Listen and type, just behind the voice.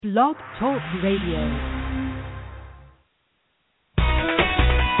Blog Talk Radio.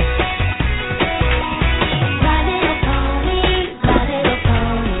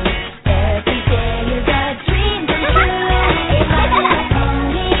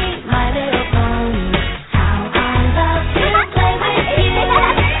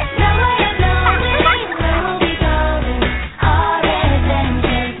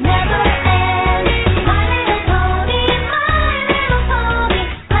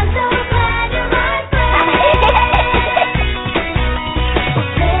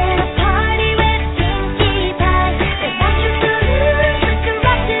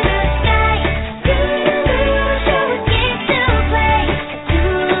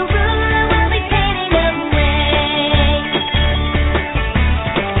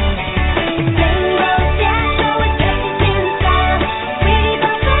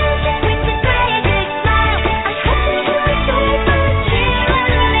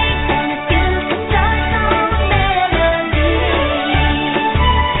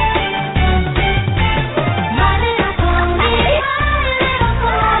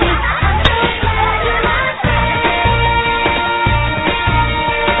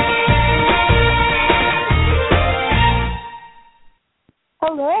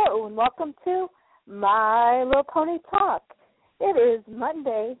 Hello, and welcome to My Little Pony Talk. It is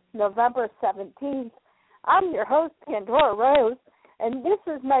Monday, November 17th. I'm your host, Pandora Rose, and this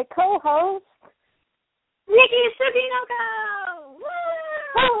is my co-host, Nikki Sabinogo!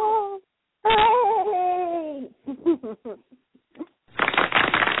 Woo! Hey!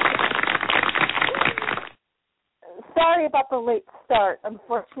 Sorry about the late start.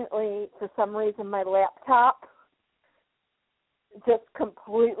 Unfortunately, for some reason, my laptop just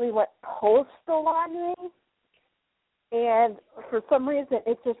completely went postal on me, and for some reason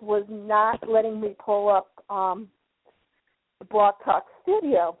it just was not letting me pull up the Blog Talk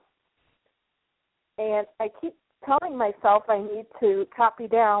Studio. And I keep telling myself I need to copy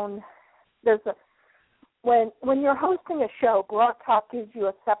down. When you're hosting a show, Blog Talk gives you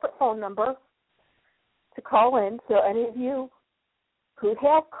a separate phone number to call in. So any of you who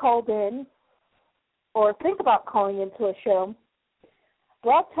have called in or think about calling into a show,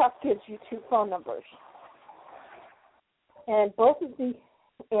 Blog Talk gives you two phone numbers, and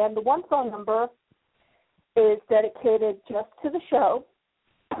the one phone number is dedicated just to the show,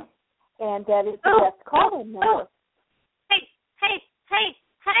 and that is the best call-in number. Hey! Hey,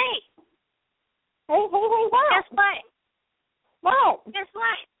 what? Guess what? What? Guess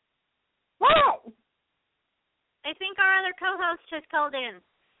what? What? I think our other co-host has called in.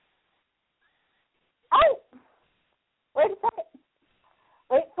 Oh! Wait a second.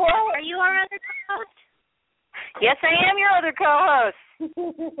 Wait for it. Are you our other co-host? Yes, I am your other co-host.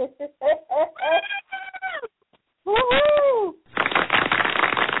 Woo-hoo!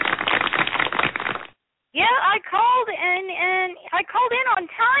 Yeah, I called in on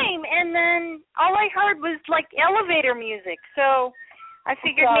time, and then all I heard was like elevator music. So I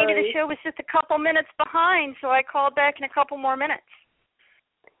figured maybe the show was just a couple minutes behind, so I called back in a couple more minutes.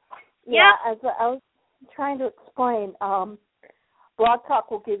 Yeah, as I was trying to explain, Blog Talk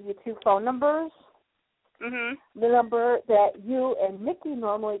will give you two phone numbers. Mhm. The number that you and Nikki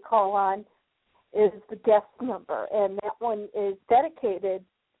normally call on is the guest number, and that one is dedicated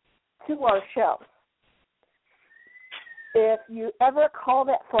to our show. If you ever call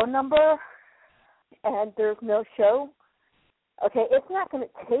that phone number and there's no show, okay, it's not going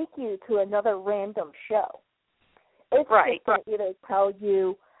to take you to another random show. It's just going to either tell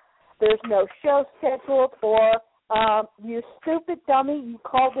you there's no show scheduled or you stupid dummy, you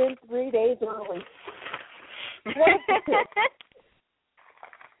called in 3 days early.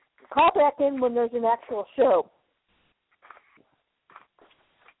 Call back in when there's an actual show.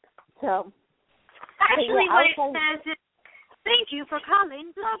 So, actually, what it says is, thank you for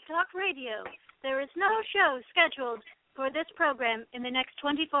calling Blog Talk Radio. There is no show scheduled for this program in the next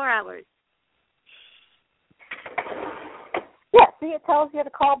 24 hours. Yeah, see, it tells you to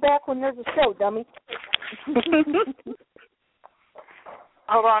call back when there's a show, dummy.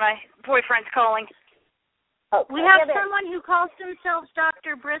 Hold on, boyfriend's calling. Oh, we have someone who calls themselves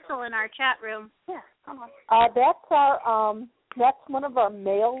Dr. Bristle in our chat room. Yeah, come on. That's one of our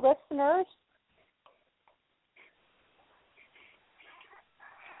male listeners.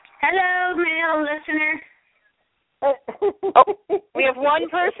 Hello, male listener. We have one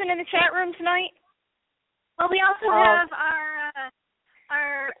person in the chat room tonight. Well, we also have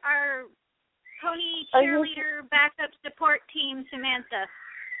our pony cheerleader backup support team, Samantha.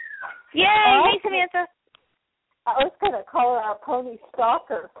 Yay! Hey, Samantha. I was going to call her our pony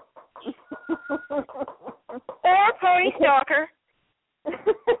stalker. Or pony stalker.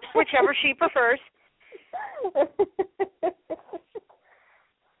 Whichever she prefers.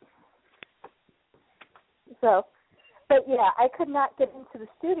 So, but yeah, I could not get into the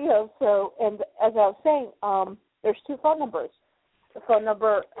studio. So, and as I was saying, there's two phone numbers. The phone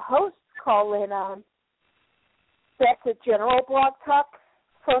number hosts call in on. That's a general Blog Talk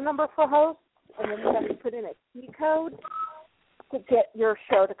phone number for hosts, and then you have to put in a key code to get your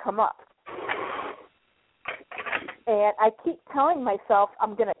show to come up. And I keep telling myself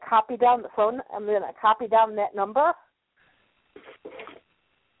I'm going to copy down the phone. I'm going to copy down that number.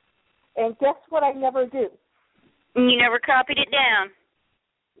 And guess what I never do? You never copied it down.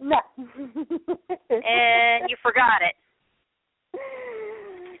 No. And you forgot it.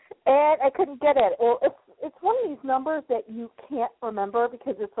 And I couldn't get at it. Well, it's one of these numbers that you can't remember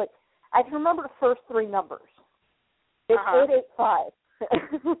because it's like, I can remember the first three numbers. It's 885.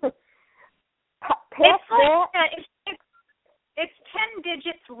 Past that, it's 10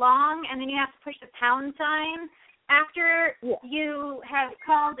 digits long, and then you have to push the pound sign after you have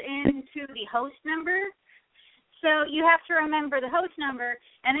called into the host number. So you have to remember the host number,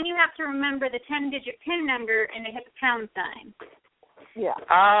 and then you have to remember the 10-digit PIN number, and they hit the pound sign. Yeah.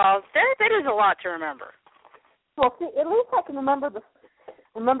 That is a lot to remember. Well, see, at least I can remember the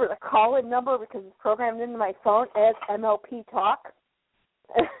call-in number because it's programmed into my phone as MLP Talk.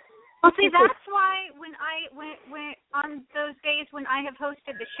 Well, see, that's why when on those days when I have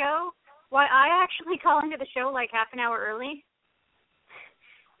hosted the show, why I actually call into the show like half an hour early.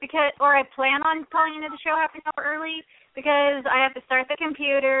 Or I plan on calling into the show half an hour early because I have to start the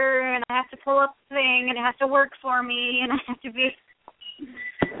computer and I have to pull up the thing and it has to work for me and I have to be.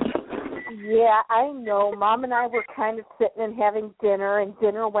 Yeah, I know. Mom and I were kind of sitting and having dinner, and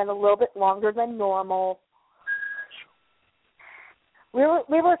dinner went a little bit longer than normal. We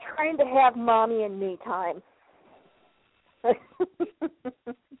were trying to have mommy and me time.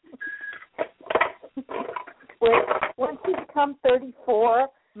 Once you become 34,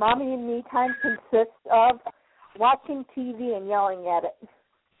 mommy and me time consists of watching TV and yelling at it.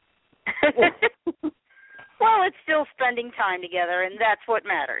 Well, it's still spending time together, and that's what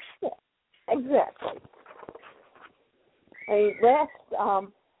matters. Yeah, exactly. Last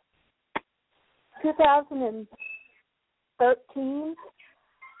 2013,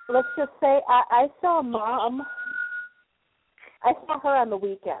 let's just say I saw Mom. I saw her on the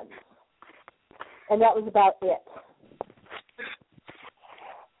weekends, and that was about it.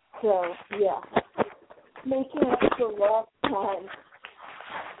 So, yeah, making up for lost time.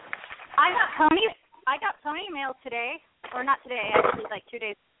 I got pony mail today, or not today, actually, like 2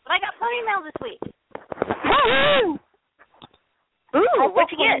 days. But I got pony mail this week. Woo! Ooh,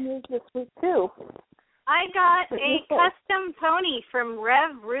 what'd you get? News this week too. I got a custom pony from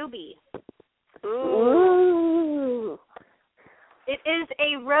Rev Ruby. Ooh. It is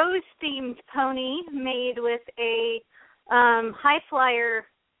a rose-themed pony made with a high flyer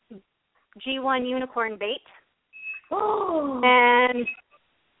G1 unicorn bait. And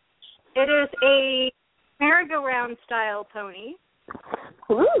it is a merry-go-round style pony.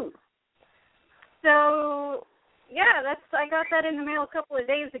 Ooh. So, yeah, I got that in the mail a couple of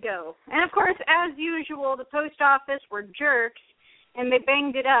days ago. And, of course, as usual, the post office were jerks, and they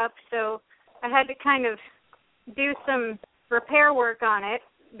banged it up, so I had to kind of do some repair work on it,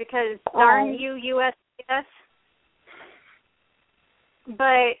 because darn you, USPS.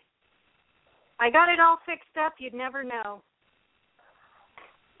 But I got it all fixed up. You'd never know.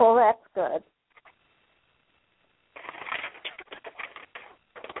 Well, that's good.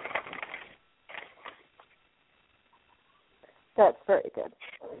 That's very good.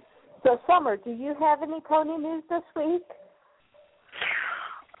 So, Summer, do you have any pony news this week?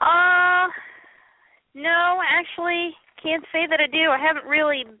 No, actually, can't say that I do. I haven't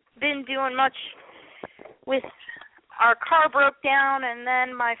really been doing much with our car broke down, and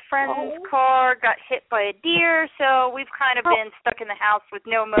then my friend's car got hit by a deer, so we've kind of been stuck in the house with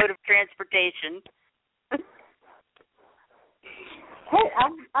no mode of transportation. Hey,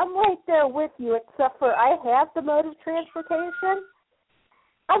 I'm right there with you, except for I have the mode of transportation.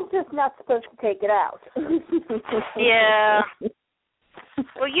 I'm just not supposed to take it out. Yeah.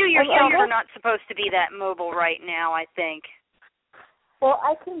 Well, you yourself are not supposed to be that mobile right now, I think. Well,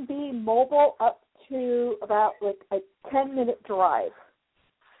 I can be mobile up to about like a 10-minute drive.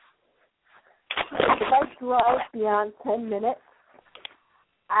 If I drive beyond 10 minutes,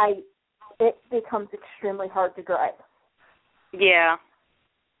 it becomes extremely hard to drive. Yeah.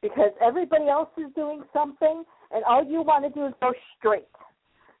 Because everybody else is doing something, and all you want to do is go straight.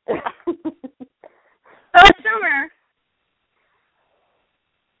 Summer.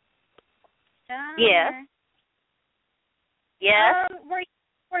 Yes. Yes.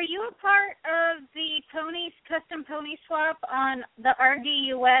 Were you a part of the custom pony swap on the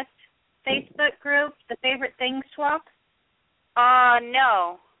RDUS Facebook group, the Favorite Things swap?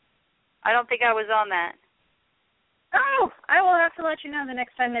 No. I don't think I was on that. Oh, I will have to let you know the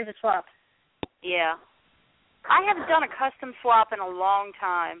next time there's a swap. Yeah. I haven't done a custom swap in a long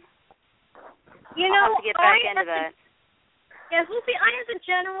time. I'll have to get back into that. Yeah, well, see, I as a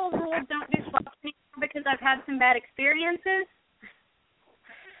general rule don't do swaps anymore because I've had some bad experiences.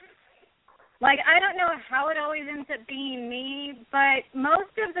 Like, I don't know how it always ends up being me, but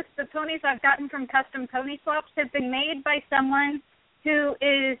most of the ponies I've gotten from custom pony swaps have been made by someone who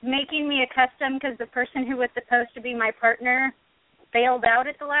is making me a custom because the person who was supposed to be my partner bailed out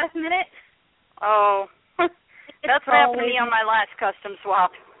at the last minute. Oh, that's what happened to me on my last custom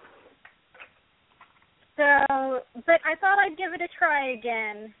swap. So, but I thought I'd give it a try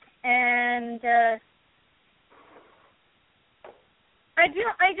again, and I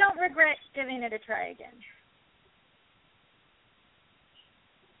don't regret giving it a try again.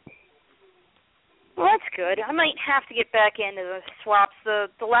 Well, that's good. I might have to get back into the swaps.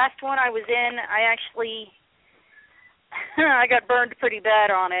 The last one I was in, I actually I got burned pretty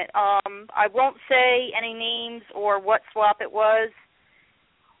bad on it. I won't say any names or what swap it was,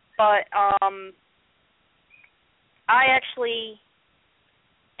 but I actually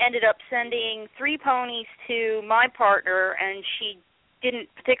ended up sending 3 ponies to my partner, and she didn't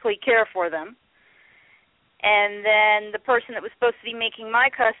particularly care for them. And then the person that was supposed to be making my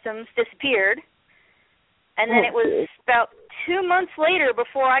customs disappeared. And then it was about 2 months later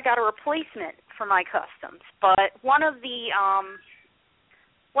before I got a replacement for my customs. But one of the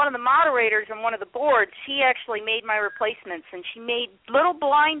moderators on one of the boards, she actually made my replacements, and she made little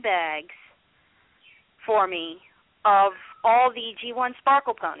blind bags for me of all the G1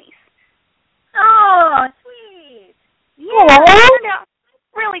 Sparkle ponies. Oh, sweet. Yeah, it turned out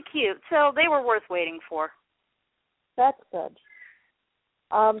really cute, so they were worth waiting for. That's good.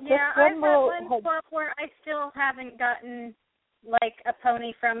 Yeah, I've had one swap where I still haven't gotten, like, a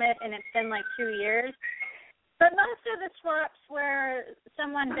pony from it, and it's been, like, 2 years. But most of the swaps where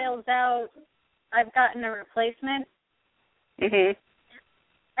someone bails out, I've gotten a replacement. Mhm.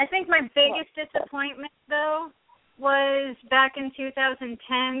 I think my biggest disappointment, though, was back in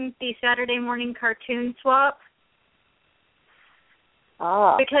 2010, the Saturday morning cartoon swap.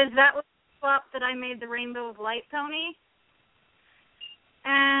 Because that was the swap that I made the Rainbow of Light pony.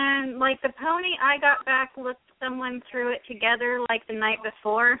 And, like, the pony I got back looked someone threw it together, like, the night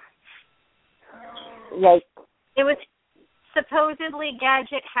before. Like, it was supposedly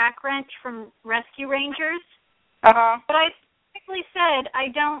Gadget Hack Wrench from Rescue Rangers. Uh-huh. But I specifically said I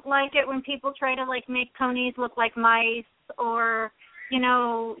don't like it when people try to, like, make ponies look like mice, or, you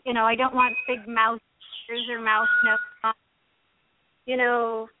know, I don't want big mouse ears or mouse nose. You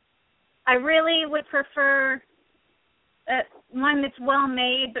know, I really would prefer one that's well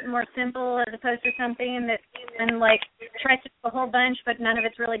made but more simple, as opposed to something that and like tries to do a whole bunch but none of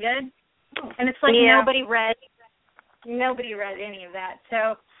it's really good. And it's like nobody read any of that.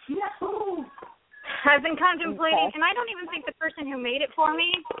 So I've been contemplating, and I don't even think the person who made it for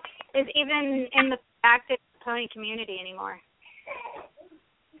me is even in the active pony community anymore.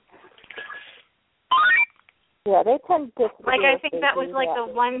 Yeah, they tend to. Like, I think that was, like, the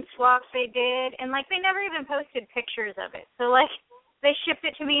one swap they did, and, like, they never even posted pictures of it. So, like, they shipped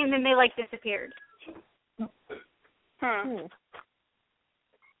it to me, and then they, like, disappeared.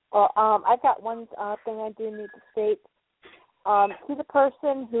 Well, I got one thing I do need to state. To the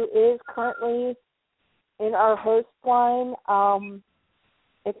person who is currently in our host line,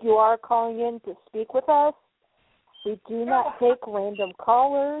 if you are calling in to speak with us, we do not take random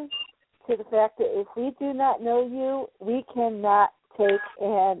callers. To the fact that if we do not know you, we cannot take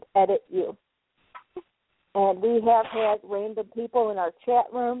and edit you. And we have had random people in our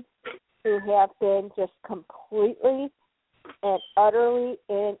chat room who have been just completely and utterly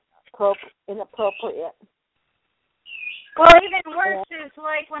inappropriate. Well, even worse is,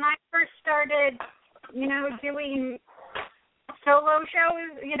 like, when I first started, doing solo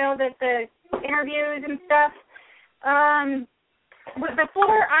shows, the interviews and stuff,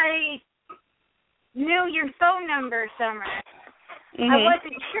 before I knew your phone number, Summer, I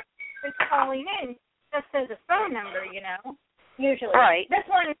wasn't sure I was calling in just as a phone number, usually. Right. This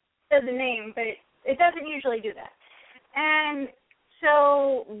one says a name, but it doesn't usually do that. And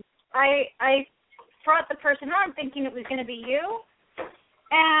so I brought the person on thinking it was going to be you,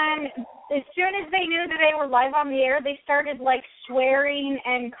 and as soon as they knew that they were live on the air, they started, like, swearing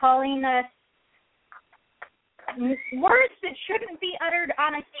and calling us words that shouldn't be uttered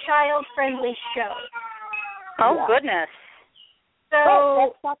on a child-friendly show. Oh, goodness.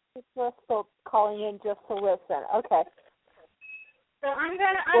 that's not just for calling in just to listen. Okay. So I'm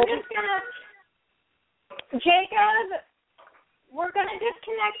just gonna, Jacob, we're gonna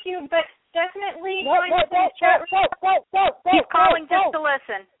disconnect you, but definitely join us in the chat room. He's calling just to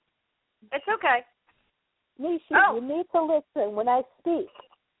listen. It's okay. Nishi, you need to listen when I speak.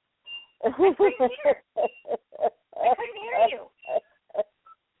 I couldn't hear you.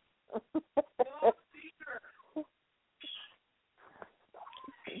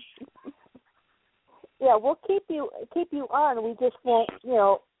 Yeah, we'll keep you on. We just won't,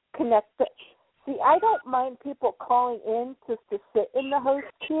 connect. See, I don't mind people calling in just to sit in the host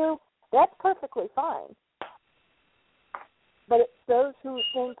queue. That's perfectly fine. But it's those who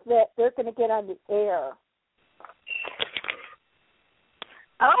think that they're going to get on the air.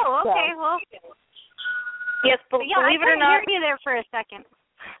 Oh, okay. Well, yes, believe it or not, I couldn't hear you there for a second.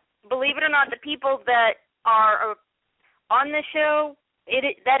 Believe it or not, the people that are on the show,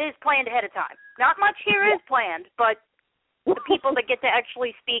 that is planned ahead of time. Not much here is planned, but the people that get to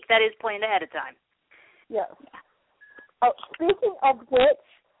actually speak, that is planned ahead of time. Yes. Oh, speaking of which,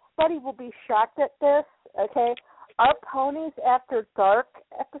 somebody will be shocked at this, okay? Our Ponies After Dark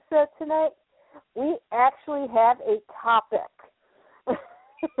episode tonight, we actually have a topic.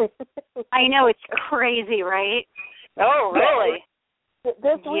 I know, it's crazy, right? Oh, really? We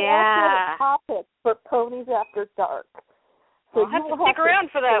actually have a topic for Ponies After Dark. So I'll have to stick around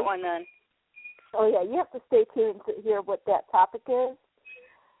for that one then. Oh, yeah, you have to stay tuned to hear what that topic is,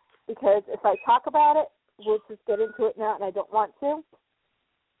 because if I talk about it, we'll just get into it now, and I don't want to.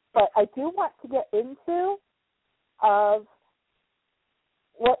 But I do want to get into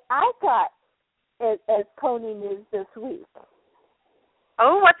what I got as pony news this week.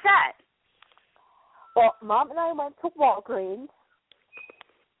 Oh, what's that? Well, Mom and I went to Walgreens,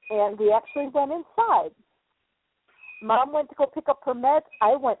 and we actually went inside. Mom went to go pick up her meds.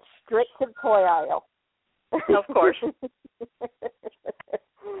 I went straight to the toy aisle. Of course.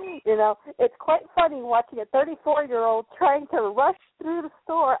 It's quite funny watching a 34-year-old trying to rush through the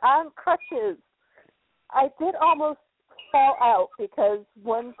store on crutches. I did almost fall out because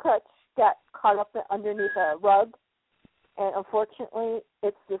one crutch got caught up underneath a rug, and unfortunately,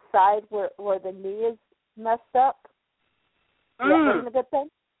 it's the side where the knee is messed up. That wasn't a good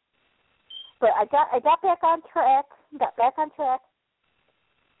thing. But I got back on track.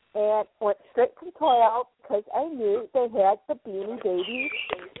 And went straight to the toy aisle because I knew they had the Beanie Babies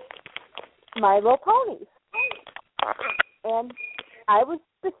My Little Ponies. And I was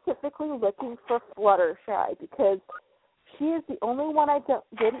specifically looking for Fluttershy because she is the only one I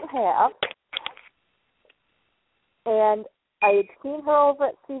didn't have. And I had seen her over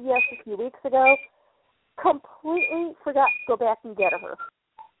at CVS a few weeks ago. Completely forgot to go back and get her.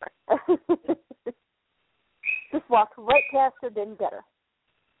 Just walked right past her, didn't get her.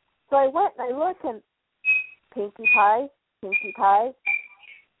 So I went and I looked, and Pinkie Pie,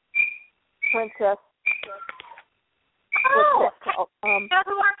 Princess. Oh, know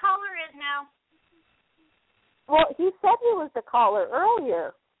who our caller is now. Well, he said he was the caller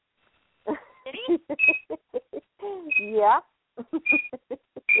earlier. Did he? Yeah.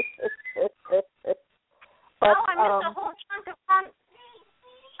 But, I missed a whole chunk of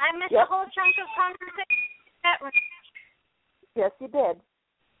a whole chunk of conversation. Yes, you did.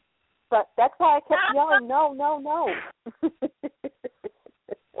 But that's why I kept yelling, no, no, no.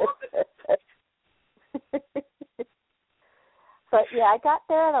 But, yeah, I got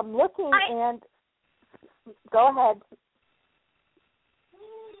there, and I'm looking, and go ahead.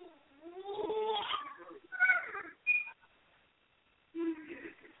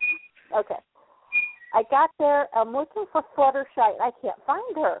 Okay. I got there, I'm looking for Fluttershy, and I can't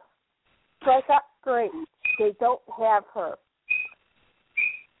find her. So I thought, great, they don't have her.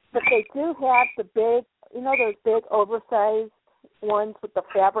 But they do have the big, those big oversized ones with the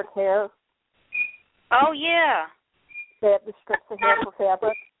fabric hair. Oh, yeah. They have the strips of hair for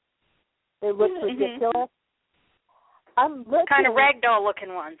fabric. They look ridiculous. I'm looking. Kind of ragdoll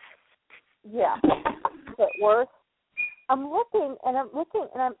looking ones. Yeah, but worse. I'm looking, and I'm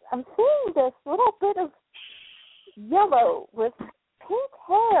seeing this little bit of yellow with pink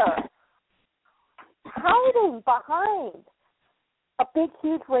hair hiding behind a big,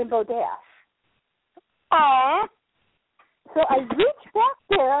 huge rainbow dash. Aww. So I reach back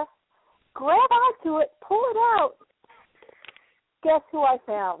there, grab onto it, pull it out. Guess who I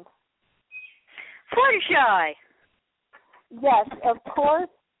found? Fluttershy. Yes, of course,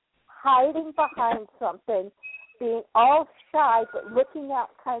 hiding behind something, being all shy, but looking out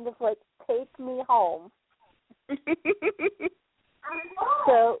kind of like, take me home.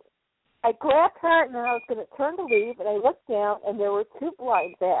 So I grabbed her, and then I was going to turn to leave, and I looked down, and there were 2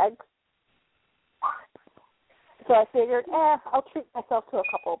 blind bags. So I figured, I'll treat myself to a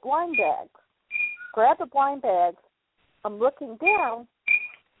couple of blind bags. Grab the blind bags. I'm looking down.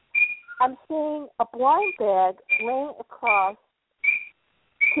 I'm seeing a blind bag laying across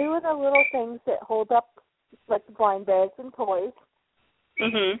 2 of the little things that hold up, like the blind bags and toys.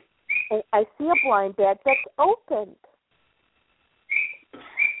 Mhm. And I see a blind bag that's opened.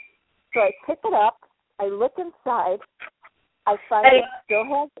 So I pick it up. I look inside. I find it still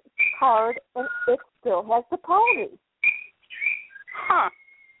has the card, and it still has the pony. Huh.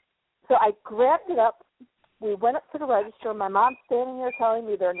 So I grabbed it up. We went up to the register. My mom's standing there telling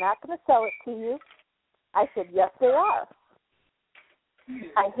me they're not going to sell it to you. I said, yes, they are.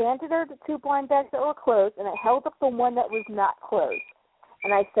 I handed her the 2 blind bags that were closed, and I held up the one that was not closed.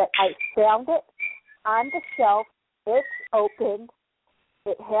 And I said, I found it on the shelf. It's opened.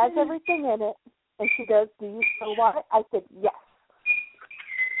 It has everything in it. And she goes, do you still want it? I said, yes.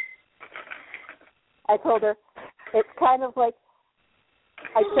 I told her, it's kind of like,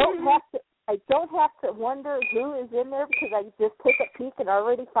 I don't have to wonder who is in there because I just take a peek and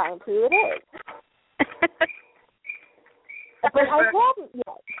already find who it is. But I haven't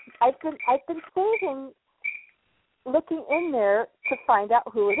yet. I've been saving, looking in there to find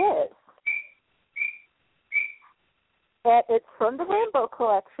out who it is. And it's from the Rainbow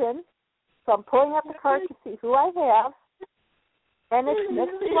Collection, so I'm pulling out the card to see who I have, and it's Miss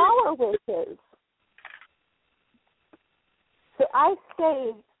Flower Wishes. So I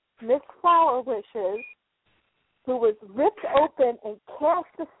saved Miss Flower Wishes, who was ripped open and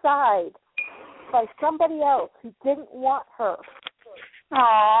cast aside by somebody else who didn't want her.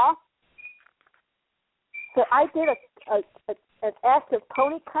 Aww. So I did an act of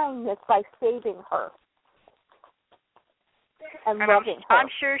pony kindness by saving her and loving her. I'm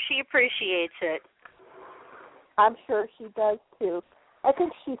sure she appreciates it. I'm sure she does, too. I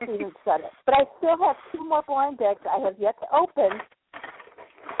think she's even said it. But I still have 2 more blind bags I have yet to open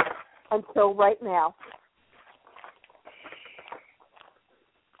until right now.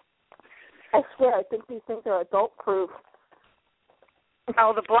 I swear, I think these things are adult-proof.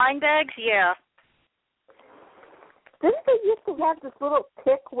 Oh, the blind bags? Yeah. Didn't they used to have this little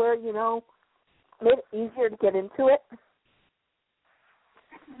tick where, you know, made it easier to get into it?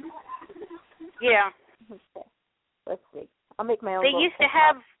 Yeah. Okay. Let's see. I'll make my own. They used to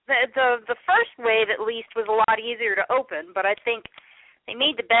have the first wave at least was a lot easier to open, but I think they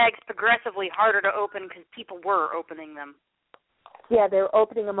made the bags progressively harder to open because people were opening them. Yeah, they were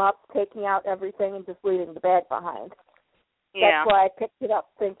opening them up, taking out everything, and just leaving the bag behind. Yeah. That's why I picked it up,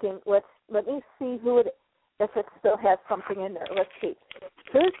 thinking, let me see if it still has something in there. Let's see.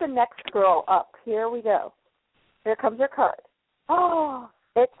 Who's the next girl up? Here we go. Here comes her card. Oh,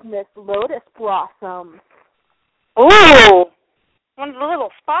 it's Miss Lotus Blossom. Ooh, one of the little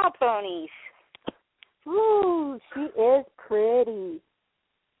spa ponies. Ooh, she is pretty.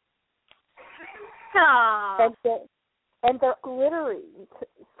 Aww. And they're glittery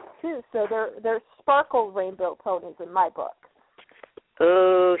too, so they're sparkle rainbow ponies in my book.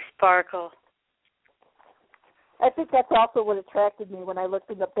 Ooh, sparkle. I think that's also what attracted me when I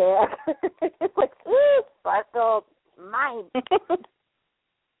looked in the bag. It's like, ooh, sparkle, mine.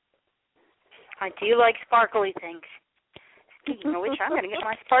 I do like sparkly things. Speaking of which, I'm going to get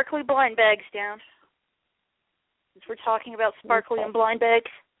my sparkly blind bags down. Since we're talking about sparkly and blind bags.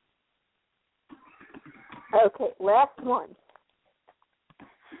 Okay, last one.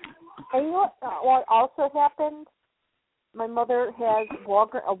 And you know what also happened? My mother has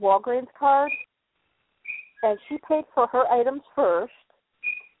a Walgreens card, and she paid for her items first,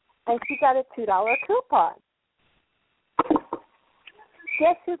 and she got a $2 coupon.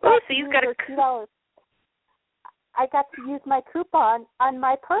 Guess who got to use her $2? I got to use my coupon on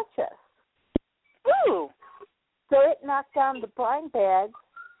my purchase. Ooh. So it knocked down the blind bags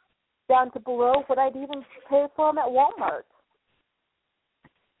down to below what I'd even pay for them at Walmart.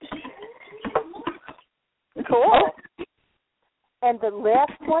 Cool. And the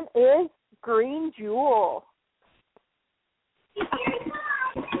last one is Green Jewel.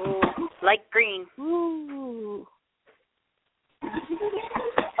 Ooh, light green. Ooh.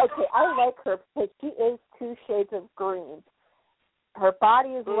 Okay, I like her because she is 2 shades of green. Her body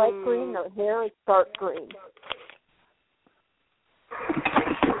is light green, her hair is dark green.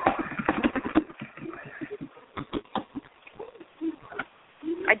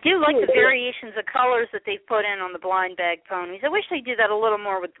 I do like the variations of colors that they've put in on the blind bag ponies. I wish they did that a little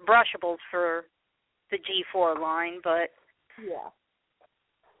more with the brushables for the G4 line, but... Yeah.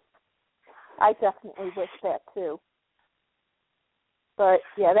 I definitely wish that, too. But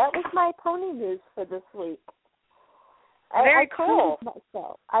yeah, that was my pony news for this week. Very cool.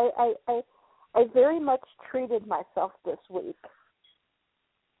 Myself. I very much treated myself this week.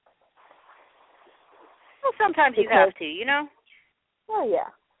 Well, sometimes you have to, you know? Oh, yeah.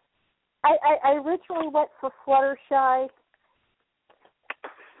 I originally went for Fluttershy,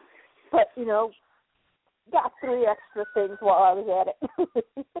 but, you know, got 3 extra things while I was at it.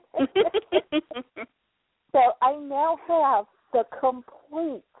 So I now have the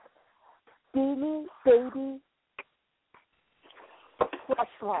complete Beanie Baby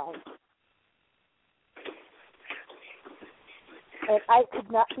plush line. And I could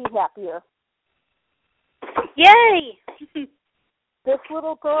not be happier. Yay! This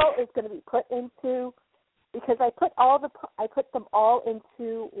little girl is going to be put into, because I put them all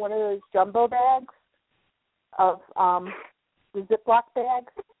into one of those jumbo bags of the Ziploc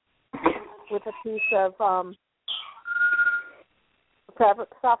bags with a piece of fabric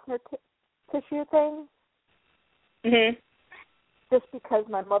softener tissue thing. Mhm. Just because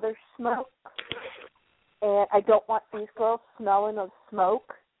my mother smokes, and I don't want these girls smelling of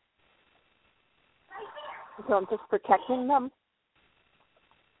smoke, so I'm just protecting them.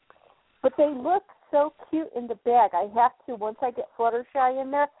 But they look so cute in the bag. I have to, once I get Fluttershy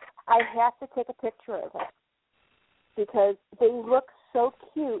in there, I have to take a picture of it because they look so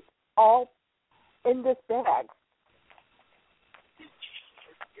cute all in this bag.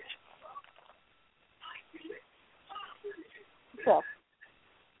 So.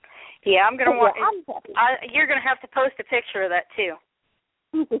 Yeah, I'm gonna want. I'm happy. You're gonna have to post a picture of that too.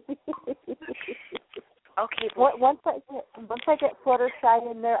 Okay. Once I get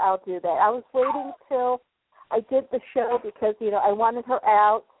Fluttershy in there, I'll do that. I was waiting till I did the show because I wanted her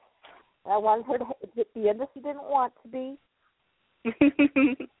out. I wanted her to be in this. She didn't want to be.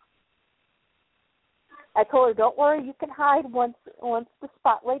 I told her, "Don't worry, you can hide once the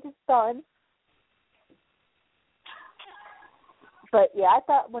spotlight is done." But yeah, I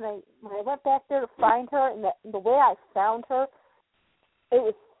thought when I went back there to find her and the way I found her, it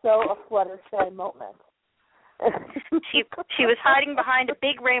was so a Fluttershy moment. She was hiding behind a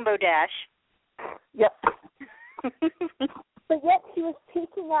big rainbow dash. Yep. But yet she was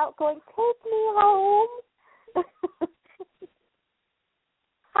peeking out, going, "Take me home."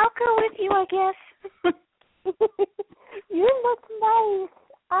 I'll go with you, I guess. You look nice.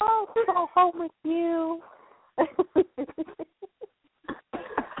 I'll go home with you.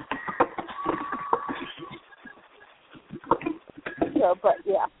 So, but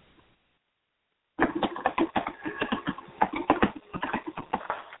yeah.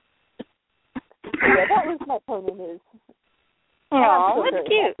 Yeah, that was my pony news. Oh, that's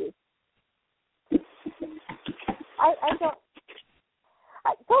cute.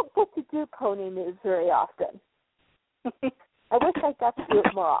 I don't get to do pony news very often. I wish I got to do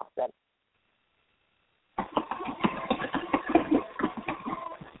it more often.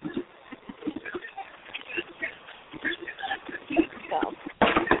 So.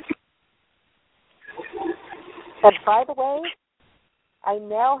 And by the way, I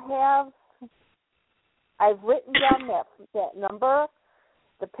now I've written down that number,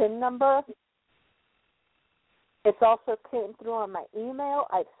 the PIN number. It's also came through on my email.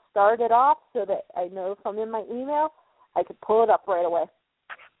 I've started off so that I know if I'm in my email, I can pull it up right away.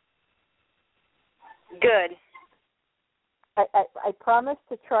 Good. I promise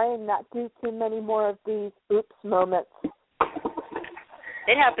to try and not do too many more of these oops moments.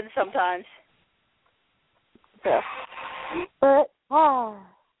 It happens sometimes. So, but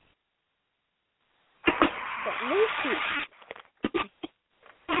Lucy.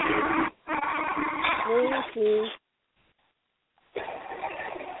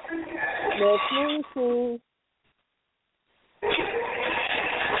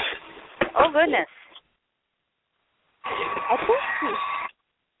 Oh, goodness. I think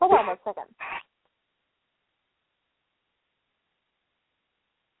hold on 1 second.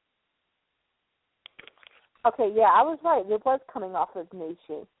 Okay, yeah, I was right. It was coming off of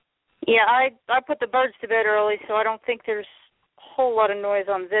Nishi. Yeah, I put the birds to bed early, so I don't think there's a whole lot of noise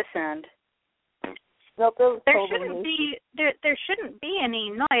on this end. Nope, there shouldn't be any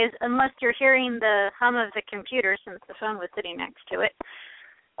noise unless you're hearing the hum of the computer since the phone was sitting next to it.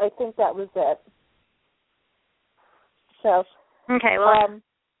 I think that was it. So okay, well,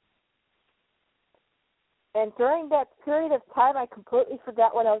 and during that period of time, I completely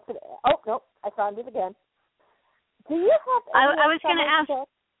forgot what I was going to. Oh nope, I found it again. Do you have? I was going to ask.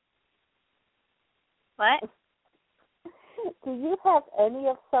 What? Do you have any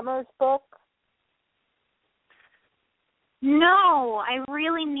of Summer's books? No, I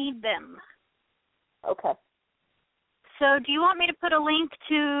really need them. Okay. So do you want me to put a link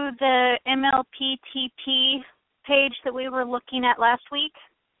to the MLPTP page that we were looking at last week?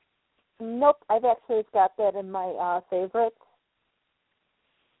 Nope, I've actually got that in my favorites.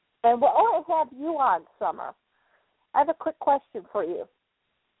 And while I have you on, Summer, I have a quick question for you.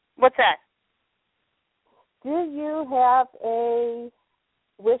 What's that? Do you have a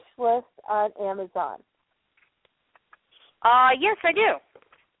wish list on Amazon? Yes, I do.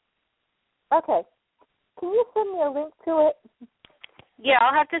 Okay. Can you send me a link to it? Yeah,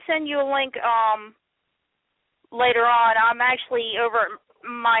 I'll have to send you a link later on. I'm actually over at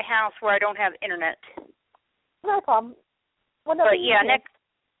my house where I don't have internet. No problem. But yeah,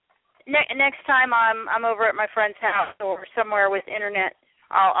 next time I'm over at my friend's house or somewhere with internet,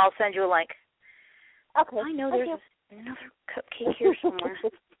 I'll send you a link. Okay. I know there's another cupcake here somewhere.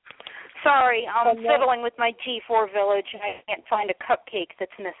 Sorry, I'm fiddling with my G4 Village and I can't find a cupcake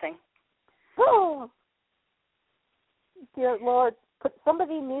that's missing. Oh, dear Lord.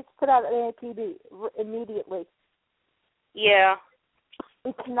 Somebody needs to put out an APB immediately. Yeah.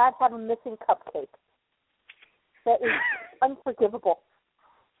 We cannot have a missing cupcake. That is unforgivable.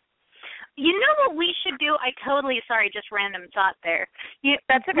 You know what we should do? Just random thought there.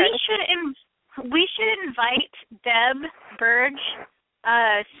 That's okay. We should invite Deb Burge,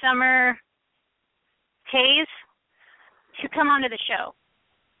 Summer Hayes, to come onto the show.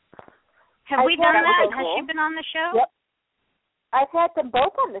 Have we done that? Has she been on the show? Yep. I've had them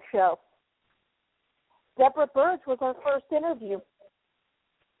both on the show. Deborah Burge was our first interview.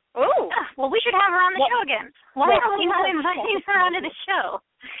 Oh, well, we should have her on the show again. Why are we not inviting her onto the show?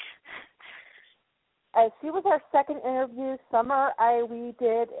 She was our second interview. Summer, we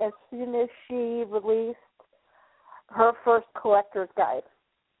did as soon as she released her first collector's guide.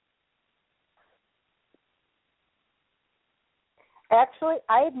 Actually,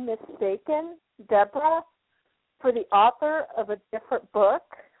 I had mistaken Deborah for the author of a different book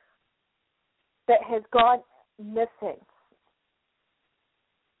that has gone missing.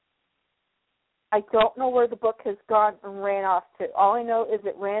 I don't know where the book has gone and ran off to. All I know is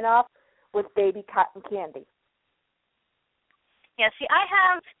it ran off with Baby Cotton Candy. Yeah, see, I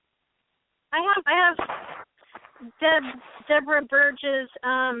have Deborah Burge's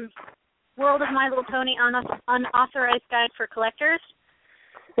World of My Little Pony Unauthorized Guide for Collectors.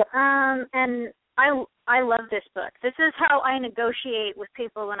 Yep. And I love this book. This is how I negotiate with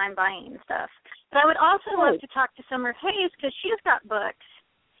people when I'm buying stuff. But I would also love to talk to Summer Hayes because she's got books.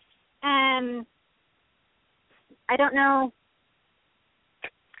 And I don't know.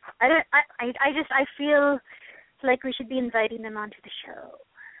 I feel like we should be inviting them onto the show.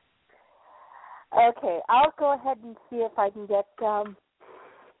 Okay, I'll go ahead and see if I can get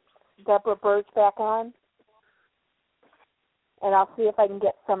Deborah Burge back on. And I'll see if I can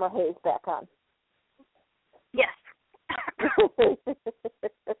get Summer Hayes back on. Yes.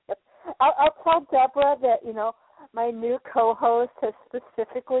 I'll tell Deborah that, my new co-host has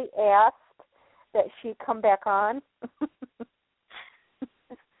specifically asked that she come back on.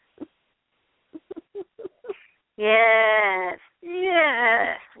 Yes.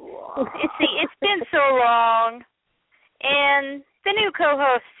 It's been so long, and the new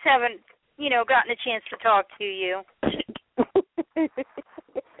co-hosts haven't, gotten a chance to talk to you.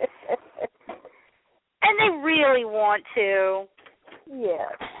 And they really want to.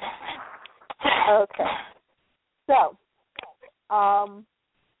 Yes. Okay. So, I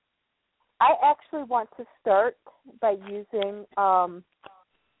actually want to start by using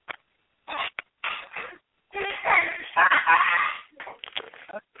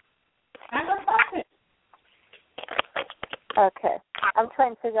okay. I'm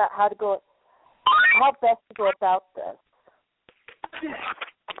trying to figure out how best to go about this.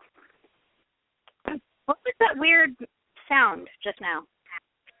 What was that weird sound just now?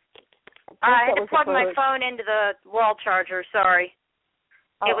 I had to plug my phone into the wall charger, sorry.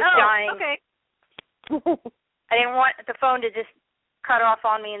 It was dying. Okay. I didn't want the phone to just cut off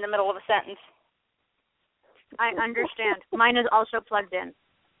on me in the middle of a sentence. I understand. Mine is also plugged in.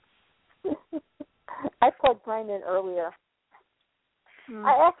 I plugged mine in earlier.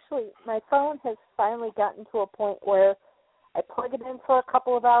 My phone has finally gotten to a point where I plug it in for a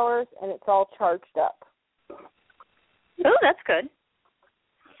couple of hours and it's all charged up. Oh, that's good.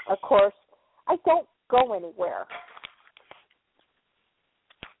 Of course, I don't go anywhere.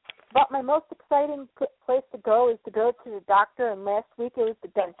 But my most exciting place to go is to go to the doctor, and last week it was the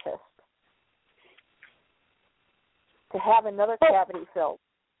dentist. To have another cavity filled.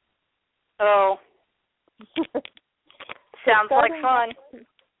 Oh. Sounds like fun.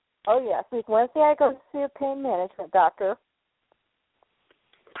 Oh, yes. This Wednesday I go to see a pain management doctor.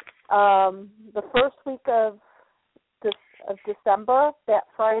 The first week of of December, that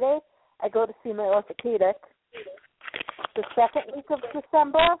Friday, I go to see my orthopedic. The second week of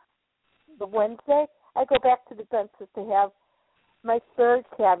December, the Wednesday, I go back to the dentist to have my third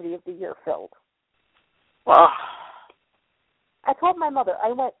cavity of the year filled. Wow. I told my mother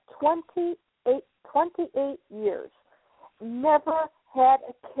I went 28 years, never had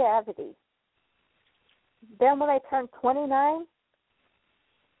a cavity. Then when I turned 29,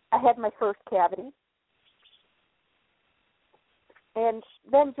 I had my first cavity. And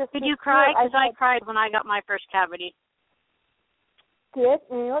then just Did you cry? Because I cried when I got my first cavity. Did,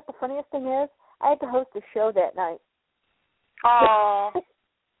 and you know what the funniest thing is? I had to host a show that night. Oh.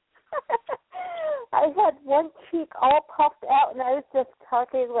 I had one cheek all puffed out, and I was just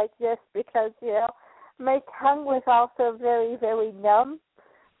talking like this because, you know, my tongue was also very, very numb.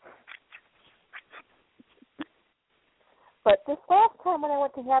 But this last time when I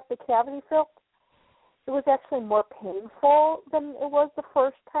went to have the cavity filled, it was actually more painful than it was the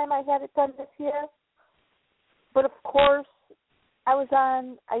first time I had it done this year. But, of course,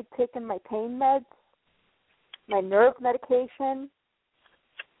 I'd taken my pain meds, my nerve medication,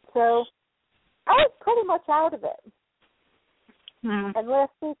 so I was pretty much out of it. Mm. And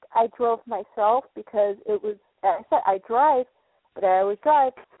last week I drove myself because it was, as I said, I drive, but I always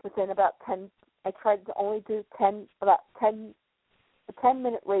drive within about 10, I tried to only do a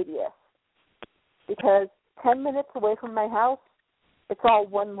 10-minute radius because 10 minutes away from my house, it's all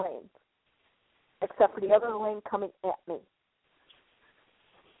one lane, except for the other lane coming at me.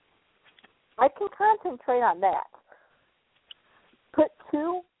 I can concentrate on that. Put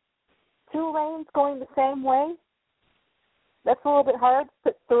two lanes going the same way, that's a little bit hard.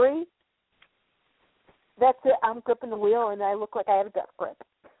 Put 3, that's it. I'm gripping the wheel, and I look like I have a death grip.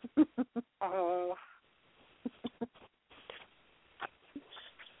 Oh.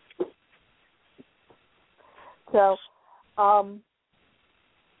 So,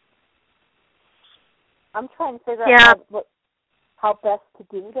 I'm trying to figure out how best to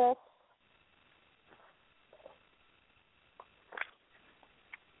do this.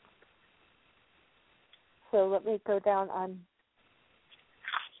 So let me go down on.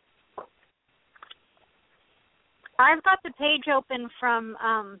 I've got the page open from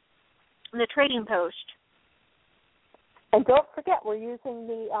the Trading Post. And don't forget, we're using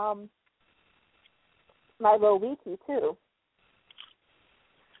the Milo Wiki too.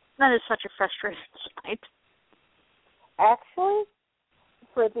 That is such a frustrating site. Actually,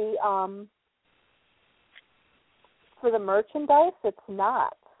 for the merchandise, it's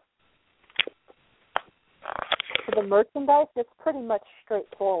not. For the merchandise, it's pretty much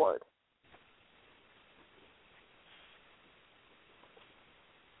straightforward.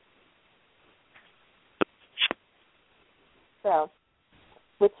 So,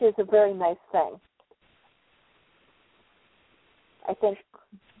 which is a very nice thing. I think.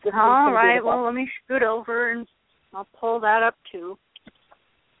 All right, well, let me scoot over and I'll pull that up too.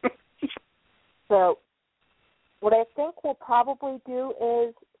 So, what I think we'll probably do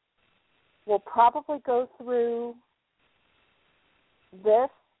is we'll probably go through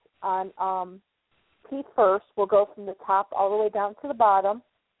this on P first. We'll go from the top all the way down to the bottom.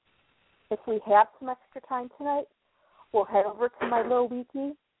 If we have some extra time tonight, we'll head over to my little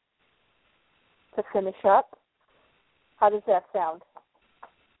wiki to finish up. How does that sound?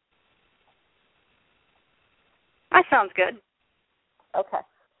 That sounds good. Okay.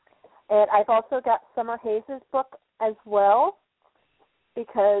 And I've also got Summer Hayes' book as well,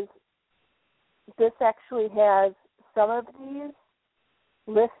 because this actually has some of these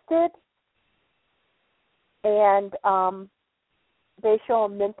listed, and they show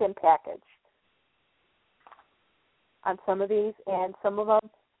them mint and packaged on some of these, and some of them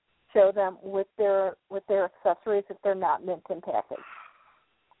show them with their accessories if they're not mint and packaged.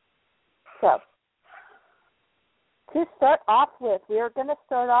 So, to start off with, we are going to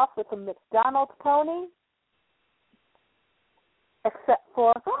start off with a McDonald's pony, except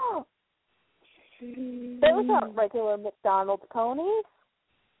for those aren't regular McDonald's ponies.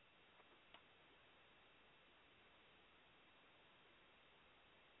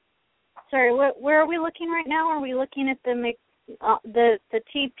 Sorry, where are we looking right now? Are we looking at the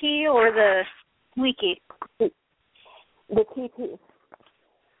TP or the wiki? The TP.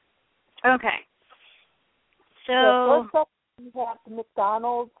 Okay. So first up, we have the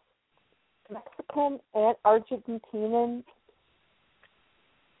McDonald's Mexican and Argentinian.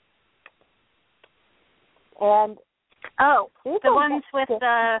 And the ones with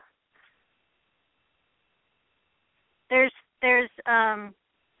the there's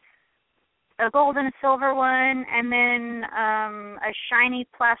a gold and a silver one, and then a shiny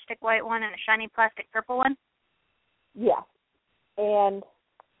plastic white one and a shiny plastic purple one. Yeah, And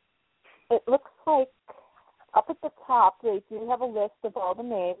it looks like up at the top they do have a list of all the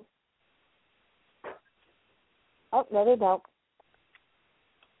names. Oh, no, they don't.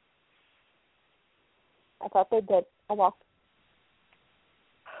 I thought they did. Oh, well.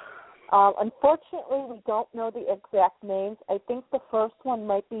 Unfortunately, we don't know the exact names. I think the first one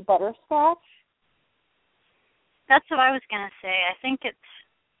might be Butterscotch. That's what I was going to say. I think it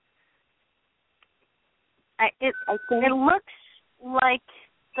looks like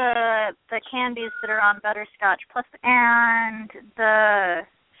the candies that are on Butterscotch plus, and the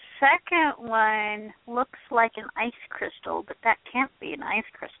second one looks like an ice crystal, but that can't be an ice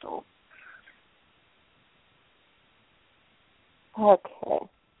crystal. Okay.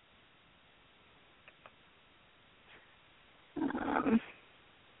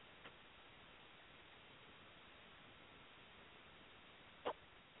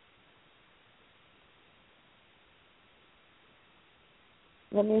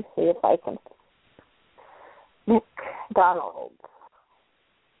 Let me see if I can. McDonald's.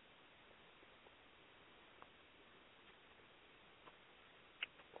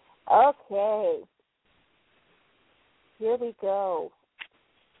 Okay. Here we go.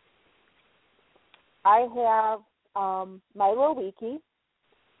 I have Milo Wiki.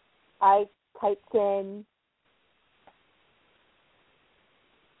 I typed in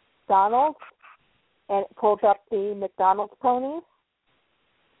McDonald's, and it pulled up the McDonald's ponies.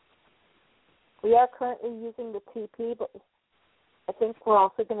 We are currently using the TP, but I think we're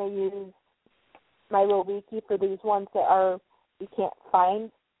also going to use Milo Wiki for these ones that we can't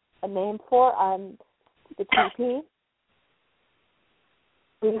find a name for on the TP.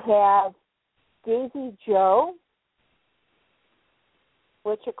 We have Daisy Joe,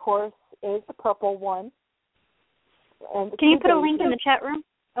 which, of course, is the purple one. And can you put a link in the chat room?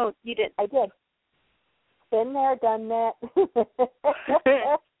 Oh, you did. I did. Been there, done that.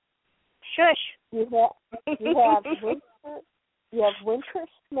 Shush. You have Winter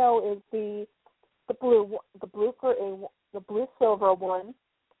Snow is the blue silver one.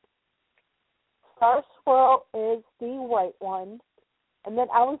 Star Swirl is the white one, and then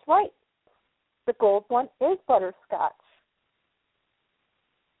I was right. The gold one is Butterscotch.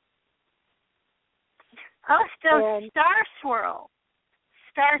 Oh, so Star Swirl.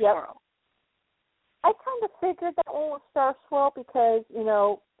 Star Swirl. I kind of figured that one was Star Swirl because,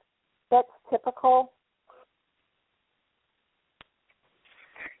 that's typical.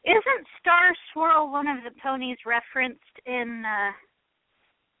 Isn't Star Swirl one of the ponies referenced in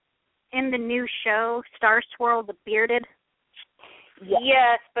the new show, Star Swirl the Bearded?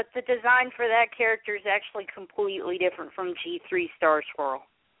 Yes, but the design for that character is actually completely different from G3 Star Swirl.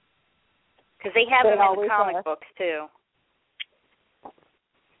 Because they have them in the comic books, too.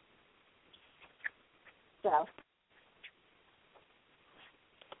 So,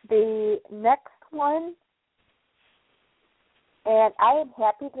 the next one, and I am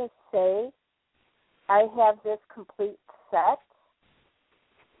happy to say I have this complete set.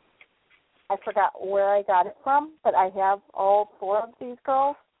 I forgot where I got it from, but I have all 4 of these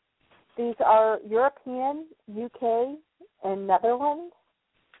girls. These are European, UK, and Netherlands.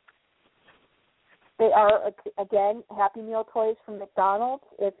 They are, again, Happy Meal toys from McDonald's.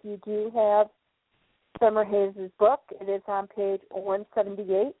 If you do have Summer Hayes' book, it is on page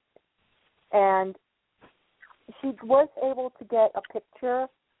 178. And she was able to get a picture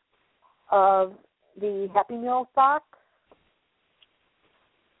of the Happy Meal box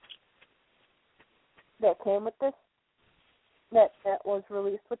that came with this, that was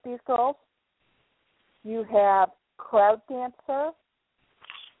released with these girls. You have Crowd Dancer,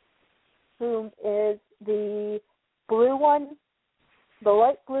 whom is the blue one, the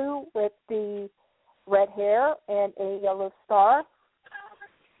light blue with the red hair and a yellow star.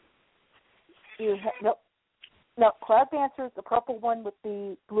 You no, Cloud Dancer is the purple one with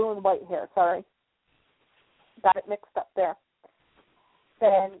the blue and white hair. Sorry, got it mixed up there.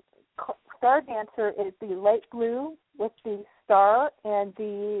 Then Star Dancer is the light blue with the star and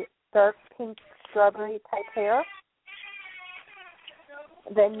the dark pink strawberry type hair.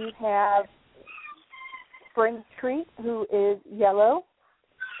 Then you have Spring Treat, who is yellow,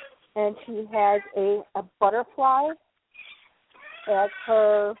 and she has a butterfly as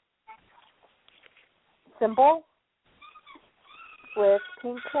her symbol with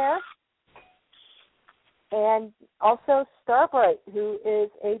pink hair. And also Starbright, who is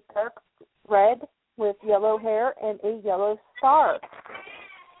a dark red with yellow hair and a yellow star.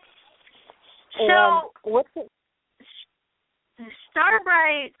 So, what's it?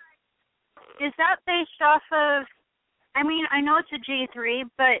 Starbright, is that based off of, I mean, I know it's a G3,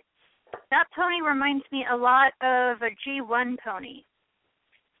 but That pony reminds me a lot of a G1 pony.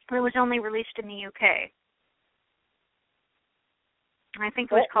 It was only released in the UK. I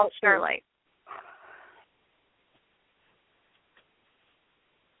think it was called Starlight.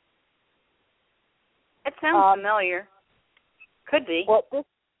 It sounds familiar. Could be. Well,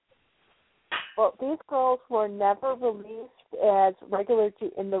 these girls were never released as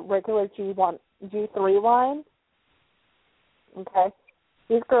in the regular G3 line. Okay.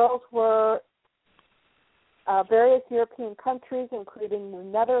 These girls were various European countries, including the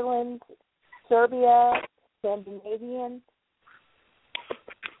Netherlands, Serbia, Scandinavian,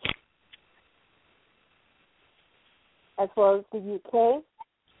 as well as the UK.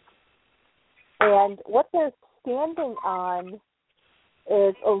 And what they're standing on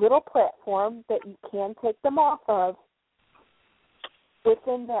is a little platform that you can take them off of.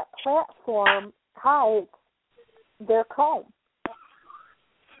 Within that platform hides their comb.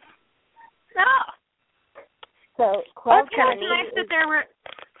 Oh. So it's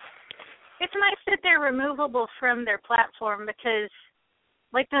nice that they're removable from their platform, because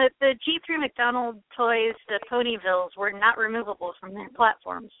like the G3 McDonald toys, the Ponyvilles, were not removable from their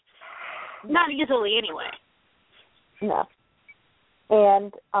platforms. Not easily, anyway. No.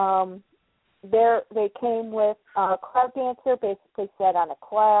 And they came with Cloud Dancer, basically sat on a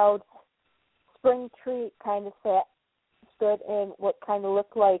cloud. Spring Treat kind of stood in what kind of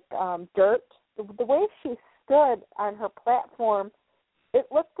looked like dirt. The way she stood on her platform,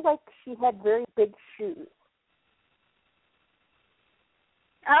 it looked like she had very big shoes.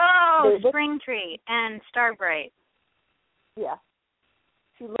 Oh, Spring Treat and Starbright. Yeah.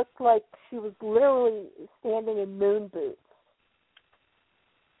 She looked like she was literally standing in moon boots.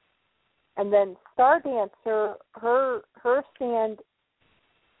 And then Star Dancer, her stand,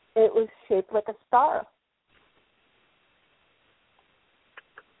 it was shaped like a star.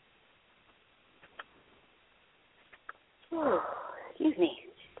 Oh, excuse me.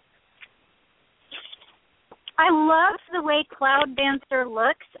 I love the way Cloud Dancer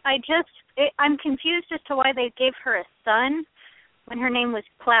looks. I'm confused as to why they gave her a son when her name was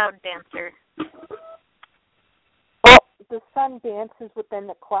Cloud Dancer. Well, the sun dances within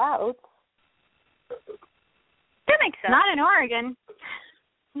the clouds. That makes sense. Not in Oregon.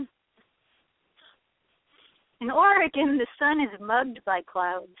 In Oregon, the sun is mugged by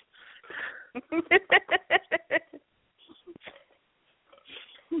clouds.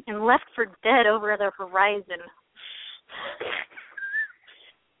 And left for dead over the horizon.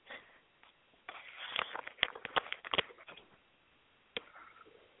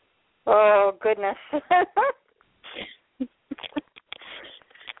 Oh, goodness.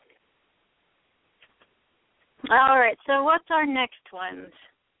 All right, so what's our next ones?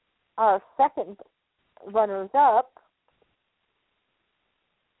 Our second runners-up,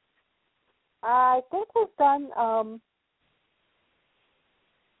 I think we've done...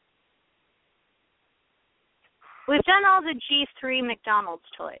 We've done all the G3 McDonald's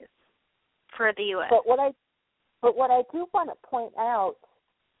toys for the U.S. But what I do want to point out,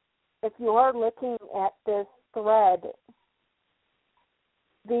 if you are looking at this thread,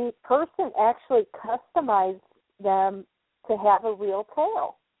 the person actually customized them to have a real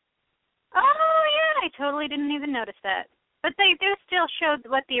tail. Oh, yeah, I totally didn't even notice that. But they do still show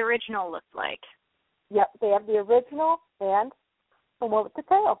what the original looked like. Yep, they have the original and the one with the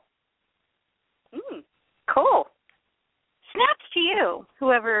tail. Cool. Snaps to you,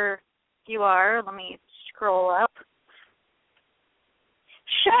 whoever you are. Let me scroll up.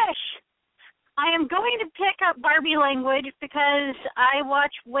 Shush! I am going to pick up Barbie language because I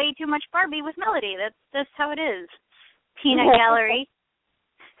watch way too much Barbie with Melody. That's how it is. Peanut Gallery.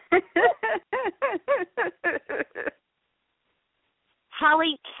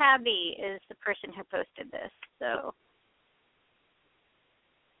 Holly Cabby is the person who posted this. So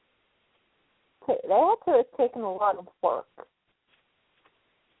they had to have taken a lot of work.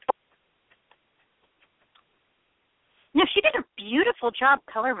 No, she did a beautiful job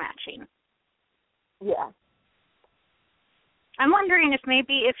color matching. Yeah. I'm wondering if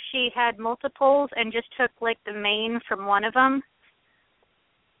maybe if she had multiples and just took like the mane from one of them,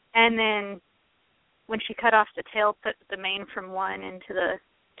 and then when she cut off the tail, put the mane from one into the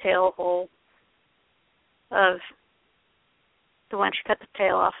tail hole of the one she cut the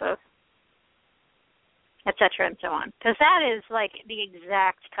tail off of, etc. and so on. Because that is like the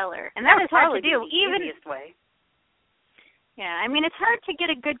exact color, and that is hard to do. Even easiest way. Yeah, I mean, it's hard to get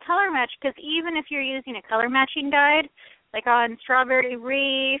a good color match because even if you're using a color matching guide, like on Strawberry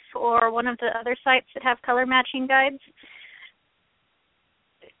Reef or one of the other sites that have color matching guides,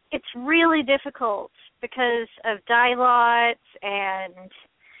 it's really difficult because of dye lots and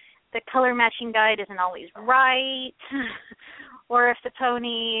the color matching guide isn't always right, or if the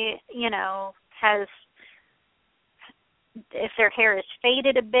pony, if their hair is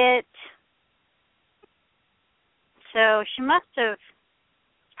faded a bit. So she must have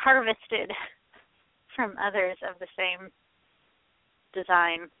harvested from others of the same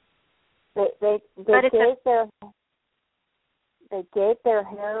design. They gave their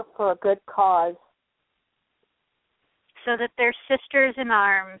hair for a good cause. So that their sisters in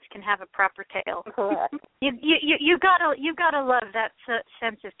arms can have a proper tail. Correct. You gotta love that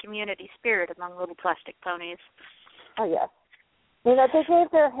sense of community spirit among little plastic ponies. Oh yes. They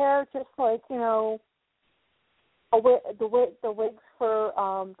gave their hair just like the wigs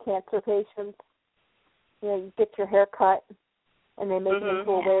for cancer patients. You get your hair cut, and they make it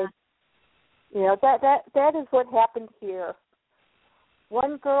into a wig. That is what happened here.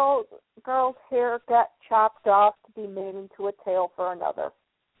 One girl's hair got chopped off to be made into a tail for another.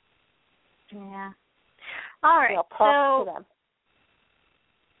 Yeah. All right. Props to them.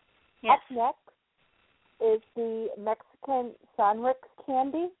 Yes. Up next is the Mexican Sonrix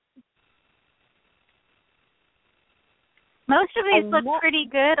candy. Most of these look pretty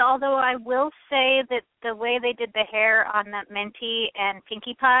good, although I will say that the way they did the hair on that Minty and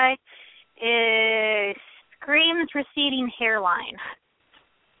Pinkie Pie screams receding hairline.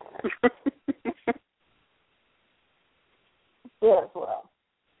 Yeah, as well.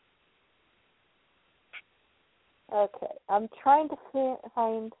 Okay, I'm trying to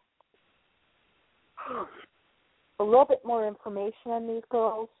find a little bit more information on these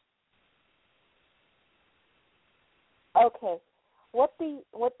girls. Okay, what they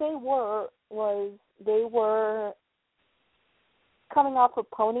were was they were coming off of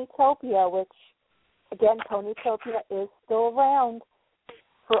Ponytopia, which again, Ponytopia is still around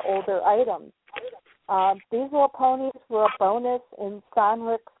for older items. These little ponies were a bonus in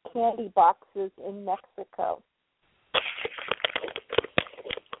Sonrix candy boxes in Mexico.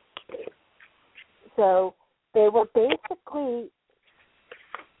 So they were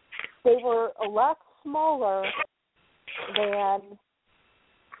a lot smaller than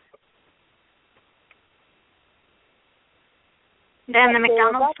the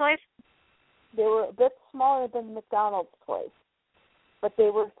McDonald's toys? They were a bit smaller than the McDonald's toys, but they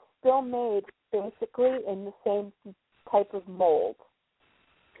were still made basically in the same type of mold.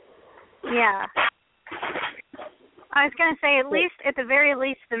 Yeah. I was going to say, at the very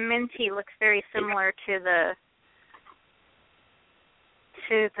least, the Minty looks very similar to the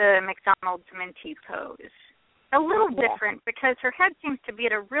McDonald's Minty pose. A little different because her head seems to be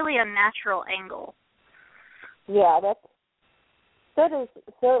at a really unnatural angle. Yeah, so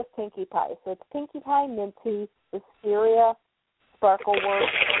is Pinkie Pie. So it's Pinkie Pie, Minty, Wisteria, Sparkleworks,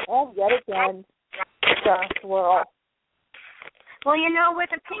 and yet again, Star Swirl. Well, with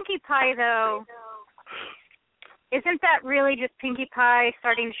a Pinkie Pie, though, isn't that really just Pinkie Pie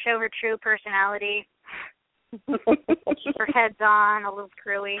starting to show her true personality? Her head's on, a little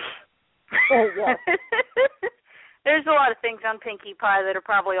screwy. Yeah. There's a lot of things on Pinkie Pie that are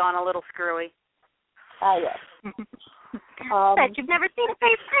probably on a little screwy. Yes. Bet you've never seen a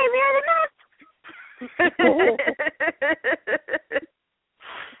face crazier than this.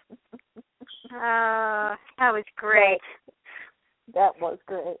 That was great. That was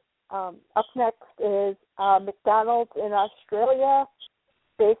great. Up next is McDonald's in Australia.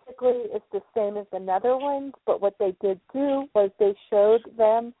 Basically, it's the same as the Netherlands, but what they did do was they showed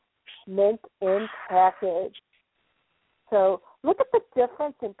them mint in package. So look at the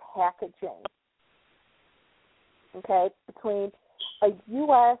difference in packaging, okay, between a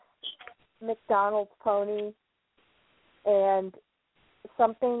U.S. McDonald's pony and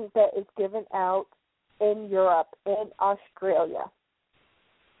something that is given out in Europe, in Australia.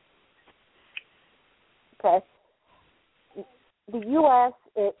 Okay. The U.S.,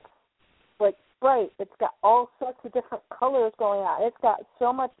 it's like bright. It's got all sorts of different colors going on. It's got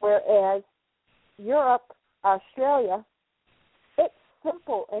so much, whereas Europe, Australia, it's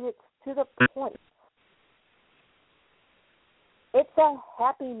simple and it's to the point. It's a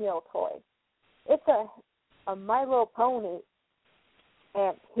Happy Meal toy. It's a My Little Pony,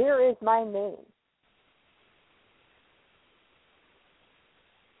 and here is my name.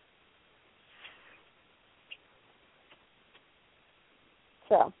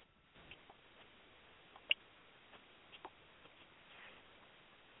 So.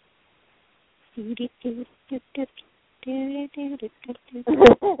 Is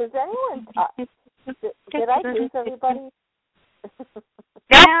anyone? Did I lose everybody? No,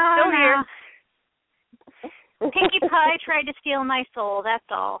 still here. Pinkie Pie tried to steal my soul. That's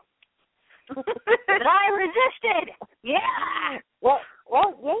all. But I resisted. Yeah.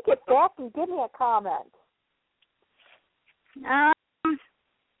 Well, yank it back and give me a comment.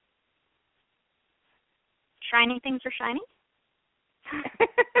 Shiny things are shiny?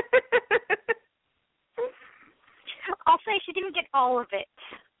 I'll say she didn't get all of it.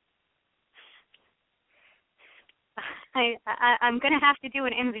 I'm going to have to do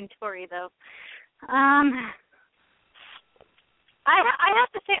an inventory, though. I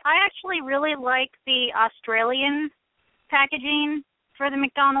have to say, I actually really like the Australian packaging for the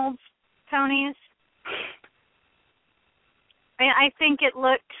McDonald's ponies. I think it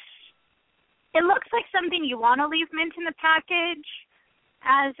looks like something you want to leave mint in the package,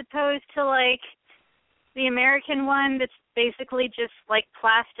 as opposed to like the American one that's basically just like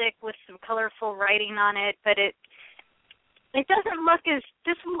plastic with some colorful writing on it, but it doesn't look as,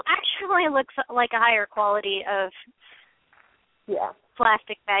 this actually looks like a higher quality of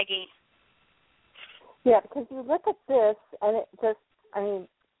plastic baggie. Yeah, because you look at this and it just, I mean,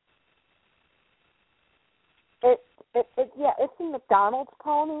 it's a McDonald's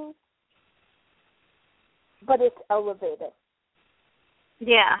pony, but it's elevated.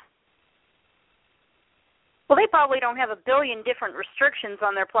 Yeah. Well, they probably don't have a billion different restrictions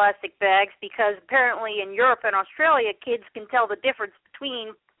on their plastic bags because apparently in Europe and Australia, kids can tell the difference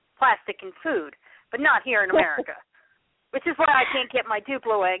between plastic and food, but not here in America, which is why I can't get my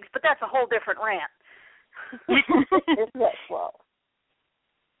Duplo eggs, but that's a whole different rant. Isn't it slow?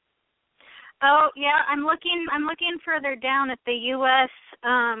 Oh, yeah, I'm looking further down at the U.S.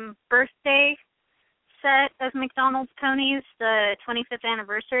 birthday set of McDonald's ponies, the 25th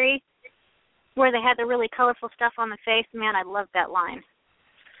anniversary, where they had the really colorful stuff on the face. Man, I love that line.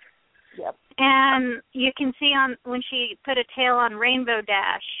 Yep. And you can see on when she put a tail on Rainbow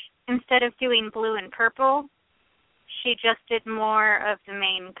Dash, instead of doing blue and purple, she just did more of the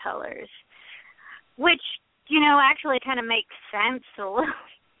main colors, which, actually kind of makes sense a little.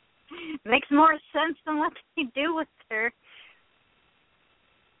 Makes more sense than what they do with her.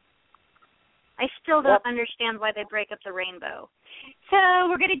 I still don't understand why they break up the rainbow. So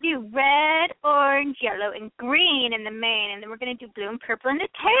we're going to do red, orange, yellow, and green in the mane, and then we're going to do blue and purple in the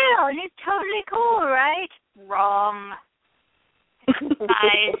tail, and it's totally cool, right? Wrong.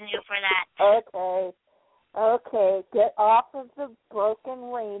 I knew for that. Okay, get off of the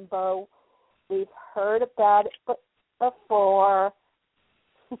broken rainbow. We've heard about it before.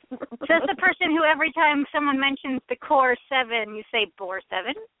 Says the person who every time someone mentions the Core 7, you say Bore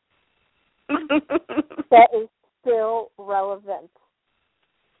 7? That is still relevant.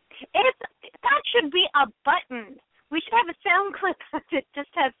 That should be a button. We should have a sound clip that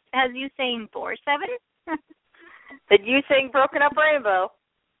just has you saying Bore 7. Did you sing Broken Up Rainbow?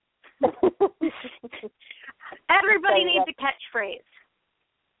 Everybody needs a catchphrase.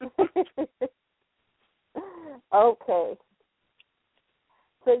 Okay.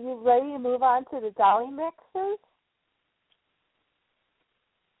 So you ready to move on to the dolly mixes?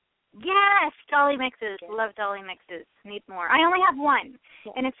 Yes, dolly mixes. Love dolly mixes. Need more. I only have one,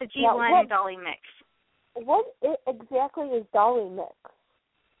 and it's a G1 dolly mix. What exactly is dolly mix?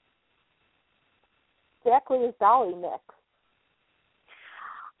 Exactly is dolly mix?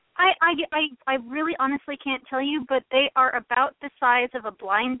 I really honestly can't tell you, but they are about the size of a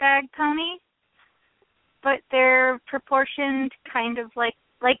blind bag pony, but they're proportioned kind of like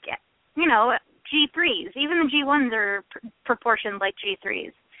G3s. Even the G1s are proportioned like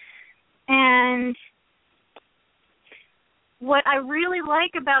G3s. And what I really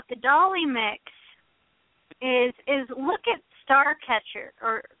like about the dolly mix is look at Starsong.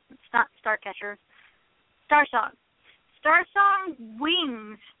 Starsong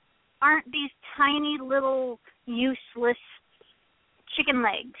wings aren't these tiny little useless chicken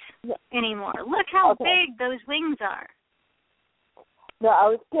legs anymore. Look how big those wings are. No, I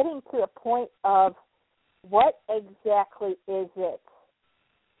was getting to the point of what exactly is it?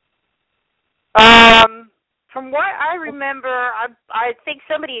 From what I remember, I think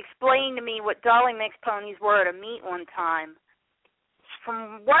somebody explained to me what dolly mix ponies were at a meet one time.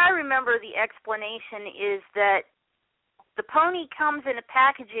 From what I remember, the explanation is that the pony comes in a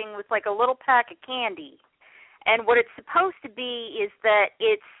packaging with like a little pack of candy. And what it's supposed to be is that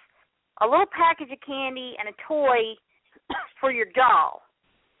it's a little package of candy and a toy for your doll,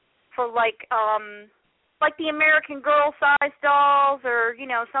 for like the American Girl size dolls or,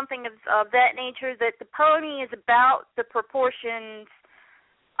 something of that nature, that the pony is about the proportions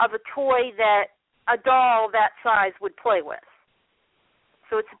of a toy that a doll that size would play with.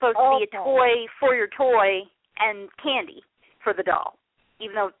 So it's supposed to be a toy for your toy and candy for the doll,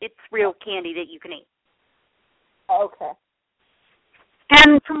 even though it's real candy that you can eat. Okay.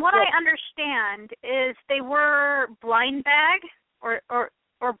 And from what I understand is they were blind bag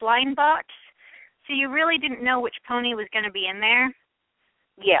or blind box, so you really didn't know which pony was going to be in there.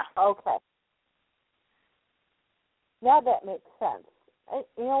 Yeah. Okay. Now that makes sense.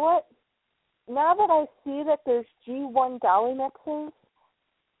 You know what? Now that I see that there's G1 Dolly mixes,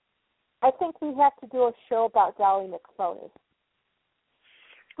 I think we have to do a show about Dolly mix ponies.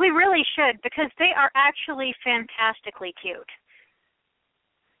 We really should, because they are actually fantastically cute.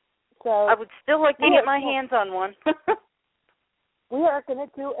 So I would still like to get my hands on one. We are going to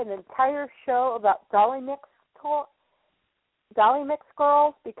do an entire show about Dolly mix girls,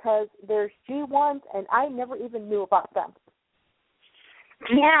 because there's G1s and I never even knew about them.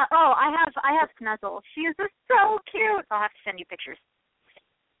 Yeah. Oh, I have Snuzzle. She is just so cute. I'll have to send you pictures.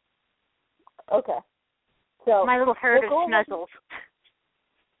 Okay. So my little herd of Snuzzles.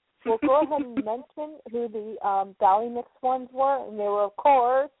 We'll go ahead and mention who the Dolly mix ones were, and they were, of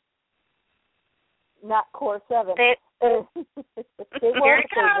course, not Core 7. They weren't.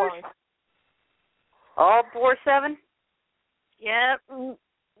 All Boar 7? Yep.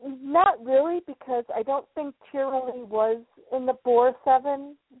 Not really, because I don't think Cheerilee was in the Boar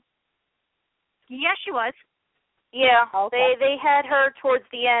 7. Yes, she was. Yeah, okay. They had her towards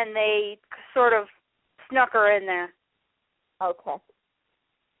the end. They sort of snuck her in there. Okay.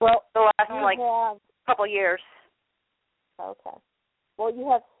 Well, the last, couple years. Okay. Well, you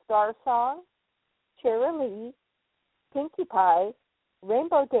have Star Song, Cheerilee, Pinkie Pie,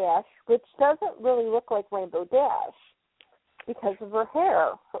 Rainbow Dash, which doesn't really look like Rainbow Dash because of her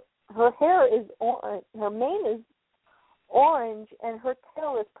hair. Her hair is orange. Her mane is orange, and her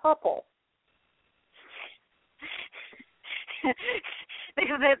tail is purple.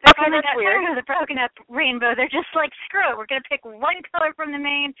 They're only got tired of the broken up rainbow. They're just like, screw it. We're going to pick one color from the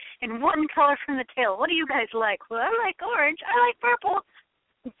mane and one color from the tail. What do you guys like? Well, I like orange. I like purple.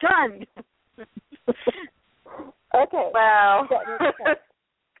 Done. Okay. Wow.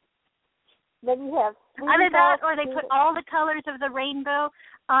 Then you have either that, or they put all the colors of the rainbow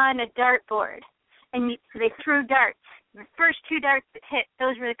on a dartboard, and they threw darts. The first two darts that hit,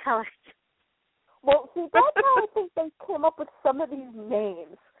 those were the colors. Well, see, that's how I think they came up with some of these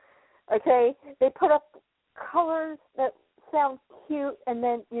names. Okay? They put up colors that sound cute, and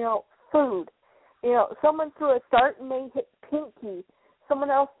then, food. Someone threw a dart and they hit Pinkie. Someone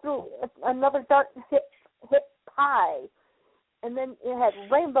else threw another dart and hit Pie. And then it had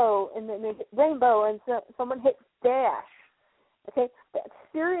Rainbow, and then they hit Rainbow, and someone hit Dash. Okay? That's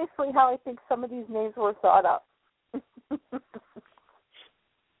seriously how I think some of these names were thought up.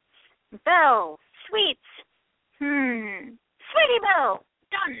 Belle. Sweets. Sweetie Belle.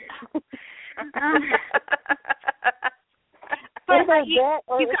 Done. But you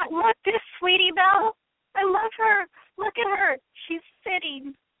got look, this Sweetie Belle. I love her. Look at her. She's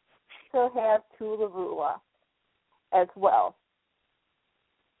sitting. So have Tularula as well.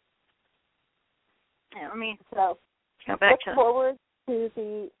 Yeah, let me go back look forward to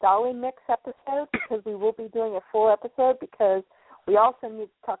the Dolly Mix episode, because we will be doing a full episode, because we also need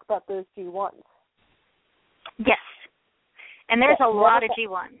to talk about those G1s. Yes. And there's a lot of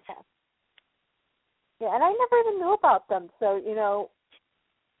G1s. Yeah, and I never even knew about them. So,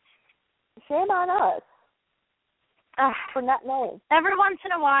 shame on us for not knowing. Every once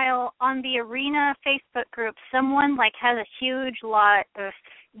in a while on the Arena Facebook group, someone has a huge lot of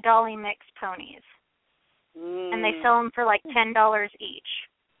Dolly Mix ponies. And they sell them for $10 each.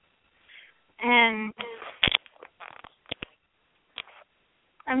 And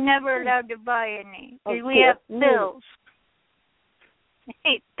I'm never allowed to buy any. We have bills. I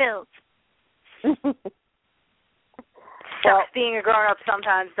hate bills. Sucks being a grown-up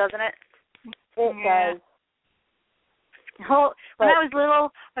sometimes, doesn't it? It does. When I was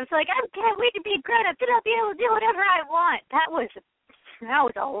little, I was like, I can't wait to be a grown-up. Then I'll be able to do whatever I want. That was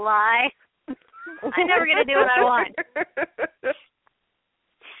a lie. I'm never going to do what I want.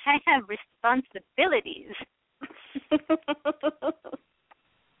 I have responsibilities.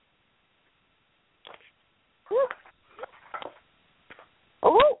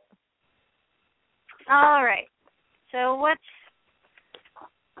 Oh. All right. So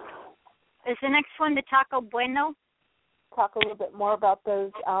is the next one the Taco Bueno? Talk a little bit more about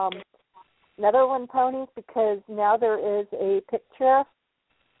those Netherland ponies, because now there is a picture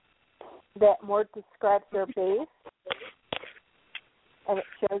that more describes their base, and it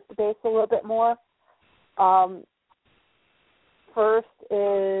shows the base a little bit more. First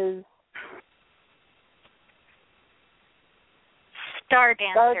is Star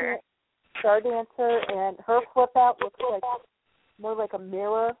Dancer. Star Dancer, and her flip out looks more like a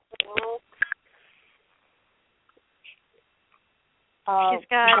mirror. She's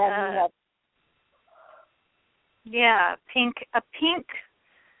got Yeah, a pink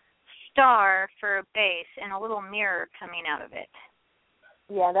star for a base and a little mirror coming out of it.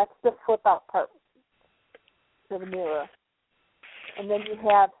 Yeah, that's the flip out part for the mirror. And then you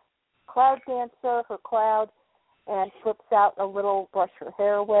have Cloud Dancer for Cloud and flips out a little brush her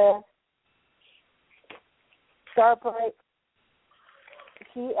hair with. Starbright,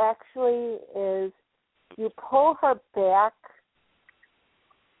 she actually is, you pull her back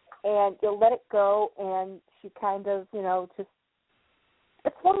and you let it go and she kind of, just,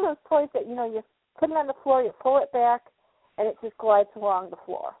 it's one of those toys that, you put it on the floor, you pull it back, and it just glides along the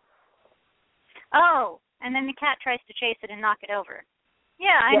floor. Oh, and then the cat tries to chase it and knock it over.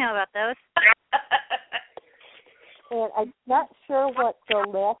 Yeah, I know about those. And I'm not sure what the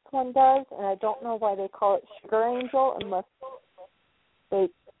last one does, and I don't know why they call it Sugar Angel unless they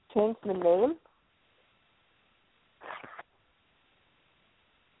changed the name.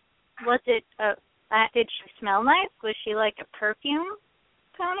 Was it, did she smell nice? Was she like a perfume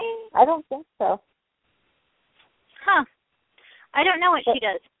pony? I don't think so. Huh. I don't know what she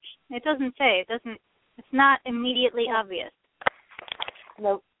does. It doesn't say. It's not immediately obvious.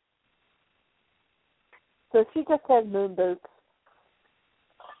 Nope. So she just has moon boots.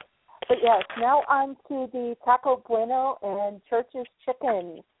 But yes, now on to the Taco Bueno and Church's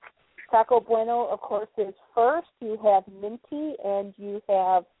Chicken. Taco Bueno, of course, is first. You have Minty and you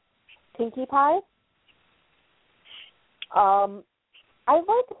have Pinkie Pie. I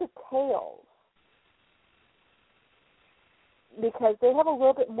like the tails because they have a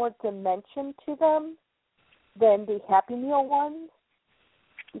little bit more dimension to them than the Happy Meal ones.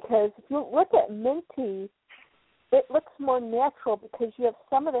 Because if you look at Minty, it looks more natural because you have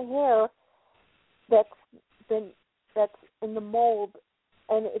some of the hair that's in the mold,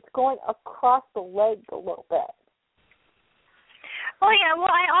 and it's going across the leg a little bit. Oh yeah,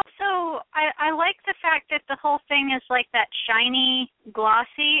 well I like the fact that the whole thing is like that shiny,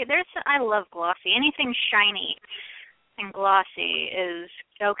 glossy. I love glossy. Anything shiny and glossy is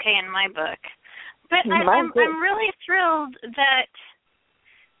okay in my book. But I'm really thrilled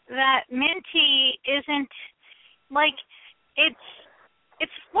that Minty isn't like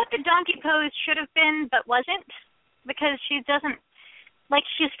it's what the donkey pose should have been but wasn't, because she doesn't, like,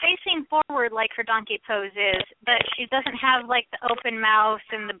 she's facing forward like her donkey pose is, but she doesn't have like the open mouth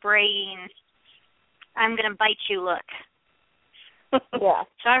and the braying I'm gonna bite you look. Yeah.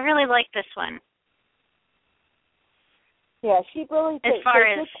 So I really like this one. Yeah, she really did. As far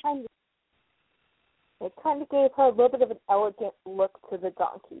as it kind of gave her a little bit of an elegant look to the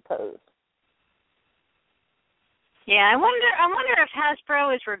donkey pose. Yeah, I wonder if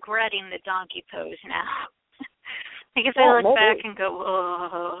Hasbro is regretting the donkey pose now. I guess I look back and go,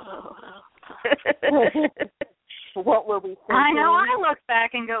 whoa. What were we thinking? I know, I look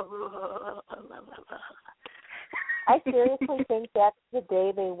back and go, whoa. I seriously think that's the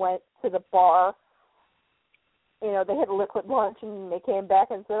day they went to the bar. They had a liquid lunch and they came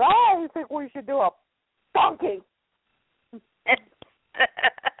back and said, I think we should do a donkey.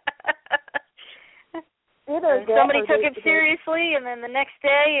 Somebody took it seriously, and then the next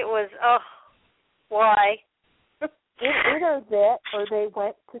day it was, why? Either that, or they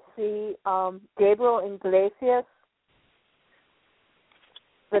went to see Gabriel Iglesias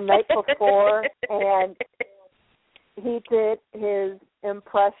the night before, and he did his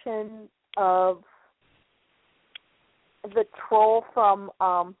impression of the troll from,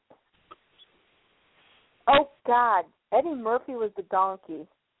 Eddie Murphy was the donkey.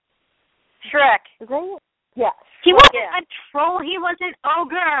 Shrek. Is that? Yeah. He wasn't a troll. He was an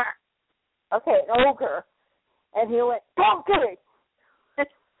ogre. Okay, an ogre. And he went, donkey!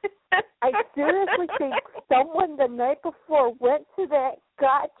 I seriously think someone the night before went to that,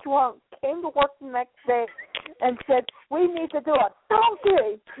 got drunk, came to work the next day, and said, we need to do a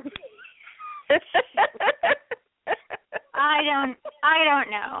donkey! I don't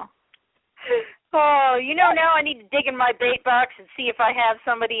know. Oh, now I need to dig in my bait box and see if I have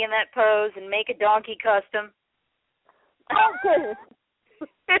somebody in that pose and make a donkey custom. Donkey!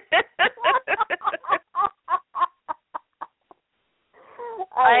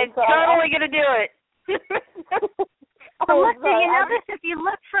 I'm totally going to do it. Melissa, you notice if you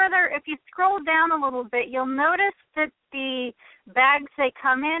look further, if you scroll down a little bit, you'll notice that the bags they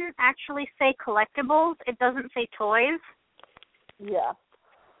come in actually say collectibles. It doesn't say toys. Yeah.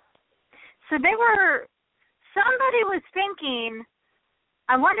 So somebody was thinking,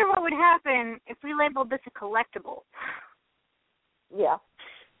 I wonder what would happen if we labeled this a collectible. Yeah.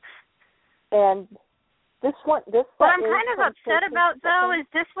 And what I'm kind of upset about, though, is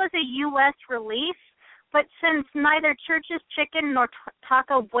this was a U.S. release, but since neither Church's Chicken nor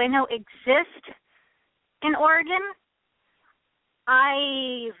Taco Bueno exist in Oregon.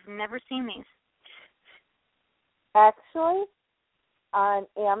 I've never seen these. Actually, on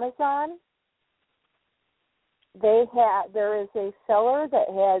Amazon, there is a seller that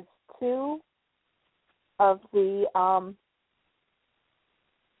has 2 of the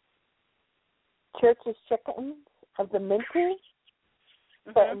Church's chickens of the minty,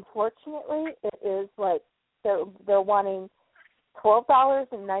 but unfortunately, it is like they're wanting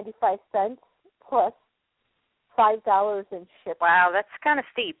 $12.95 plus $5 in shipping. Wow, that's kind of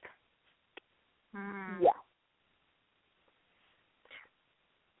steep. Yeah.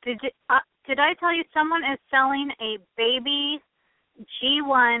 Did I tell you someone is selling a baby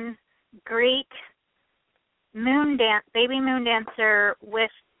G1 Greek baby moon dancer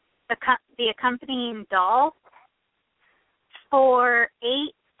with the accompanying doll for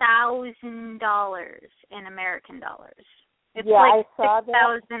 $8,000 in American dollars? It's like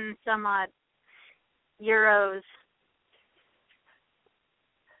 6,000 some odd euros.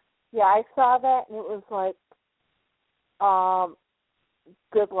 Yeah, I saw that, and it was like,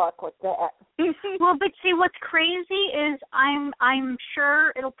 good luck with that. Well, but see, what's crazy is I'm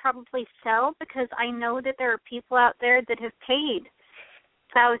sure it'll probably sell because I know that there are people out there that have paid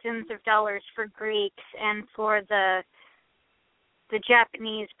thousands of dollars for Greeks and for the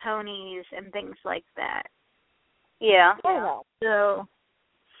Japanese ponies and things like that. Yeah. I know. So,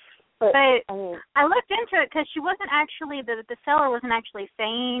 but I looked into it because she wasn't actually the seller wasn't actually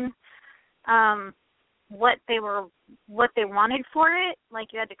saying what they wanted for it.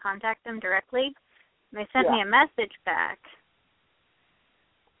 Like, you had to contact them directly. And they sent me a message back.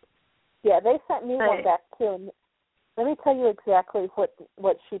 Yeah, they sent me one back too. And let me tell you exactly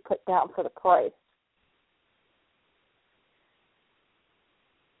what she put down for the price.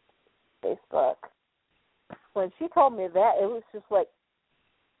 Facebook. When she told me that, it was just like,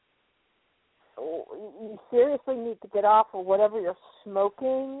 oh, you seriously need to get off of whatever you're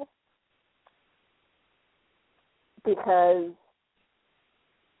smoking, because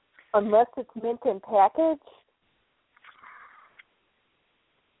unless it's mint in package.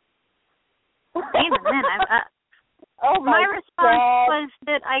 Wait a minute. My response was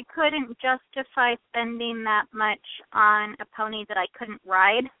that I couldn't justify spending that much on a pony that I couldn't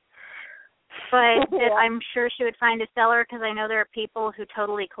ride, but that I'm sure she would find a seller because I know there are people who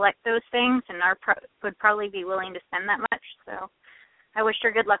totally collect those things and would probably be willing to spend that much. So I wished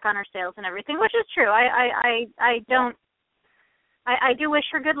her good luck on her sales and everything, which is true. I do wish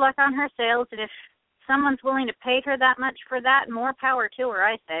her good luck on her sales, and if someone's willing to pay her that much for that, more power to her,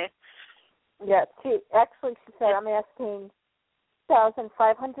 I say. Yeah, she said, I'm asking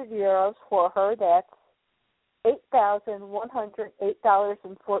 2,500 euros for her. That's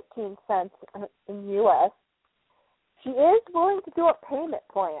 $8,108.14 in U.S. She is willing to do a payment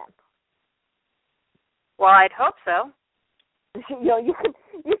plan. Well, I'd hope so. You can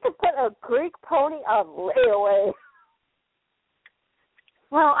put a Greek pony on layaway.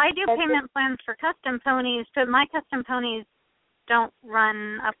 Well, I do payment plans for custom ponies, but my custom ponies don't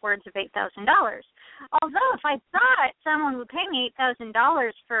run upwards of $8,000. Although, if I thought someone would pay me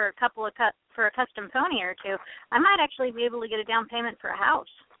 $8,000 for a custom pony or two, I might actually be able to get a down payment for a house.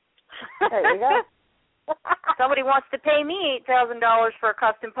 There you go. Somebody wants to pay me $8,000 for a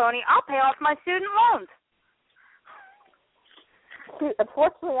custom pony, I'll pay off my student loans.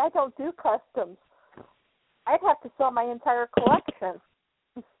 Unfortunately, I don't do customs. I'd have to sell my entire collection.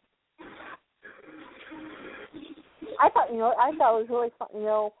 I thought it was really fun.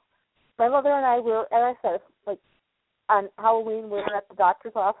 My mother and I were, as I said, like on Halloween, we were at the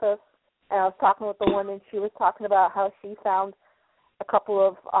doctor's office, and I was talking with the woman. She was talking about how she found a couple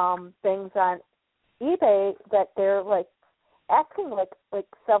of things on eBay that they're like asking like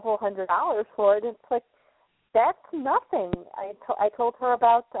several $100s for it. It's like, that's nothing. I told her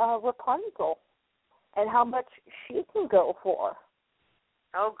about Rapunzel and how much she can go for.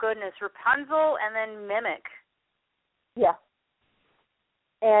 Oh goodness, Rapunzel and then Mimic. Yeah.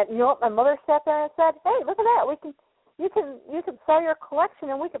 And you know what? My mother sat there and said, "Hey, look at that. You can sell your collection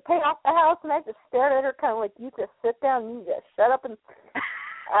and we can pay off the house." And I just stared at her, kind of like, "You just sit down and you just shut up and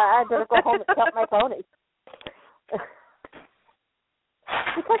I better go home and count my ponies."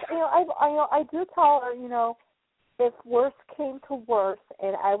 Because I do tell her, if worse came to worse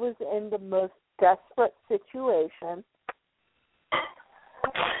and I was in the most desperate situation,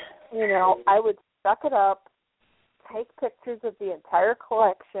 I would suck it up, take pictures of the entire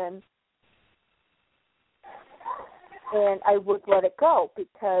collection, and I would let it go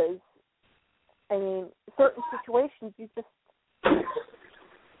because, certain situations you just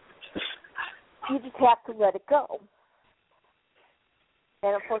have to let it go.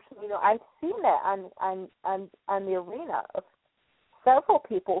 And unfortunately, I've seen that on the arena of several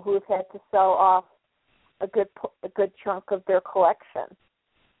people who have had to sell off a good chunk of their collection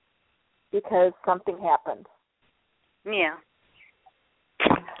because something happened. Yeah.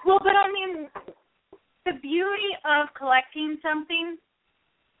 Well, but I mean, the beauty of collecting something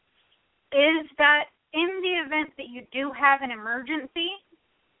is that in the event that you do have an emergency,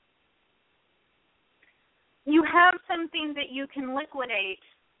 you have something that you can liquidate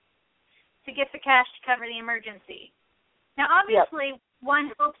to get the cash to cover the emergency. Now, obviously,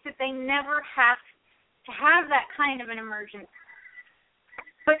 one hopes that they never have to have that kind of an emergency.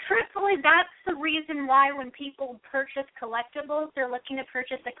 But truthfully, that's the reason why when people purchase collectibles, they're looking to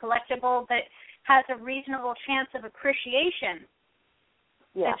purchase a collectible that has a reasonable chance of appreciation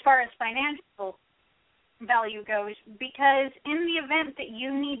as far as financial value goes. Because in the event that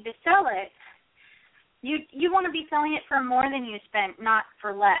you need to sell it, you want to be selling it for more than you spent, not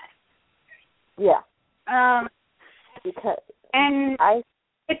for less. Yeah. Because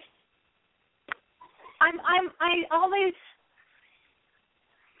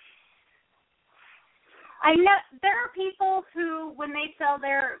I know there are people who, when they sell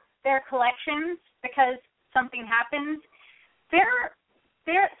their collections because something happens, they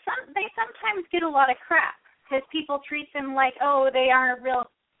sometimes get a lot of crap because people treat them like, oh, they aren't a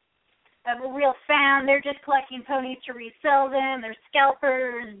real fan. They're just collecting ponies to resell them. They're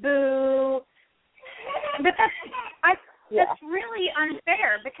scalpers. Boo. But that's really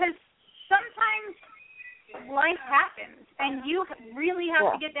unfair because sometimes life happens and you really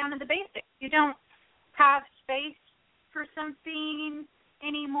have to get down to the basics. You don't have space for something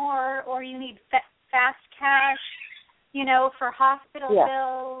anymore, or you need fast cash, for hospital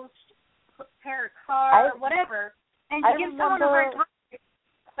bills, repair a car, whatever. And you give someone a hard time,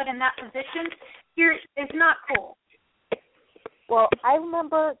 but in that position, it's not cool. Well, I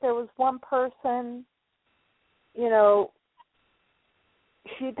remember there was one person,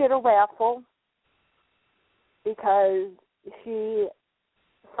 she did a raffle because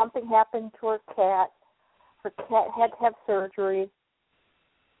something happened to her cat. Her cat had to have surgery,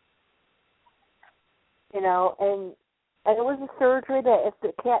 and it was a surgery that if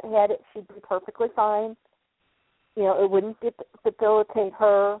the cat had it, she'd be perfectly fine. It wouldn't debilitate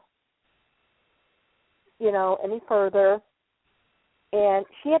her, any further. And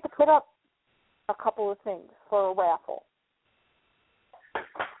she had to put up a couple of things for a raffle.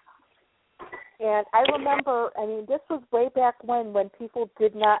 And I remember, this was way back when people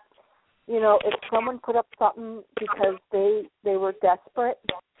did not, if someone put up something because they were desperate,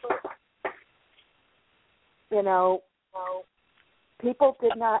 people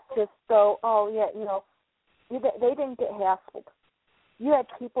did not just go, oh, yeah, they didn't get hassled. You had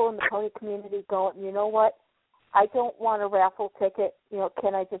people in the pony community going, you know what, I don't want a raffle ticket,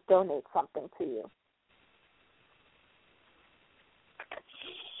 can I just donate something to you?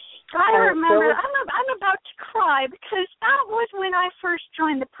 I remember. I'm about to cry because that was when I first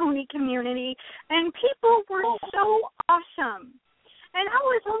joined the pony community, and people were so awesome. And that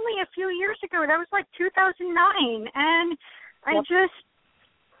was only a few years ago. That was like 2009, and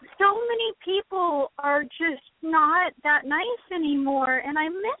so many people are just not that nice anymore, and I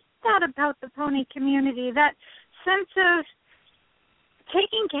miss that about the pony community, that sense of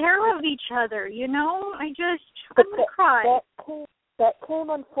taking care of each other, I'm going to cry. That came,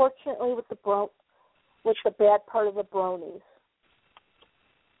 unfortunately, with the bad part of the bronies.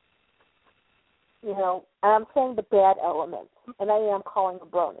 And I'm saying the bad elements, and I am calling them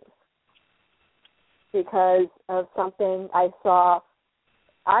bronies because of something I saw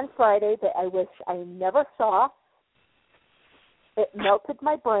on Friday that I wish I never saw. It melted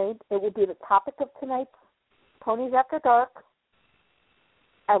my brain. It will be the topic of tonight's Ponies After Dark.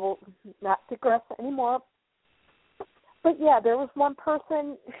 I will not digress anymore. But, there was one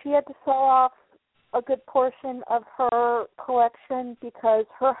person, she had to sell off a good portion of her collection because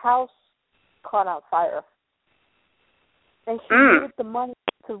her house caught on fire. And she needed the money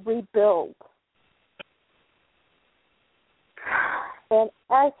to rebuild. And as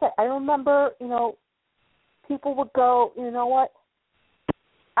I said, I remember, people would go, you know what,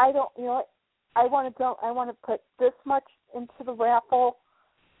 I want to put this much into the raffle,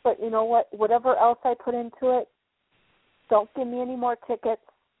 but you know what, whatever else I put into it, don't give me any more tickets,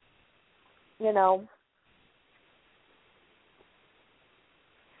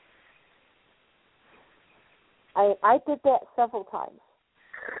 I did that several times.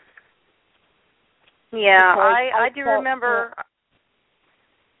 Yeah, I do remember.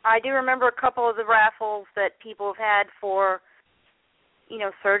 I do remember a couple of the raffles that people have had for,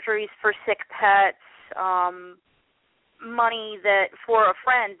 surgeries for sick pets, money that for a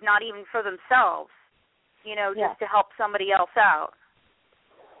friend, not even for themselves, just to help somebody else out.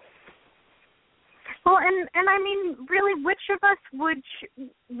 Well, and I mean, really, which of us wouldn't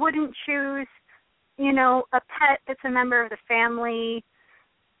choose, a pet that's a member of the family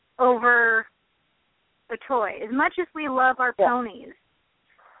over a toy? As much as we love our ponies,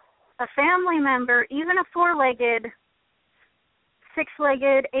 a family member, even a 4-legged,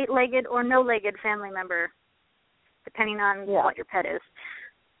 6-legged, 8-legged, or no-legged family member, depending on what your pet is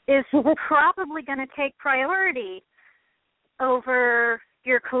probably going to take priority over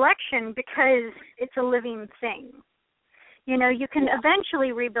your collection because it's a living thing. You can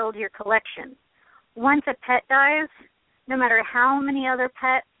eventually rebuild your collection. Once a pet dies, no matter how many other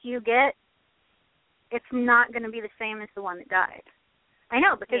pets you get, it's not going to be the same as the one that died. I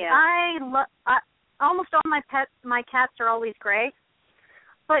know, because almost all my cats are always gray,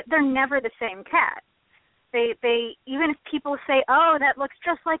 but they're never the same cat. They even if people say, "Oh, that looks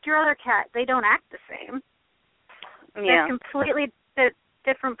just like your other cat," they don't act the same. They're completely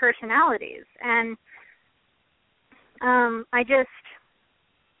different personalities, and I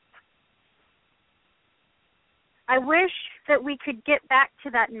wish that we could get back to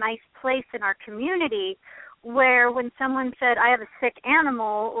that nice place in our community where when someone said, "I have a sick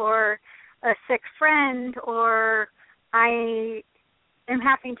animal," or a sick friend, or I am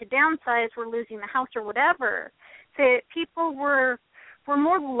having to downsize, we're losing the house, or whatever, that people were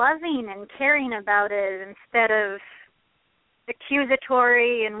more loving and caring about it instead of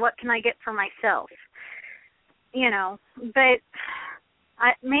accusatory and what can I get for myself. But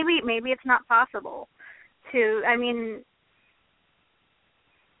maybe it's not possible to,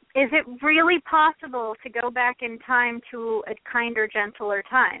 is it really possible to go back in time to a kinder, gentler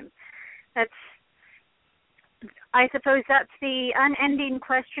time? I suppose that's the unending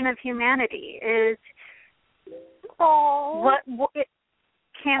question of humanity is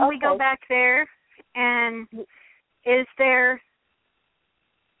can we go back there, and was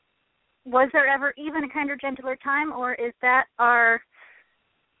there ever even a kinder, gentler time, or is that our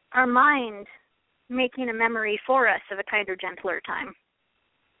mind making a memory for us of a kinder, gentler time?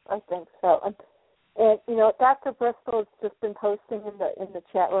 I think so. And Dr. Bristol has just been posting in the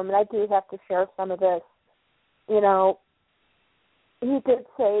chat room, and I do have to share some of this. He did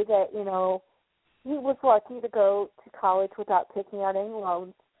say that, he was lucky to go to college without taking out any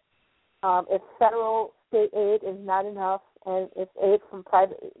loans. If federal state aid is not enough, and if aid from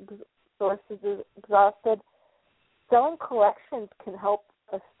private sources is exhausted, selling collections can help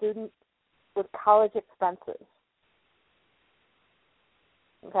a student with college expenses.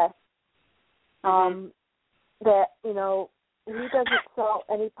 Okay? That, he doesn't sell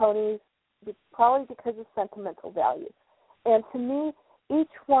any ponies probably because of sentimental value. And to me,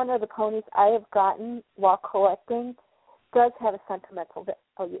 each one of the ponies I have gotten while collecting does have a sentimental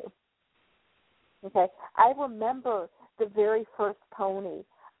value. Okay? I remember the very first pony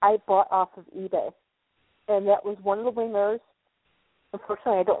I bought off of eBay, and that was one of the winners.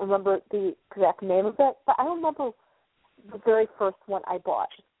 Unfortunately, I don't remember the exact name of it, but I remember the very first one I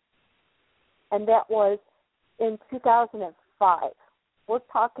bought, and that was in 2005. We're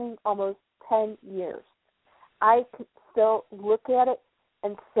talking almost 10 years. I could still look at it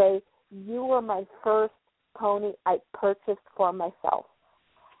and say, you were my first pony I purchased for myself.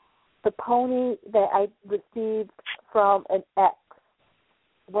 The pony that I received from an ex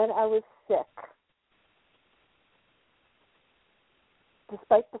when I was sick.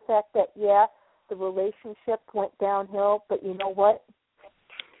 Despite the fact that, the relationship went downhill, but you know what?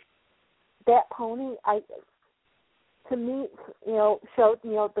 That pony, to me, showed,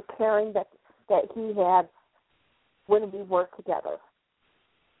 the caring that he had when we were together.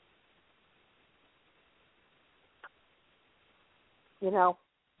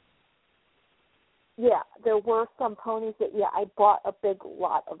 There were some ponies that, I bought a big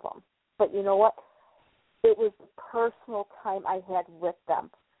lot of them. But you know what? It was the personal time I had with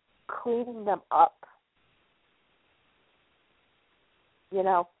them, cleaning them up.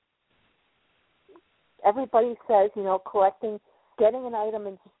 Everybody says, collecting, getting an item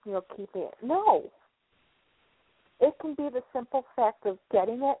and just, keeping it. No. It can be the simple fact of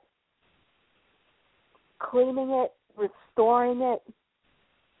getting it, cleaning it, restoring it,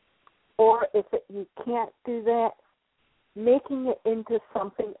 or if you can't do that, making it into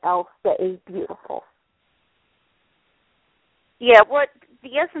something else that is beautiful. Yeah, what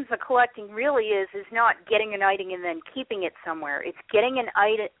the essence of collecting really is not getting an item and then keeping it somewhere. It's getting an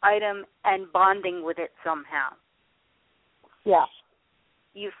item and bonding with it somehow. Yeah.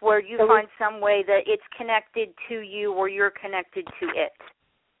 Where you find some way that it's connected to you or you're connected to it.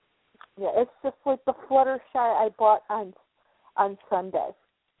 Yeah, it's just like the Fluttershy I bought on Sunday.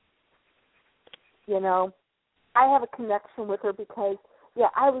 You know, I have a connection with her because, yeah,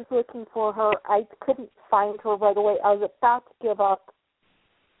 I was looking for her. I couldn't find her right away. I was about to give up,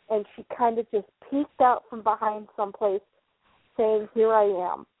 and she kind of just peeked out from behind someplace saying, here I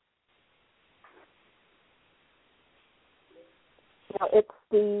am. You know, it's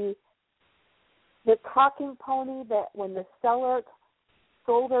the talking pony that when the seller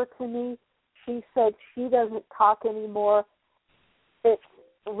sold her to me, she said she doesn't talk anymore. It's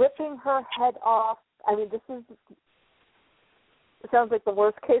ripping her head off. I mean, it sounds like the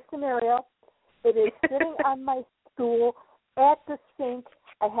worst case scenario. It is sitting on my stool at the sink.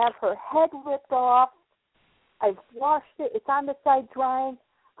 I have her head ripped off. I've washed it. It's on the side drying.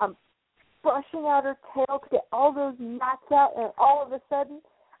 I'm brushing out her tail to get all those knots out, and all of a sudden,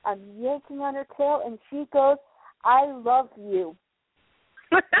 I'm yanking on her tail, and she goes, I love you.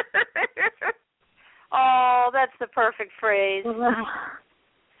 Oh, that's the perfect phrase. And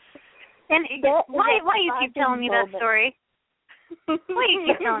why you keep telling me that story? Why you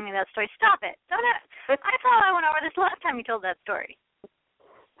keep telling me that story? Stop it. I thought I went over this last time you told that story.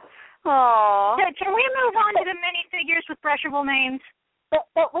 Oh. Can we move on to the minifigures with brushable names?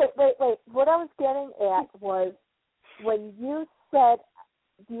 But wait. What I was getting at was when you said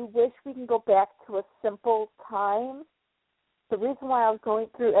you wish we can go back to a simple time, the reason why I was going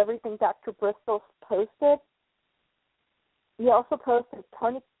through everything Dr. Bristol posted, he also posted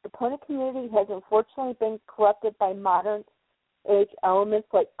the pony community has unfortunately been corrupted by modern age elements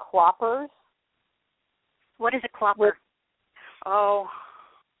like cloppers. What is a clopper?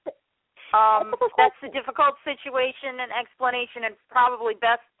 That's a difficult situation and explanation, and probably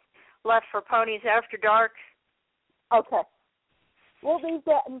best left for Ponies After Dark. Okay. We'll leave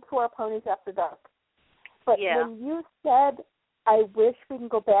that into our Ponies After Dark. But when you said, I wish we can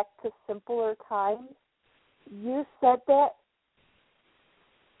go back to simpler times, you said that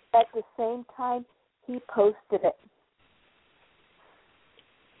at the same time he posted it.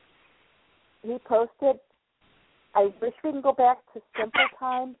 He posted, I wish we can go back to simple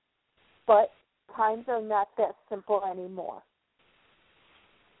times, but times are not that simple anymore.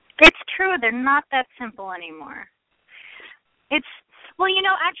 It's true, they're not that simple anymore.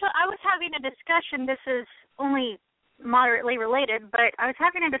 Actually, I was having a discussion, this is only moderately related, but I was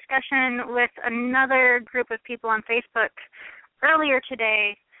having a discussion with another group of people on Facebook earlier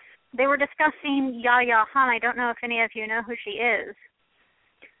today. They were discussing Yaya Han. I don't know if any of you know who she is,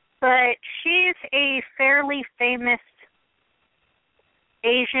 but she's a fairly famous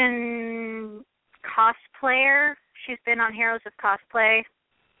Asian cosplayer. She's been on Heroes of Cosplay,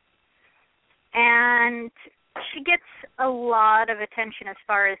 and she gets a lot of attention as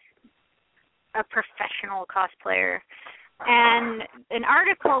far as a professional cosplayer. And an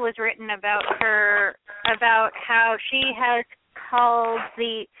article was written about her, about how she has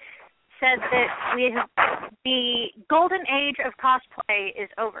said that the golden age of cosplay is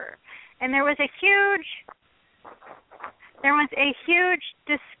over. And there was a huge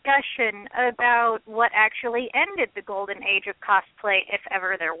discussion about what actually ended the golden age of cosplay, if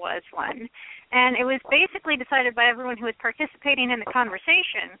ever there was one. And it was basically decided by everyone who was participating in the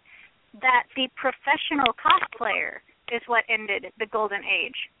conversation that the professional cosplayer is what ended the golden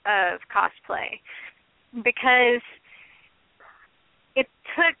age of cosplay, because it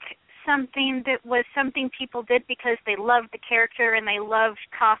took something that was something people did because they loved the character and they loved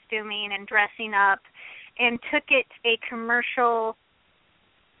costuming and dressing up, and took it a commercial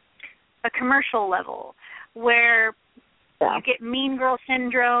level where you get mean girl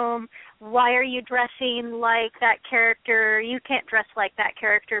syndrome. Why are you dressing like that character? You can't dress like that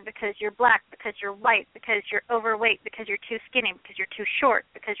character because you're black, because you're white, because you're overweight, because you're too skinny, because you're too short,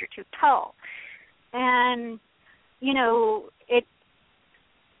 because you're too tall. And,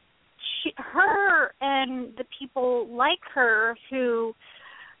 her and the people like her who,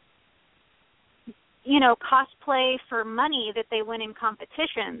 cosplay for money that they win in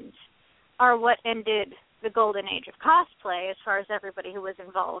competitions are what ended the golden age of cosplay as far as everybody who was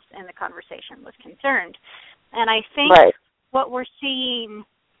involved in the conversation was concerned. And I think what we're seeing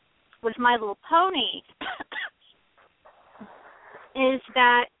with My Little Pony is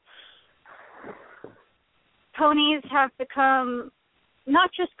that ponies have become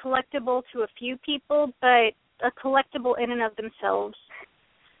not just collectible to a few people, but a collectible in and of themselves.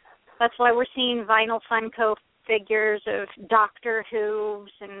 That's why we're seeing vinyl Funko figures of Doctor Who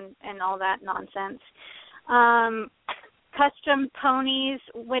and all that nonsense. Custom ponies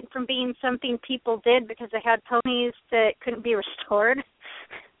went from being something people did because they had ponies that couldn't be restored,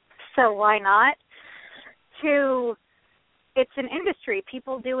 so why not, to it's an industry.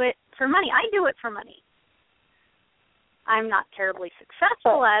 People do it for money. I do it for money. I'm not terribly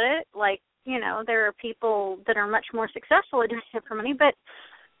successful at it. Like, you know, there are people that are much more successful at doing it for money, but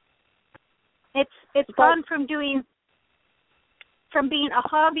it's gone from being a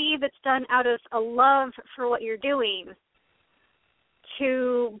hobby that's done out of a love for what you're doing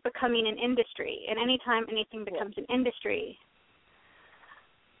to becoming an industry. And anytime anything becomes an industry,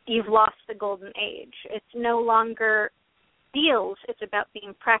 you've lost the golden age. It's no longer deals. It's about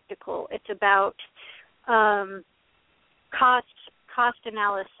being practical. It's about cost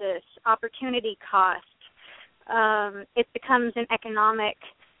analysis, opportunity cost. It becomes an economic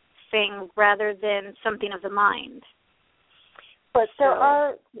thing rather than something of the mind. But there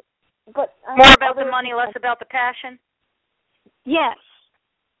are... more about the money, less about the passion? Yes.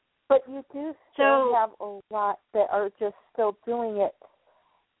 But you do still have a lot that are just still doing it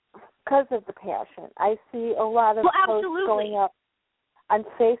because of the passion. I see a lot of posts going up on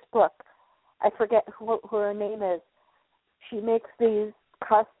Facebook. I forget who her name is. She makes these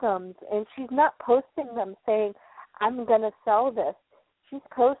customs, and she's not posting them saying, I'm going to sell this. She's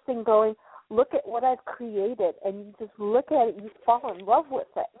posting going, look at what I've created, and you just look at it, you fall in love with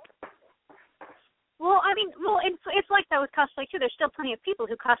it. Well, I mean, it's like that with cosplay, too. There's still plenty of people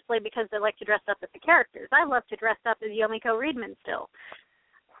who cosplay because they like to dress up as the characters. I love to dress up as Yomiko Reedman still.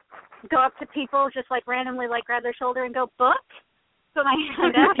 Go up to people, just like randomly, like grab their shoulder and go, book? Put my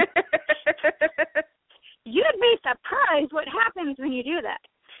hand out. You'd be surprised what happens when you do that.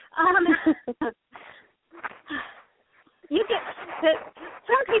 You get that.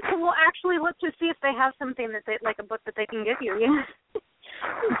 Some people will actually look to see if they have something that they like, a book that they can give you. You know?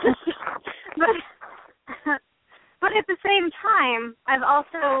 But at the same time, I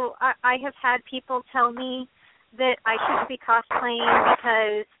have had people tell me that I shouldn't be cosplaying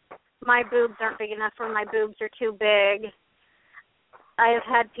because my boobs aren't big enough or my boobs are too big. I have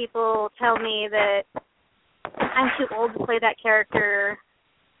had people tell me that I'm too old to play that character.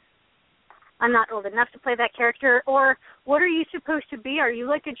 I'm not old enough to play that character. Or, what are you supposed to be? Are you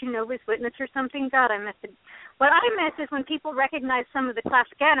like a Jehovah's Witness or something? God, I miss it. What I miss is when people recognize some of the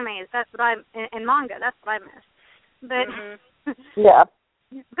classic animes. That's what in manga. That's what I miss. But yeah.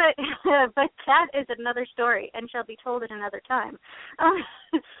 But that is another story and shall be told at another time.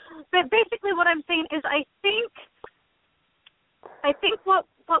 But basically, what I'm saying is, I think what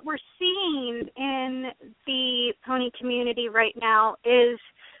we're seeing in the pony community right now is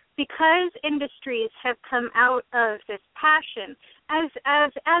because industries have come out of this passion, as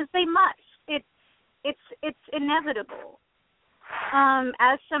they must. It's inevitable.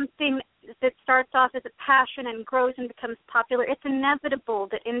 As something that starts off as a passion and grows and becomes popular, it's inevitable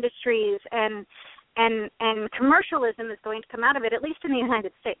that industries and commercialism is going to come out of it, at least in the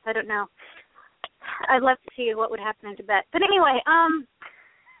United States. I don't know. I'd love to see what would happen in Tibet. But anyway,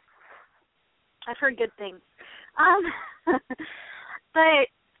 I've heard good things. But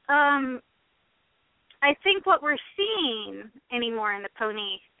I think what we're seeing anymore in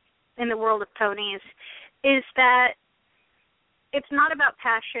the world of ponies is that it's not about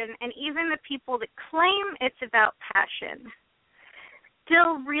passion, and even the people that claim it's about passion,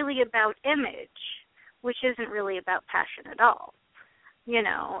 still really about image, which isn't really about passion at all. You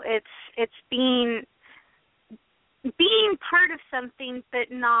know, it's being part of something, but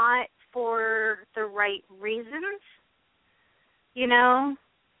not for the right reasons. You know,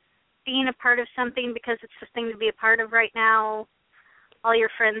 being a part of something because it's the thing to be a part of right now. All your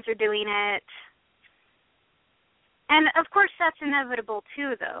friends are doing it. And, of course, that's inevitable,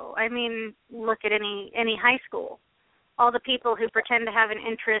 too, though. I mean, look at any high school. All the people who pretend to have an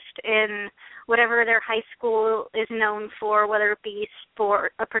interest in whatever their high school is known for, whether it be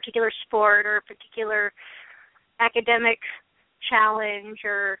a particular sport or a particular academic challenge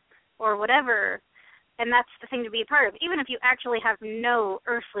or whatever, and that's the thing to be a part of, even if you actually have no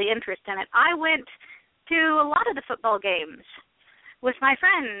earthly interest in it. I went to a lot of the football games with my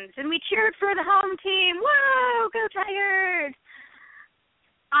friends, and we cheered for the home team. Whoa, go Tigers!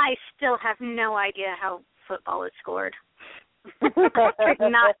 I still have no idea how football is scored. I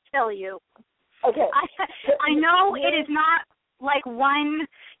could not tell you. Okay. I know it is not like one,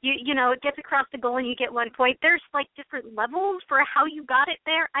 you know, it gets across the goal and you get 1 point. There's like different levels for how you got it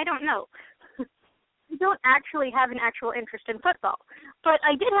there. I don't know. I don't actually have an actual interest in football, but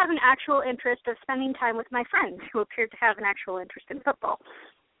I did have an actual interest of spending time with my friends who appeared to have an actual interest in football.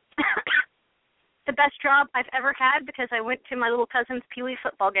 The best job I've ever had, because I went to my little cousin's Pee Wee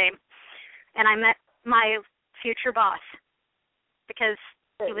football game, and I met my future boss because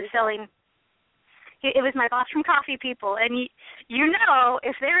he was selling. It was my boss from Coffee People, and you know,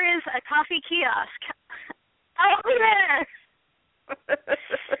 if there is a coffee kiosk, I'll be there.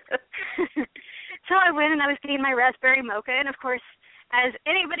 So I went and I was getting my raspberry mocha, and of course, as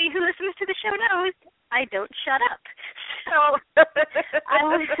anybody who listens to the show knows, I don't shut up. So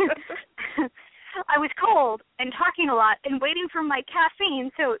I was cold and talking a lot and waiting for my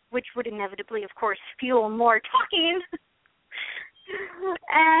caffeine, which would inevitably, of course, fuel more talking.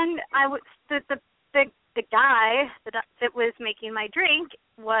 And the guy that was making my drink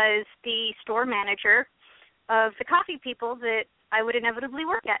was the store manager of the coffee people that I would inevitably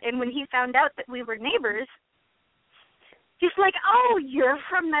work at. And when he found out that we were neighbors, he's like, "Oh, you're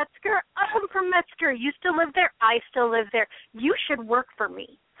from Metzger? I'm from Metzger. You still live there? I still live there. You should work for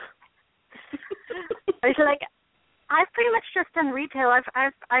me." I was like, "I've pretty much just done retail.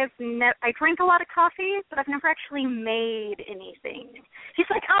 I drink a lot of coffee, but I've never actually made anything." He's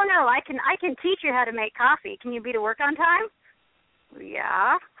like, "Oh no, I can teach you how to make coffee. Can you be to work on time?"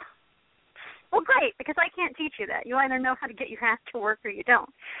 "Yeah." "Well, great, because I can't teach you that. You either know how to get your ass to work or you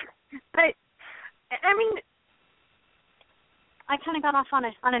don't." But I mean, I kind of got off on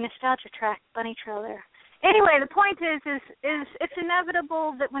a nostalgia bunny trail there. Anyway, the point is it's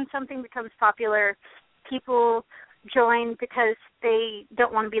inevitable that when something becomes popular, people join because they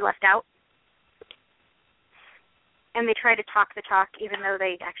don't want to be left out, and they try to talk the talk even though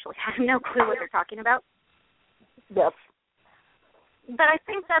they actually have no clue what they're talking about. Yep. But I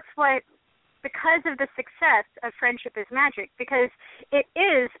think that's what, because of the success of Friendship is Magic, because it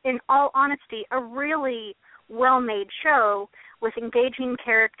is, in all honesty, a really well-made show with engaging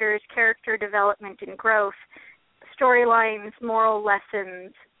characters, character development and growth, storylines, moral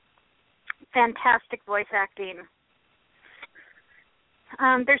lessons, fantastic voice acting.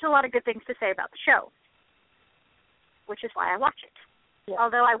 There's a lot of good things to say about the show, which is why I watch it. Yeah.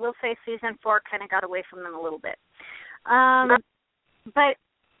 Although I will say season 4 kind of got away from them a little bit. But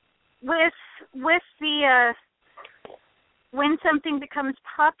with the when something becomes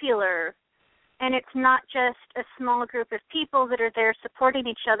popular, and it's not just a small group of people that are there supporting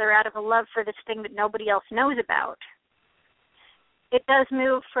each other out of a love for this thing that nobody else knows about, it does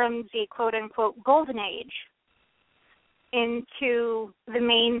move from the quote-unquote golden age into the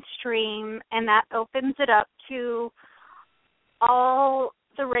mainstream, and that opens it up to all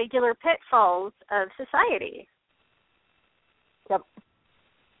the regular pitfalls of society. Yep.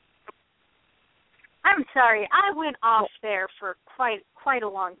 I'm sorry, I went off there for quite a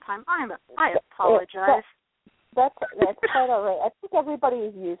long time. I apologize. That's quite all right. I think everybody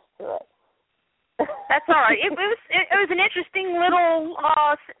is used to it. That's all right. It was an interesting little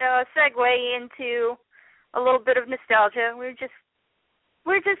segue into a little bit of nostalgia. We're just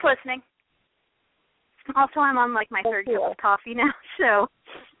listening. Also, I'm on like my third cup of coffee now, so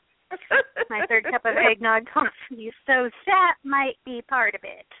my third cup of eggnog coffee. So that might be part of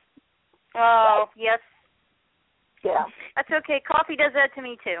it. Oh, yes. Yeah. That's okay. Coffee does that to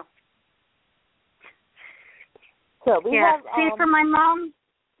me, too. So we have... See, for my mom,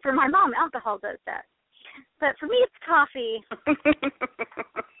 alcohol does that. But for me, it's coffee.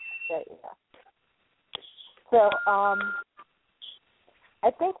 Yeah. So,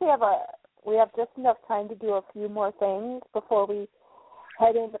 I think we have just enough time to do a few more things before we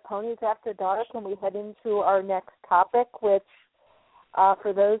head into Ponies After Dark and we head into our next topic, which...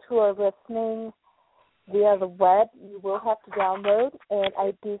 for those who are listening via the web, you will have to download, and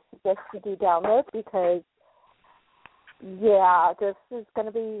I do suggest you do download because, this is going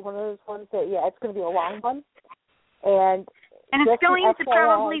to be one of those ones that, it's going to be a long one. And it's going to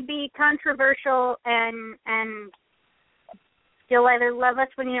probably be controversial, and you'll either love us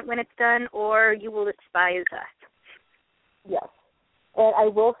when it's done or you will despise us. Yes. And I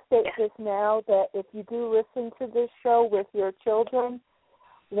will state this now, that if you do listen to this show with your children,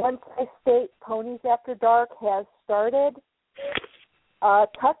 once I state Ponies After Dark has started,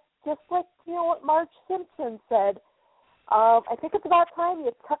 tuck, just like, what Marge Simpson said, I think it's about time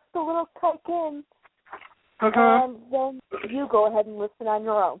you tuck the little kike in, and then you go ahead and listen on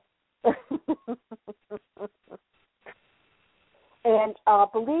your own. And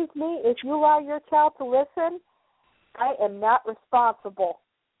believe me, if you allow your child to listen, I am not responsible.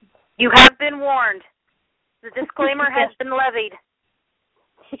 You have been warned. The disclaimer has been levied.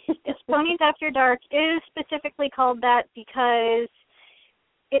 Ponies After Dark is specifically called that because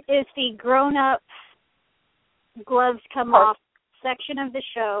it is the grown-up gloves come off section of the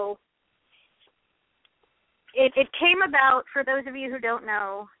show. It came about, for those of you who don't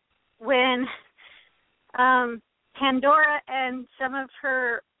know, when Pandora and some of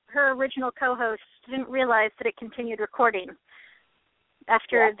her original co-hosts didn't realize that it continued recording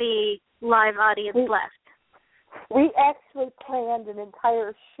after the live audience left. We actually planned an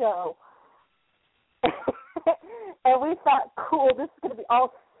entire show, and we thought, cool, this is going to be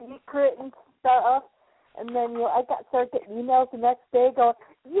all secret and stuff. And then I started getting emails the next day going,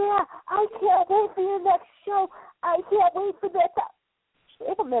 yeah, I can't wait for your next show. I can't wait for that.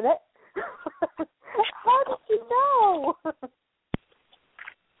 Wait a minute. How did you know?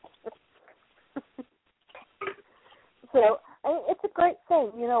 So it's a great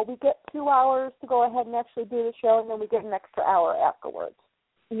thing. We get 2 hours to go ahead and actually do the show, and then we get an extra hour afterwards.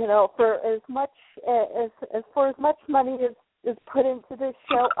 For as much as much money is put into this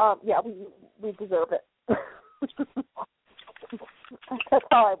show, we deserve it. That's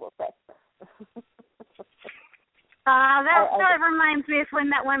all I will say. That reminds me of when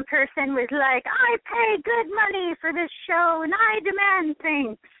that one person was like, I pay good money for this show and I demand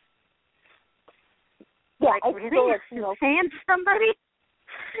things. Yeah, like, really? Paying somebody?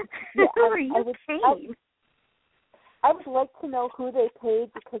 Yeah, who are you paying? I would like to know who they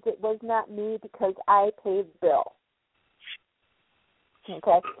paid because it was not me because I paid the bill.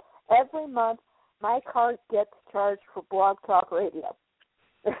 Okay? Every month, my card gets charged for Blog Talk Radio.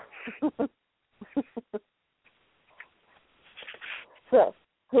 So,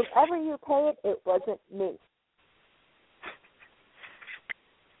 whoever you paid, it wasn't me.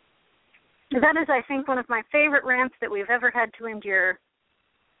 That is, I think, one of my favorite rants that we've ever had to endure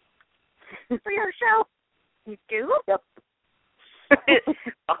for your show. You do? Yep.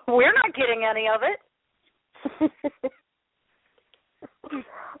 We're not getting any of it.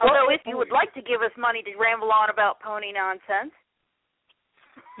 Although if you would like to give us money to ramble on about pony nonsense.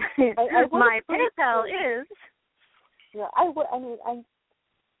 My PayPal is. Yeah, I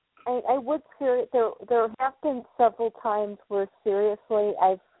would say there have been several times where seriously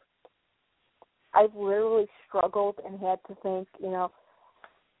I've literally struggled and had to think,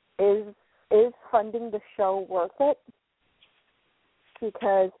 is funding the show worth it?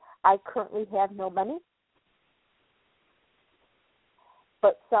 Because I currently have no money,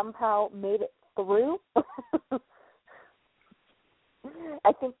 but somehow made it through.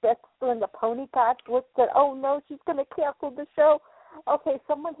 I think that's when the pony gods looked at, oh no, she's going to cancel the show. Okay,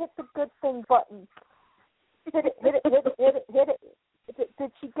 someone hit the good thing button. Hit it.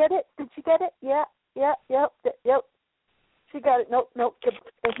 Did she get it? Yeah. She got it. Nope.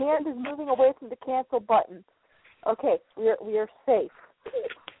 The hand is moving away from the cancel button. Okay, we are safe.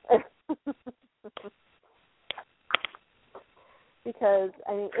 Because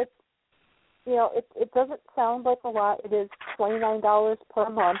it doesn't sound like a lot. It is $29 per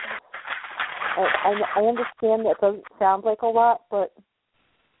month. I understand that doesn't sound like a lot, but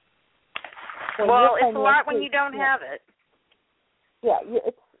it's a lot when you don't have it. Yeah,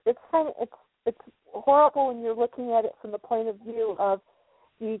 it's horrible when you're looking at it from the point of view of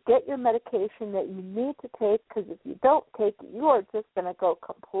you get your medication that you need to take, because if you don't take it, you are just going to go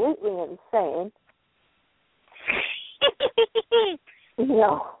completely insane.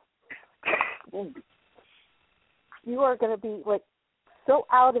 You are going to be like so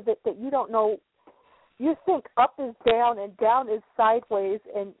out of it that you don't know. You think up is down and down is sideways,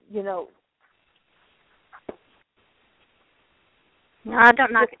 and No, I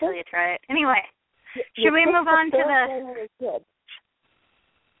don't knock it till you try it. Anyway, should we move on to the...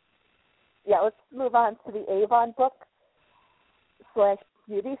 Yeah, let's move on to the Avon book /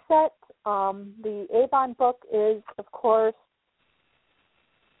 beauty set. The Avon book is, of course,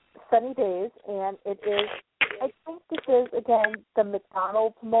 Sunny Days, and it is, I think this is, again, the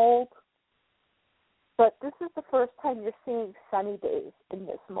McDonald's mold, but this is the first time you're seeing Sunny Days in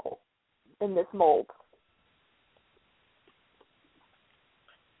this mold.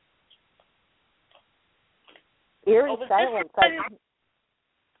 Eerie silence.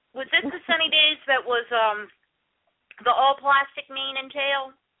 Was this the Sunny Days that was the all plastic mane and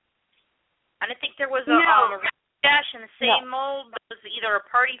tail? I don't think there was a dash in the same mold, but it was either a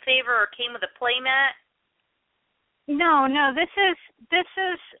party favor or came with a play mat. No, this is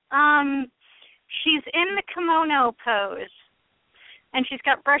she's in the kimono pose, and she's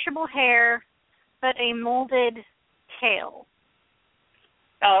got brushable hair, but a molded tail.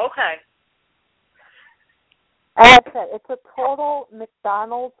 Oh, okay. It's a total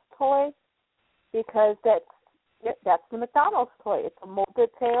McDonald's toy because that's the McDonald's toy. It's a molded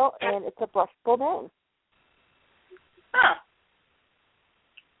tail and it's a brushable mane. Huh.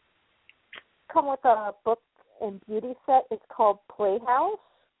 Come with a book and beauty set. It's called Playhouse.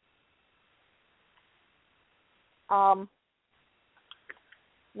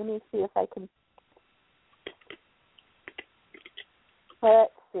 Let me see if I can.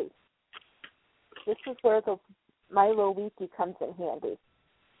 Let's see. This is where the Milo Wiki comes in handy,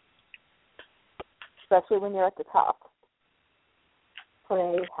 especially when you're at the top.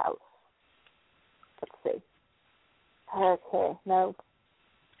 Playhouse. Let's see. Okay, no.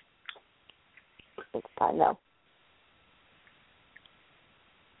 It's fine, no.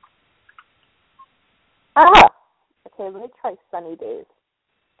 Okay, let me try sunny days.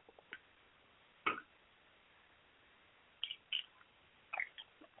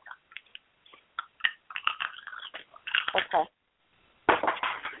 Okay.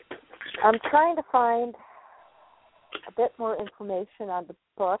 I'm trying to find a bit more information on the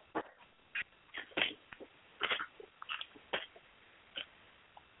book.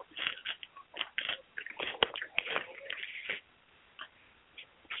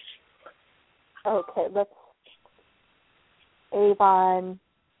 Okay, let's Avon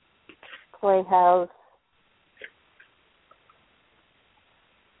Playhouse,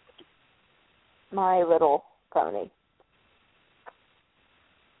 My Little Pony.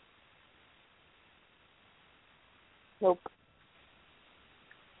 Nope.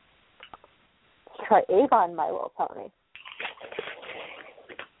 Let's try Avon, My Little Pony.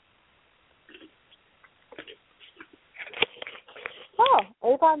 Oh,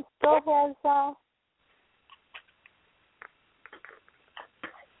 Avon still has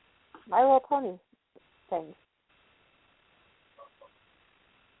My Little Pony things.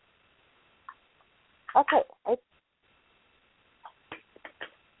 Okay,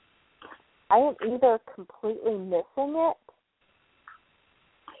 I am either completely missing it,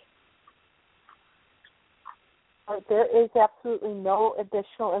 or there is absolutely no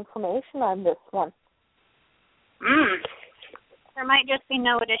additional information on this one. There might just be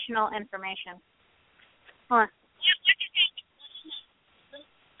no additional information. Huh.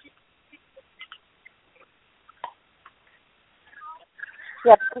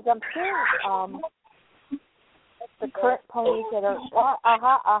 Yeah, because I'm seeing the current ponies that are, I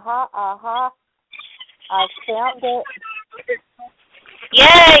found it.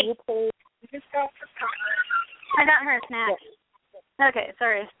 Yay! I got her a snack. Yeah. Okay,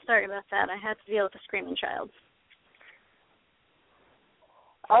 sorry about that. I had to deal with a screaming child.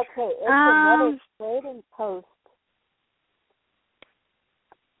 Okay, it's another trading post.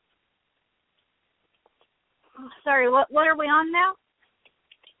 Sorry, what are we on now?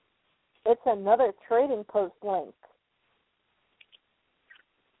 It's another trading post link.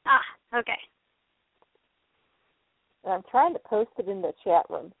 Okay. And I'm trying to post it in the chat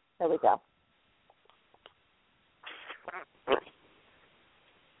room. There we go.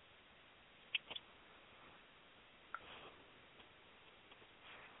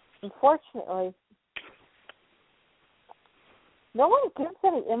 Unfortunately, no one gives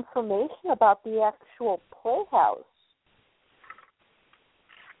any information about the actual playhouse.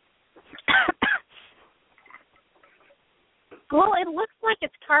 Well, it looks like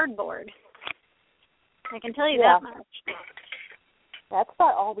it's cardboard. I can tell you that much. That's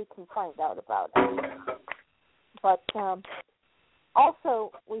about all we can find out about it. But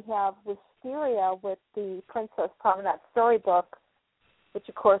also, we have Wisteria with the Princess Promenade storybook, which,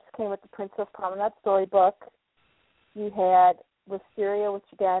 of course, came with the Princess Promenade storybook. You had Wisteria, which,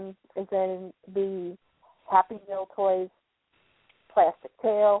 again, is in the Happy Meal Toys plastic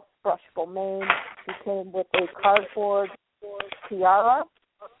tail, brushable mane. She came with a cardboard tiara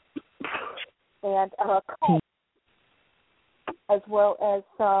and a comb, as well as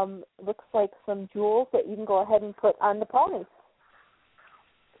some, looks like some jewels that you can go ahead and put on the ponies.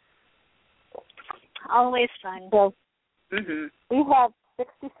 Always fun. So we have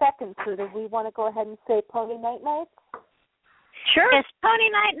 60 seconds, so do we want to go ahead and say Pony Night Nights? Sure. It's Pony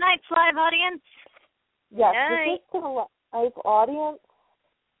Night Nights live audience. Yes, this is to the live audience.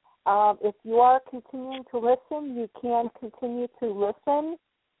 If you are continuing to listen, you can continue to listen.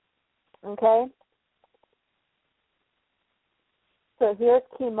 Okay? So here's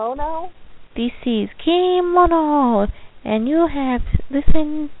Kimono. This is Kimono, and you have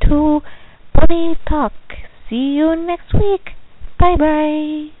listened to Pony Talk. See you next week.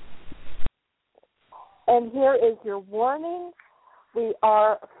 Bye-bye. And here is your warning. We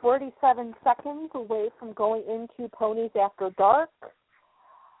are 47 seconds away from going into Ponies After Dark.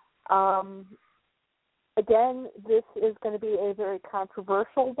 Again, this is going to be a very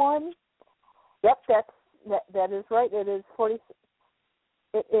controversial one. Yep, that is right. It is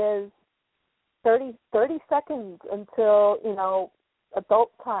 30 seconds until,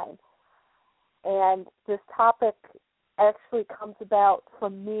 adult time. And this topic actually comes about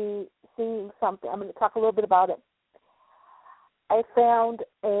from me seeing something. I'm going to talk a little bit about it. I found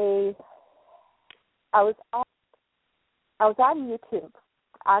I was on YouTube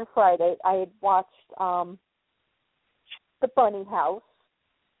on Friday. I had watched The Bunny House,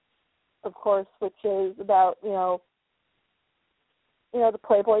 of course, which is about, the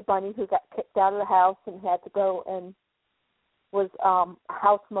Playboy bunny who got kicked out of the house and had to go and was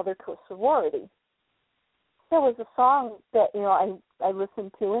house mother to a sorority. there was a song that, I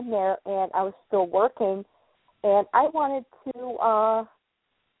listened to in there, and I was still working, and I wanted to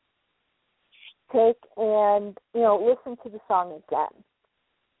take and, listen to the song again.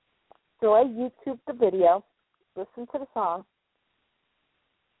 So I YouTubed the video, listened to the song.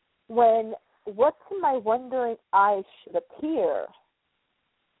 When What's in My Wondering Eye should appear,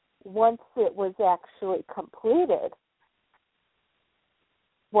 once it was actually completed,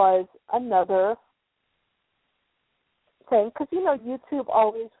 was another thing. Because, YouTube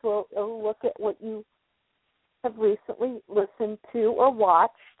always will look at what you have recently listened to or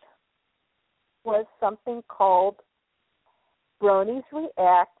watched, was something called Bronies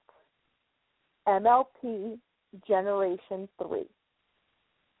React MLP Generation 3.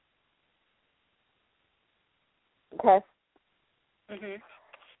 Okay? Mhm.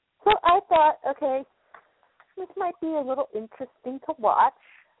 So I thought, okay, this might be a little interesting to watch.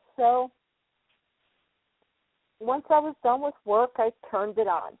 So once I was done with work, I turned it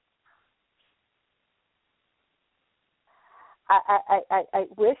on. I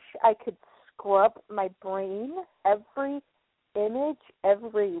wish I could scrub my brain, every image,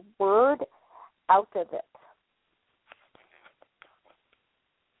 every word out of it.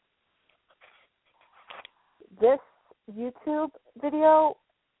 This YouTube video,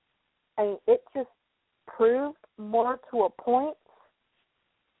 it just proved more to a point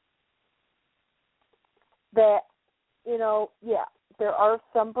that, there are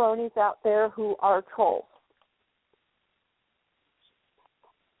some bronies out there who are trolls.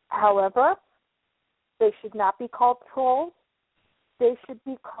 However, they should not be called trolls. They should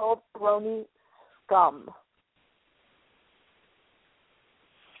be called brony scum.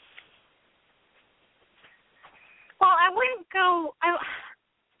 Well, I wouldn't go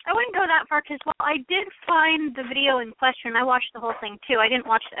that far because, I did find the video in question. I watched the whole thing too. I didn't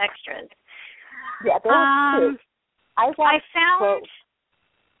watch the extras. Yeah, there was two. I found both.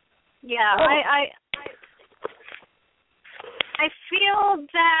 Yeah, oh. I feel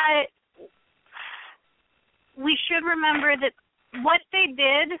that we should remember that what they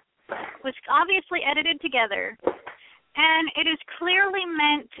did was obviously edited together, and it is clearly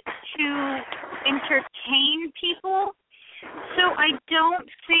meant to entertain people. So I don't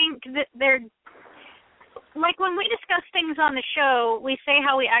think that they're, like when we discuss things on the show, we say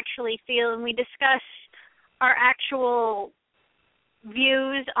how we actually feel, and we discuss our actual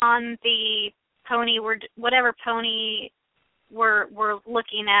views on the pony, whatever pony we're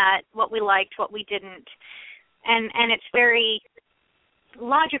looking at, what we liked, what we didn't, and it's very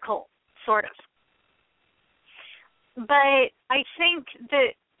logical, sort of. But I think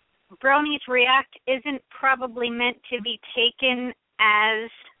that Bronies React isn't probably meant to be taken as,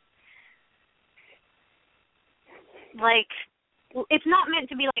 it's not meant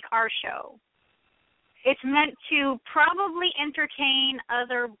to be like our show. It's meant to probably entertain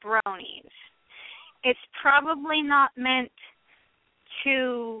other bronies. It's probably not meant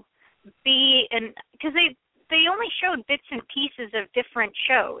to be because they only showed bits and pieces of different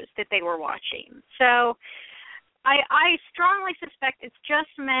shows that they were watching. So I strongly suspect it's just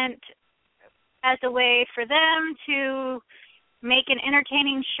meant as a way for them to make an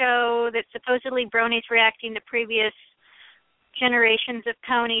entertaining show that's supposedly bronies reacting to previous generations of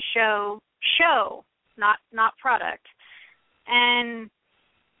pony show, not product. And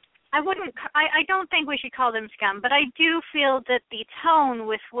I don't think we should call them scum, but I do feel that the tone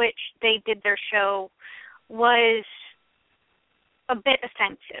with which they did their show was a bit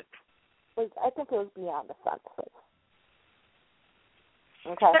offensive. I think it was beyond offensive.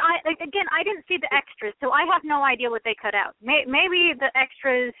 Okay. But I didn't see the extras, so I have no idea what they cut out. Maybe the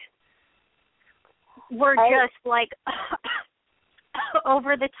extras were just like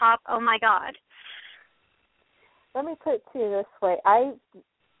over the top. Oh my God. Let me put it to you this way.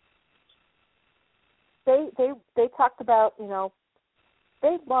 They talked about,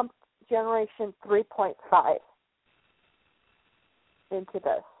 they lumped Generation 3.5 into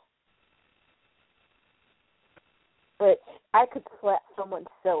this, which I could slap someone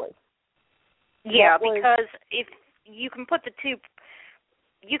silly. Yeah, because if you can put the two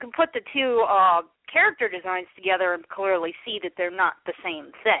character designs together and clearly see that they're not the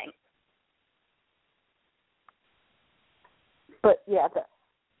same thing. But yeah,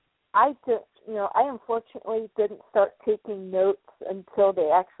 I unfortunately didn't start taking notes until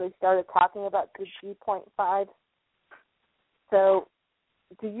they actually started talking about the G.5. So,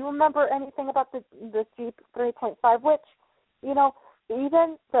 do you remember anything about the G3.5? Which,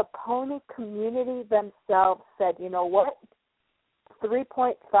 even the pony community themselves said, you know what,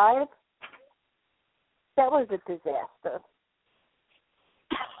 3.5, that was a disaster.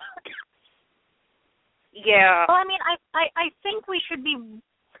 Yeah. Well, I mean, I think we should be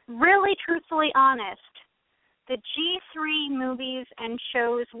really truthfully honest. The G3 movies and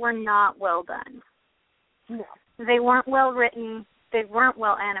shows were not well done. No. They weren't well written, they weren't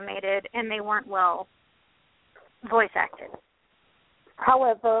well animated, and they weren't well voice acted.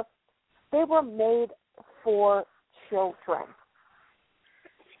 However, they were made for children.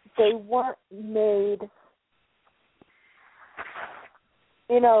 They weren't made,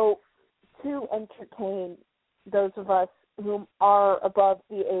 to entertain those of us whom are above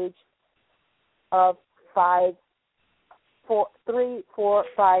the age of 3, 4,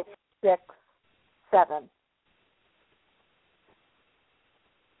 5, 6, 7.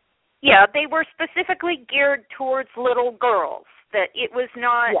 Yeah, they were specifically geared towards little girls. That it was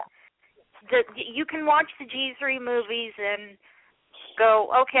not that you can watch the G3 movies and go,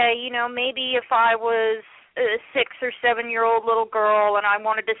 okay, maybe if I was a 6 or 7-year-old little girl and I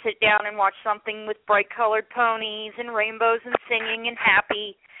wanted to sit down and watch something with bright-colored ponies and rainbows and singing and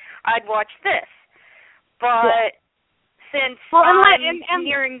happy, I'd watch this. But since I'm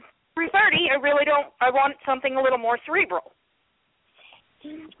nearing 30, I want something a little more cerebral.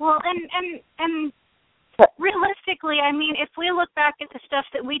 Well, and realistically, I mean, if we look back at the stuff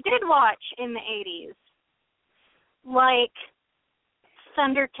that we did watch in the 80s, like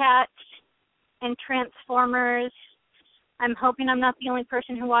Thundercats and Transformers, I'm hoping I'm not the only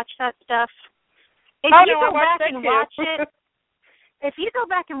person who watched that stuff. If you go back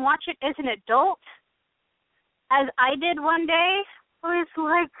and watch it as an adult, as I did one day, it was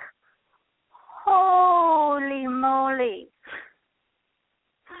like, holy moly.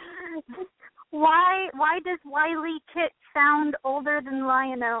 Why does Wile E. Kit sound older than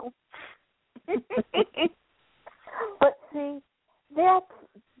Lion-O? But see, that's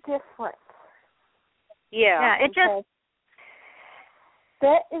different. Yeah, it just...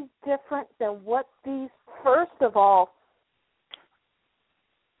 That is different than what these... First of all,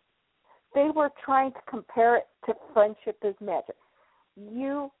 they were trying to compare it to Friendship is Magic.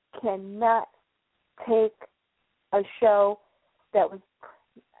 You cannot take a show that was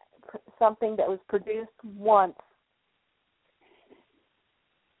something that was produced once,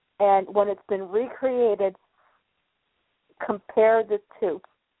 and when it's been recreated, compare the two.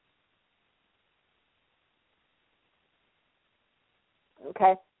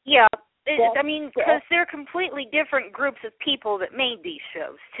 Okay? Yeah, because they're completely different groups of people that made these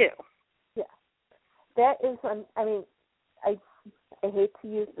shows, too. Yeah. That is, I hate to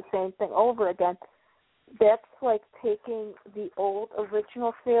use the same thing over again. That's like taking the old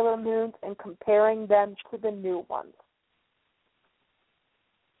original Sailor Moons and comparing them to the new ones.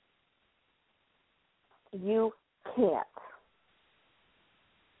 You can't.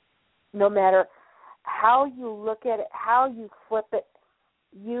 No matter how you look at it, how you flip it,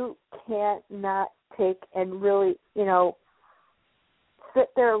 you cannot take and really, sit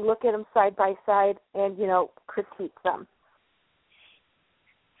there, look at them side by side, and, critique them.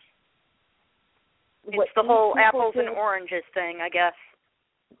 It's the whole apples and oranges thing, I guess.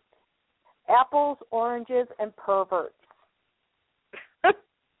 Apples, oranges, and perverts.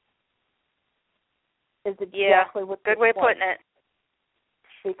 Is exactly what good way of putting it.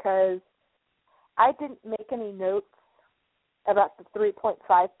 Because I didn't make any notes about the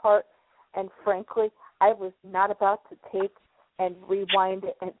 3.5 part, and frankly, I was not about to take and rewind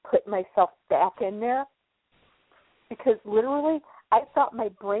it and put myself back in there, because literally I thought my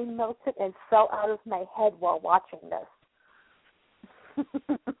brain melted and fell out of my head while watching this.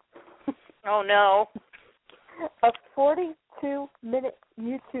 Oh, no. A 42-minute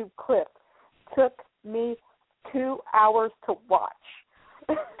YouTube clip took me 2 hours to watch.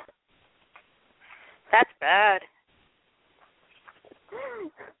 That's bad.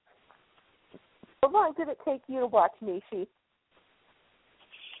 How long did it take you to watch, Nishi?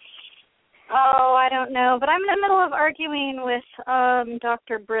 Oh, I don't know, but I'm in the middle of arguing with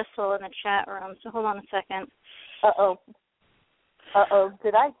Dr. Bristle in the chat room, so hold on a second. Uh-oh.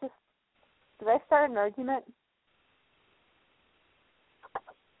 Did I start an argument?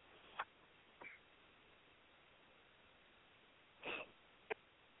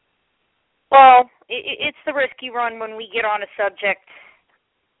 Well, it's the risky run when we get on a subject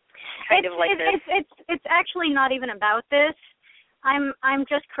this. It's actually not even about this. I'm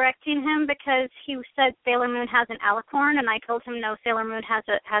just correcting him because he said Sailor Moon has an alicorn, and I told him no, Sailor Moon has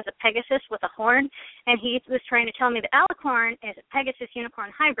a Pegasus with a horn, and he was trying to tell me the alicorn is a Pegasus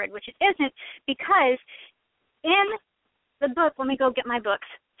unicorn hybrid, which it isn't, because in the book, let me go get my books.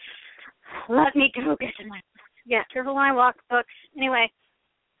 Let me go get my books. Yeah, careful when I walk, books. Anyway,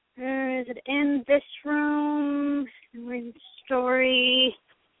 is it in this room? Story.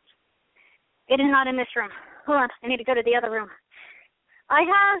 It is not in this room. Hold on, I need to go to the other room. I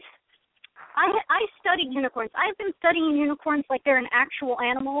studied unicorns. I've been studying unicorns like they're an actual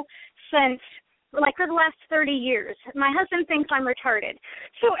animal since, like, for the last 30 years. My husband thinks I'm retarded.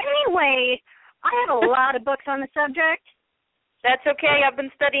 So anyway, I have a lot of books on the subject. That's okay. I've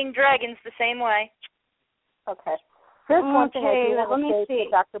been studying dragons the same way. Okay. Here's one thing I do want to say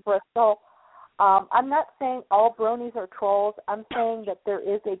to Dr. Bristol. I'm not saying all bronies are trolls. I'm saying that there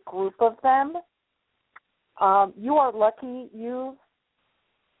is a group of them. You are lucky you've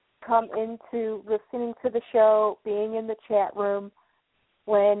come into listening to the show, being in the chat room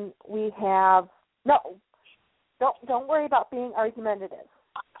when we have don't worry about being argumentative.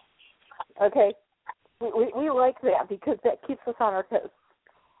 Okay? We like that because that keeps us on our toes.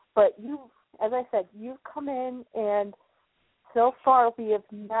 But you, as I said, you've come in and so far we have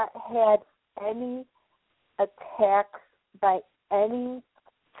not had any attacks by any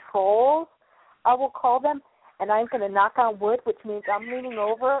trolls, I will call them, and I'm going to knock on wood, which means I'm leaning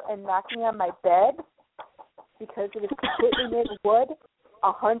over and knocking on my bed because it is completely made of wood,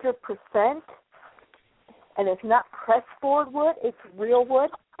 100%, and it's not pressboard wood, it's real wood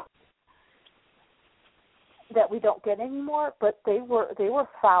that we don't get anymore, but they were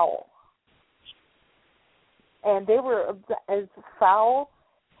foul. And they were as foul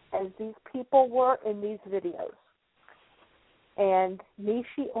as these people were in these videos. And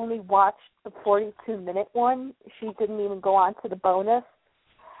Nishi only watched the 42-minute one. She didn't even go on to the bonus.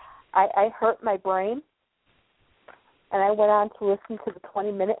 I hurt my brain, and I went on to listen to the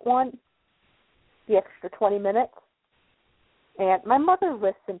 20-minute one, the extra 20 minutes. And my mother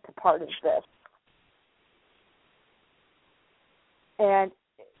listened to part of this. And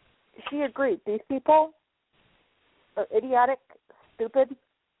she agreed. These people are idiotic, stupid,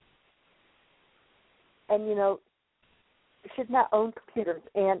 and, should not own computers.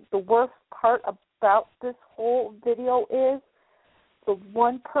 And the worst part about this whole video is the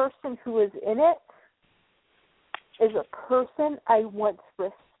one person who is in it is a person I once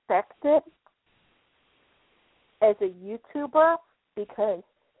respected as a YouTuber because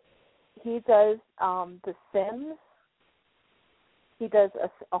he does The Sims. He does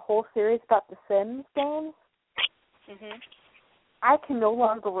a whole series about The Sims games. Mhm. I can no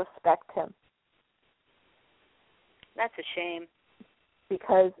longer respect him. That's a shame.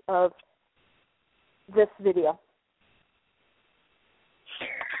 Because of this video.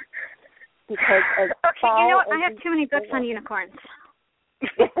 Because as okay, you know what? I have too many books on unicorns.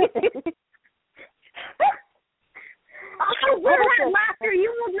 Oh, where that laughter?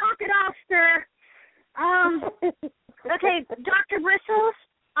 You will knock it off, sir. Okay, Dr. Bristles,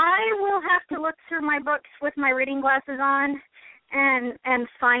 I will have to look through my books with my reading glasses on and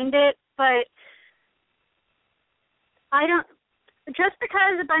find it, but I don't. Just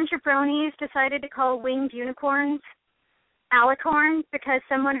because a bunch of bronies decided to call winged unicorns alicorns because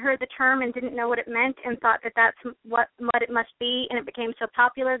someone heard the term and didn't know what it meant and thought that that's what it must be, and it became so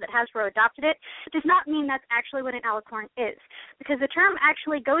popular that Hasbro adopted it, does not mean that's actually what an alicorn is, because the term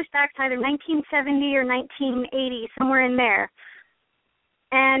actually goes back to either 1970 or 1980, somewhere in there.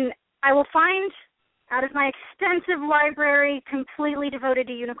 And I will find, out of my extensive library completely devoted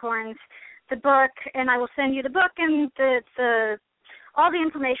to unicorns, the book, and I will send you the book and the all the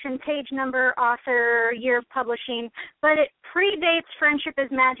information, page number, author, year of publishing, but it predates Friendship is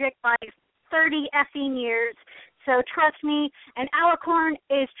Magic by 30 effing years. So trust me, an alicorn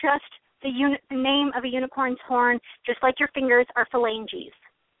is just the name of a unicorn's horn, just like your fingers are phalanges.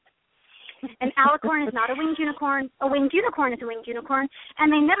 An alicorn is not a winged unicorn. A winged unicorn is a winged unicorn,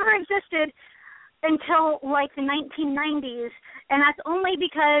 and they never existed until like the 1990s, and that's only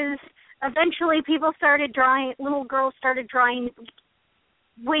because eventually little girls started drawing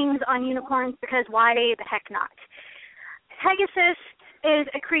wings on unicorns because why the heck not? Pegasus is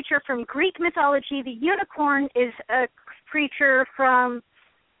a creature from Greek mythology. The unicorn is a creature from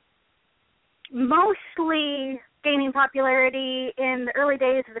mostly gaining popularity in the early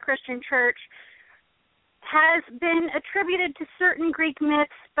days of the Christian church, has been attributed to certain Greek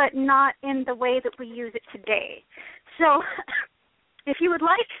myths, but not in the way that we use it today. So if you would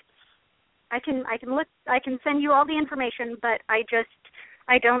like, I can send you all the information, but I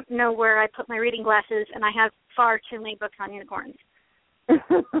don't know where I put my reading glasses, and I have far too many books on unicorns.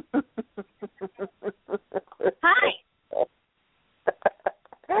 Hi.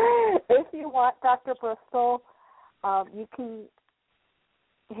 If you want, Dr. Bristol, you can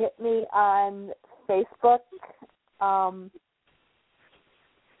hit me on Facebook. I'll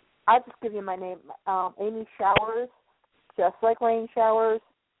just give you my name, Amy Showers, just like rain showers.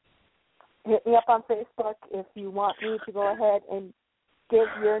 Hit me up on Facebook if you want me to go ahead and give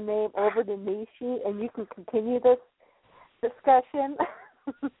your name over to Nishi and you can continue this discussion,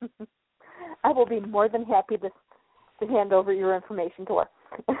 I will be more than happy to hand over your information to her.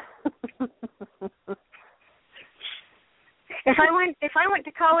 If I went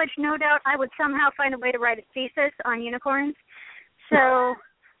to college, no doubt I would somehow find a way to write a thesis on unicorns. So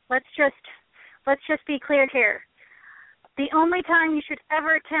let's just be clear here. The only time you should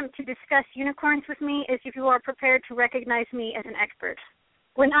ever attempt to discuss unicorns with me is if you are prepared to recognize me as an expert.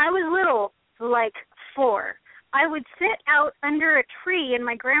 When I was little, like 4, I would sit out under a tree in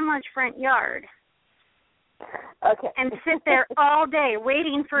my grandma's front yard and sit there all day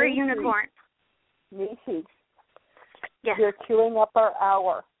waiting for a unicorn. Nishi, yes. You're chewing up our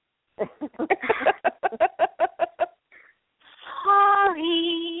hour.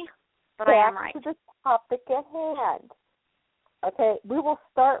 Sorry, but I am right. Back to the topic at hand. Okay, we will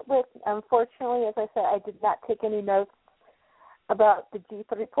start with, unfortunately, as I said, I did not take any notes about the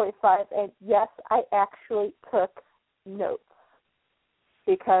G3.5, and yes, I actually took notes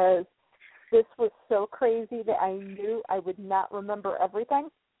because this was so crazy that I knew I would not remember everything.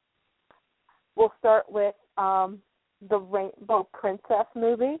 We'll start with the Rainbow Princess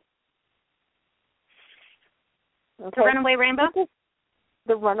movie. Okay. The Runaway Rainbow?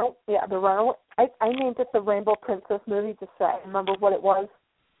 The Runaway. I named it the Rainbow Princess movie just so I remember what it was.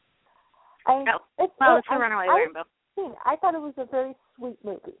 It's the Runaway Rainbow. I thought it was a very sweet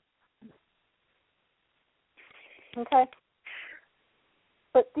movie. Okay?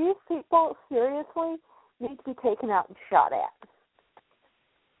 But these people, seriously, need to be taken out and shot at.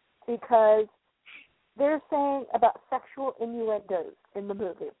 Because they're saying about sexual innuendos in the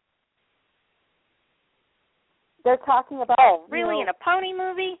movie. They're talking about... Oh, really? In a pony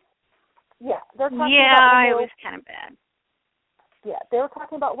movie? Yeah. They're talking about it was kind of bad. Yeah, they were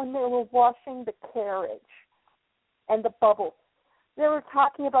talking about when they were washing the carriage and the bubbles. They were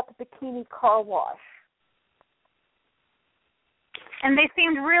talking about the bikini car wash. And they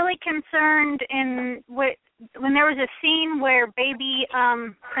seemed really concerned when there was a scene where baby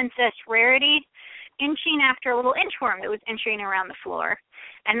Princess Rarity inching after a little inchworm that was inching around the floor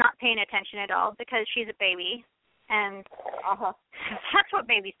and not paying attention at all because she's a baby. And that's what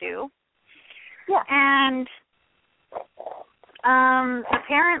babies do. Yeah. And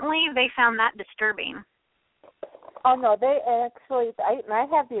apparently they found that disturbing. Oh, no, they actually, I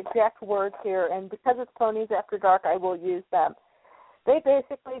have the exact words here, and because it's Ponies After Dark, I will use them. They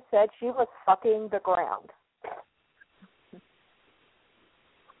basically said she was fucking the ground.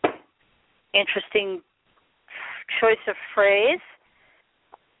 Interesting choice of phrase.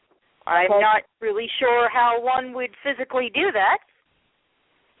 I'm not really sure how one would physically do that.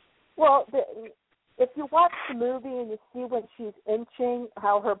 Well, if you watch the movie and you see when she's inching,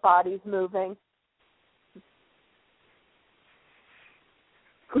 how her body's moving.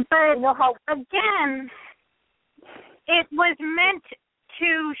 But, you know how, again, it was meant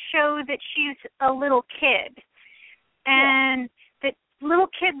to show that she's a little kid. And that little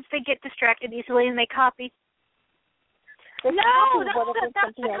kids, they get distracted easily and they copy. That's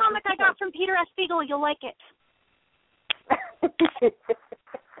the comic I got from Peter S. Beagle. You'll like it.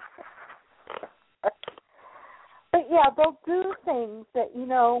 But, yeah, they'll do things that,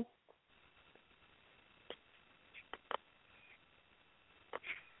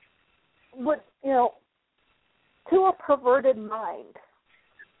 would, to a perverted mind.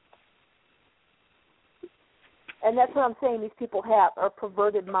 And that's what I'm saying these people have, are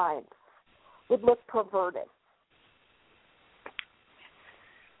perverted minds. Would look perverted.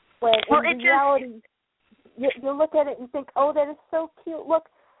 When in reality, you look at it and think, oh, that is so cute. Look,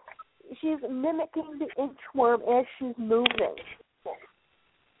 she's mimicking the inchworm as she's moving.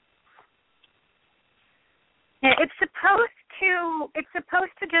 Yeah, it's supposed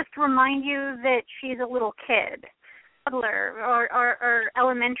to just remind you that she's a little kid, toddler, or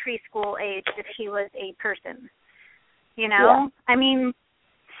elementary school age if she was a person. Yeah. I mean,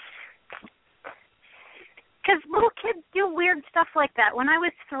 because little kids do weird stuff like that. When I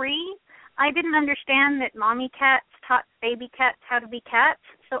was 3, I didn't understand that mommy cats taught baby cats how to be cats,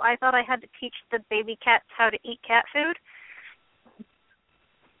 so I thought I had to teach the baby cats how to eat cat food,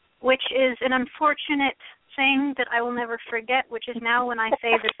 which is an unfortunate thing that I will never forget, which is now when I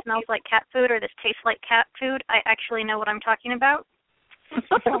say this smells like cat food or this tastes like cat food, I actually know what I'm talking about.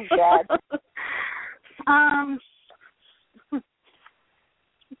 Oh, God.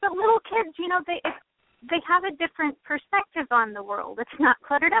 But little kids, they have a different perspective on the world. It's not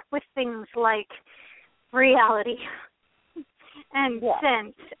cluttered up with things like reality and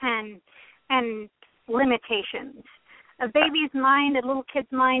sense and limitations. A baby's mind, a little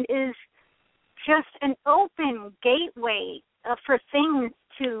kid's mind, is just an open gateway for things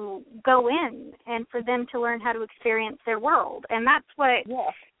to go in and for them to learn how to experience their world. And that's what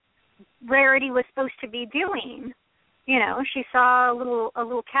Rarity was supposed to be doing. You know, she saw a little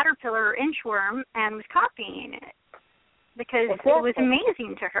caterpillar or inchworm and was copying it because it was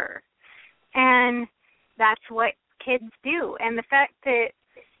amazing to her. And that's what kids do. And the fact that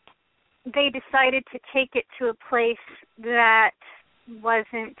they decided to take it to a place that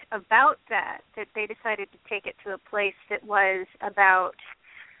wasn't about that they decided to take it to a place that was about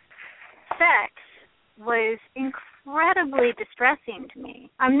sex was incredibly distressing to me.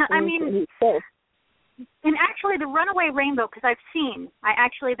 And actually the Runaway Rainbow, because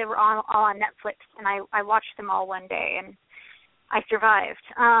they were all on Netflix, and I watched them all one day, and I survived.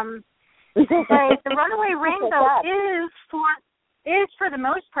 But the Runaway Rainbow is for the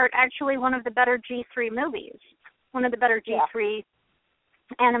most part actually one of the better G3 movies, one of the better G3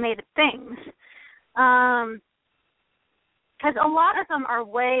 animated things. Because a lot of them are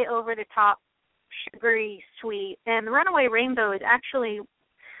way over the top, sugary, sweet, and the Runaway Rainbow is actually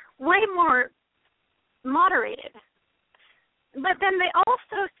way more moderated. But then they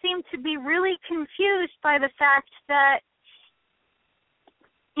also seem to be really confused by the fact that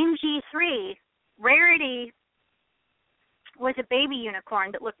in G3, Rarity was a baby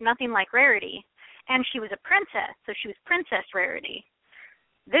unicorn that looked nothing like Rarity, and she was a princess, so she was Princess Rarity.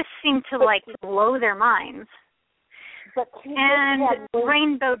 This seemed to, blow their minds. And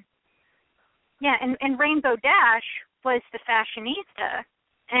Rainbow Dash was the fashionista.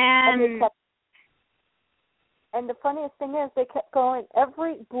 And the funniest thing is they kept going,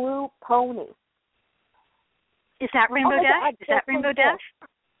 every blue pony. Is that Rainbow Dash? Is that Rainbow Dash?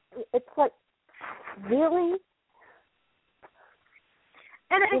 It's like, really?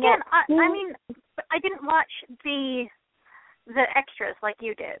 And again, I didn't watch the extras like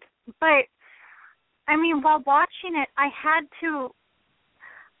you did. But, while watching it, I had to,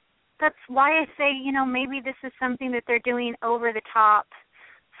 that's why I say, maybe this is something that they're doing over the top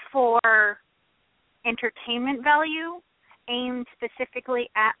for entertainment value, aimed specifically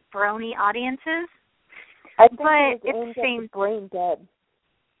at brony audiences. I think but it was aimed at brain dead.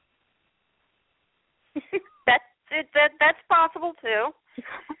 That's possible too.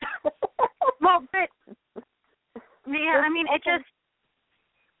 Well, but yeah, it just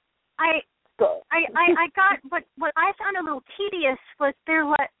I got what I found a little tedious was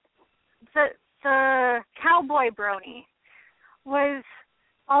the cowboy brony was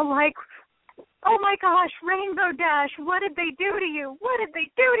all like, oh my gosh, Rainbow Dash, what did they do to you? What did they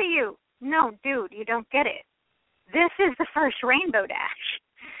do to you? No, dude, you don't get it. This is the first Rainbow Dash.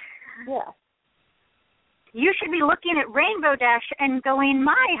 Yeah. You should be looking at Rainbow Dash and going,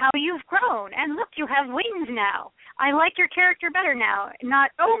 my, how you've grown. And look, you have wings now. I like your character better now.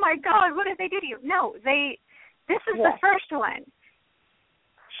 Not, oh my God, what did they do to you? No, this is the first one.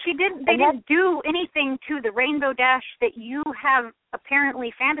 They didn't do anything to the Rainbow Dash that you have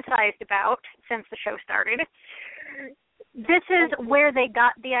apparently fantasized about since the show started. This is where they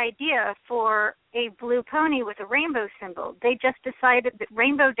got the idea for a blue pony with a rainbow symbol. They just decided that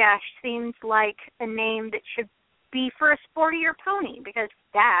Rainbow Dash seems like a name that should be for a sportier pony because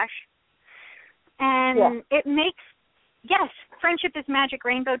Dash. And it makes, yes, Friendship is Magic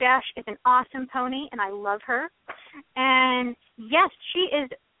Rainbow Dash is an awesome pony, and I love her. And, yes, she is,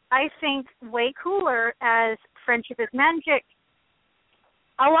 I think, way cooler as Friendship is Magic.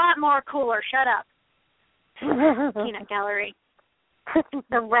 A lot more cooler. Shut up. Peanut Gallery.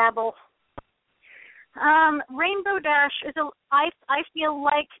 The rabble. Rainbow Dash is I feel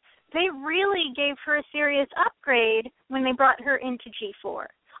like they really gave her a serious upgrade when they brought her into G4.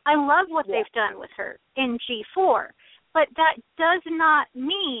 I love what they've done with her in G4, but that does not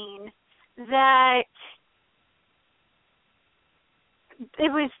mean that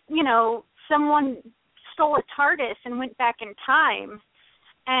it was, someone stole a TARDIS and went back in time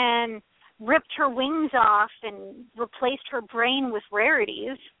and ripped her wings off and replaced her brain with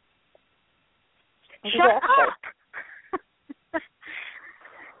Rarity's. Shut up!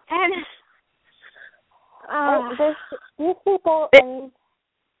 And these people,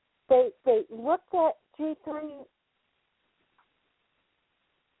 they looked at G3,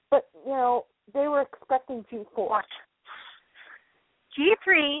 but they were expecting G4. What?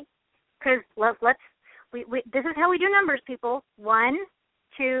 G3, because we this is how we do numbers, people. 1,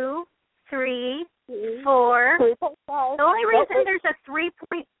 2, 3, 4. The only reason there's a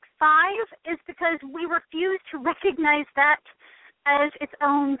 3.5 is because we refuse to recognize that as its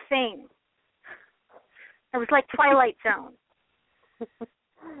own thing. It was like Twilight Zone.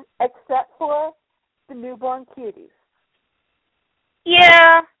 Except for the newborn cuties.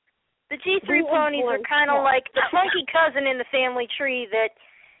 Yeah. The G3 ponies are kind of like the funky cousin in the family tree that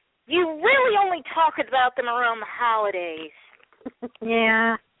you really only talk about them around the holidays.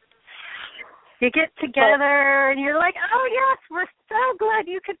 Yeah. You get together and you're like, oh, yes, we're so glad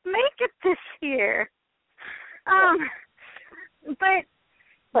you could make it this year. But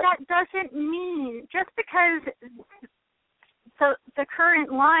that doesn't mean, just because the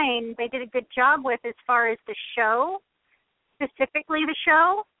current line they did a good job with as far as the show, specifically the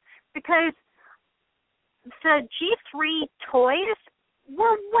show, because the G3 toys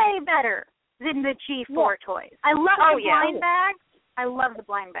were way better than the G4 toys. I love the blind bags. I love the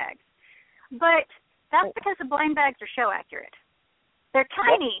blind bags. But that's because the blind bags are show accurate. They're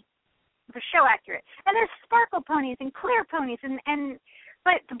tiny, they're show accurate. And there's sparkle ponies and clear ponies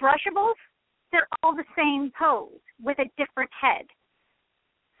but the brushables, they're all the same pose with a different head.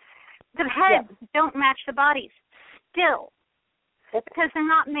 The heads don't match the bodies still because they're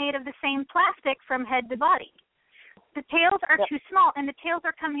not made of the same plastic from head to body. The tails are too small, and the tails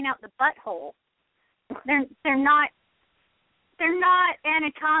are coming out the butthole. They're not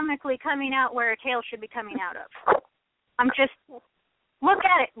anatomically coming out where a tail should be coming out of. I'm just look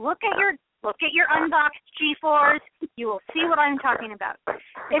at it. Look at your unboxed G4s. You will see what I'm talking about.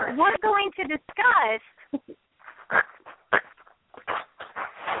 If we're going to discuss,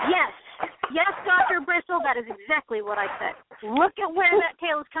 yes, Dr. Bristle, that is exactly what I said. Look at where that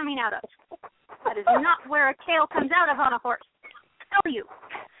tail is coming out of. That is not where a tail comes out of on a horse. I tell you.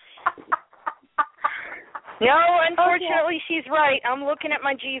 No, unfortunately, she's right. I'm looking at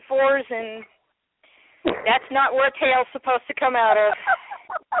my G4s, and that's not where a tail's supposed to come out of.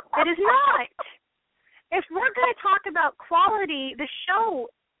 It is not. If we're going to talk about quality, the show,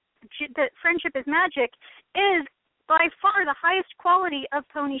 the Friendship is Magic, is by far the highest quality of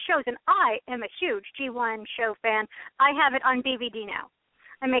pony shows, and I am a huge G1 show fan. I have it on DVD now.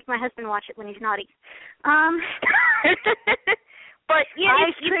 I make my husband watch it when he's naughty. But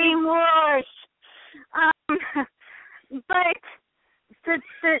Ice Cream Wars. But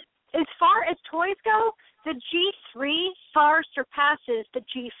as far as toys go, the G3 far surpasses the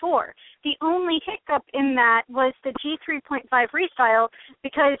G4. The only hiccup in that was the G3.5 Restyle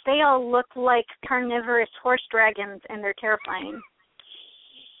because they all look like carnivorous horse dragons and they're terrifying.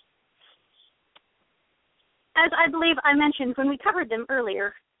 As I believe I mentioned when we covered them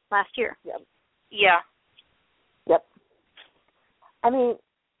earlier last year. Yep. Yeah. Yep. I mean,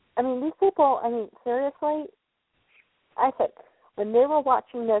 these people, seriously, I think when they were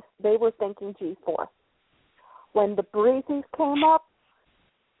watching this, they were thinking G4. When the Breezies came up,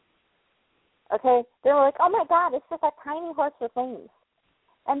 okay, they were like, oh, my God, it's just a tiny horse with wings.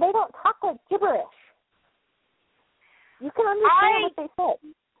 And they don't talk like gibberish. You can understand what they said.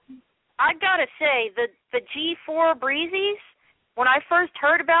 I got to say, the G4 Breezies, when I first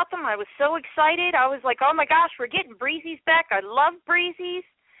heard about them, I was so excited. I was like, oh, my gosh, we're getting Breezies back. I love Breezies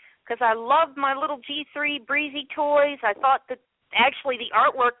because I loved my little G3 Breezy toys. I thought that actually the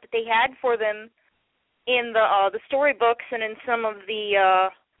artwork that they had for them in the storybooks and in some of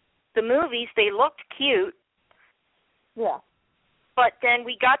the movies, they looked cute. Yeah. But then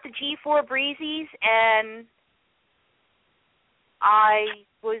we got the G4 Breezies, and I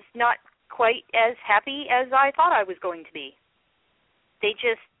was not quite as happy as I thought I was going to be. They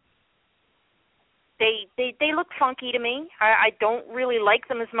just, they look funky to me. I don't really like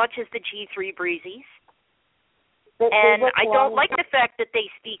them as much as the G3 Breezies. And I don't like the fact that they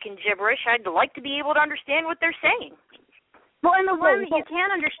speak in gibberish. I'd like to be able to understand what they're saying. Well, and the one that you can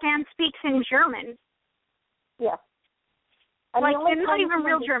understand speaks in German. Yeah. Like, it's not even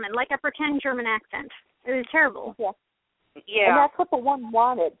real German, like a pretend German accent. It was terrible. Yeah. Yeah. And that's what the one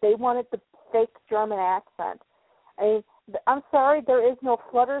wanted. They wanted the fake German accent. I'm sorry, there is no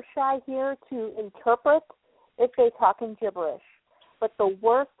Fluttershy here to interpret if they talk in gibberish. But the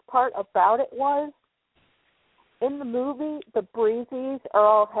worst part about it was, in the movie, the Breezies are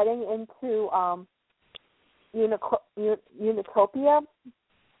all heading into Unicopia.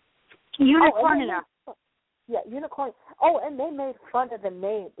 Unicornia. Unicorn. Oh, and they made fun of the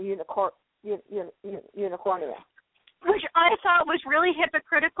name Unicornia. Which I thought was really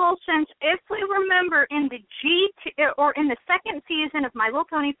hypocritical, since if we remember in the in the second season of My Little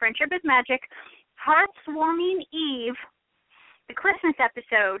Pony Friendship is Magic, Heartswarming Eve, the Christmas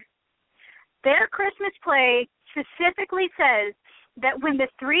episode, their Christmas play specifically says that when the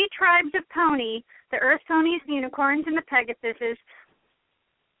three tribes of pony, the Earth ponies, the unicorns, and the Pegasuses,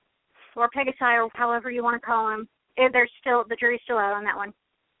 or Pegasi, or however you want to call them, the jury's still out on that one.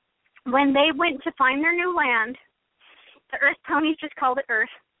 When they went to find their new land, the Earth ponies just called it Earth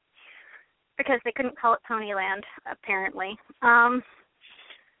because they couldn't call it Ponyland, apparently.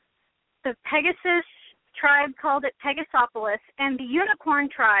 the Pegasus tribe called it Pegasopolis, and the Unicorn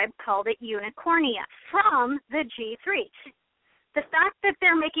tribe called it Unicornia from the G3. The fact that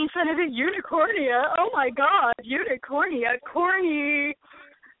they're making fun of it, Unicornia, oh my God, Unicornia, corny.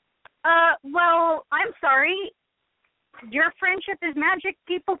 Well, I'm sorry. Your friendship is magic.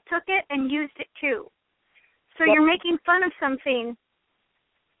 People took it and used it too. So you're making fun of something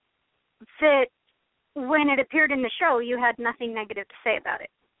that, when it appeared in the show, you had nothing negative to say about it.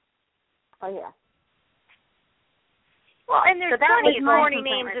 Oh, yeah. Well, and there's plenty of corny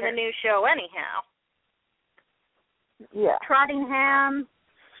names in the new show anyhow. Yeah. Trottingham.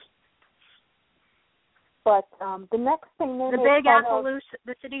 But the next thing they the big Appaloosa,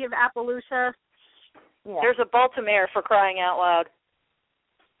 the city of Appaloosa. Yeah. There's a Baltimore, for crying out loud.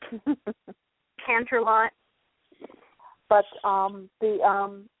 Canterlot. But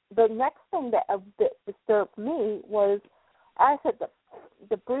the next thing that disturbed me was, I said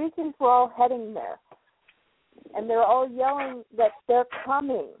the Breezes were all heading there, and they're all yelling that they're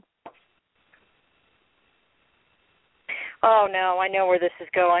coming. Oh no, I know where this is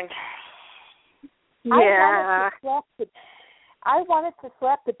going. Yeah. I wanted to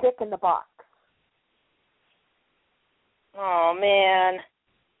slap the dick in the box. Oh man.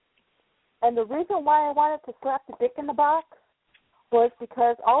 And the reason why I wanted to slap the dick in the box was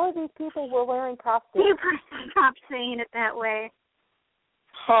because all of these people were wearing costumes. You stop saying it that way.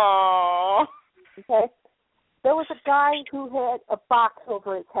 Oh. Okay. There was a guy who had a box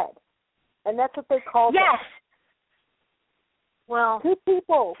over his head, and that's what they called yes. it. Well, 2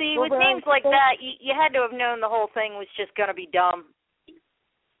 people. See, with names like that, you had to have known the whole thing was just going to be dumb.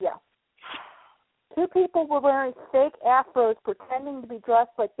 Yeah. 2 people were wearing fake afros, pretending to be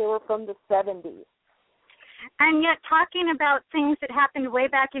dressed like they were from the 70s. And yet talking about things that happened way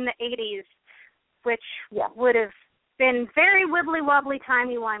back in the 80s, which would have been very wibbly-wobbly,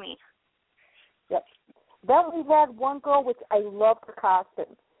 timey-wimey. Yep. Then we had one girl, which I loved her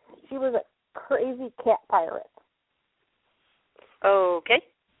costume. She was a crazy cat pirate. Okay.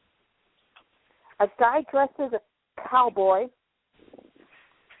 A guy dressed as a cowboy.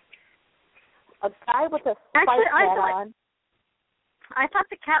 A guy with a spike hat on. I thought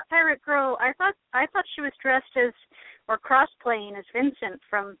the cat pirate girl. I thought she was dressed as, or cross-playing as Vincent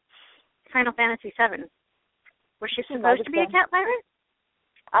from Final Fantasy VII. Was she supposed to be a cat pirate?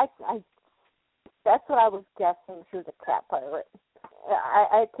 I that's what I was guessing. She was a cat pirate.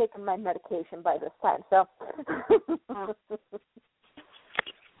 I had taken my medication by this time, so.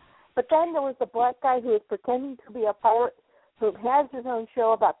 But then there was the black guy who was pretending to be a pirate, who has his own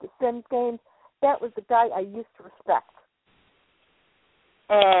show about the Sims games. That was the guy I used to respect.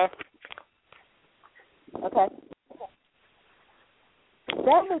 Okay.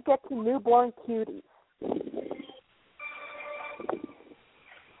 Then we get to Newborn Cuties.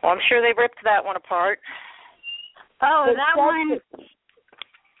 Well, I'm sure they ripped that one apart. Oh, that one.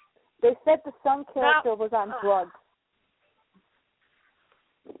 They said the son character was on drugs.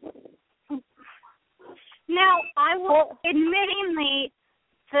 Now, I will, admittingly,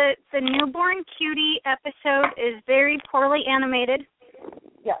 the Newborn Cutie episode is very poorly animated.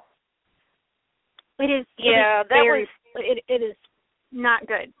 Yes. It is. It is not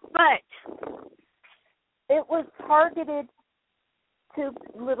good. But it was targeted to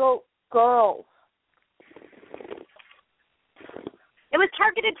little girls. It was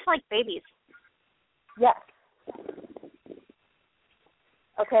targeted to, like, babies. Yes.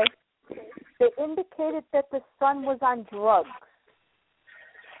 Okay. They indicated that the son was on drugs.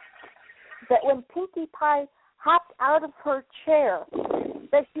 That when Pinkie Pie hopped out of her chair,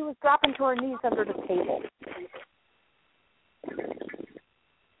 that she was dropping to her knees under the table.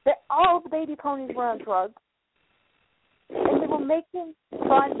 That all of the baby ponies were on drugs. And they were making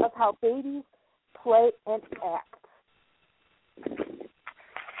fun of how babies play and act.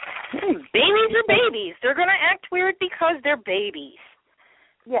 Babies are babies. They're going to act weird because they're babies.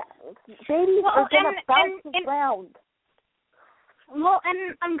 Yeah, babies are going to bounce around. Well,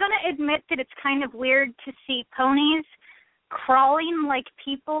 and I'm going to admit that it's kind of weird to see ponies crawling like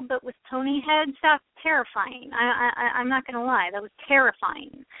people, but with pony heads. That's terrifying. I'm not going to lie. That was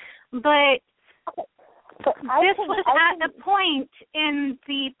terrifying. But this was at a point in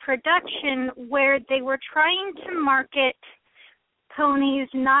the production where they were trying to market ponies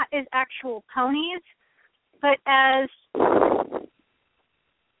not as actual ponies, but as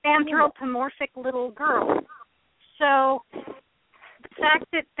anthropomorphic little girls. So the fact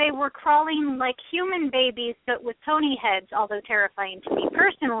that they were crawling like human babies but with pony heads, although terrifying to me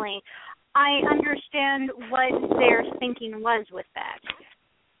personally, I understand what their thinking was with that.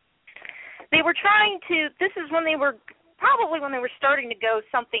 They were trying to, this is when they were probably when they were starting to go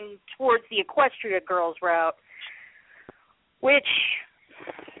something towards the Equestria Girls route, which,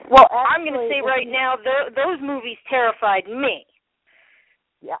 well, actually, I'm going to say right now, those movies terrified me.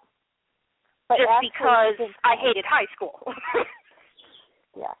 Yeah. But just actually, because I hated high school.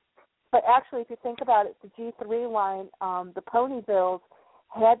 Yeah. But actually, if you think about it, the G3 line, the Ponyvilles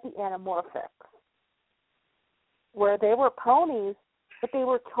had the Animorphics, where they were ponies, but they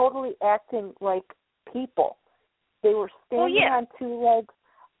were totally acting like people. They were standing on two legs,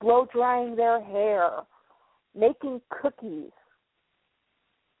 blow-drying their hair, making cookies.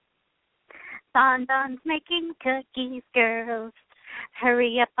 Don Don's making cookies, girls.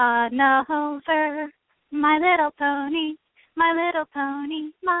 Hurry up on over. My little pony, my little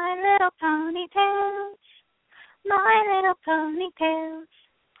pony, my little ponytails. My little ponytails.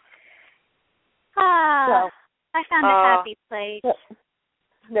 Ah, so, I found a happy place.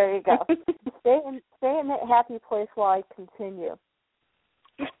 There you go. Stay in that happy place while I continue.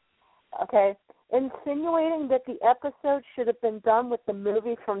 Okay? Insinuating that the episode should have been done with the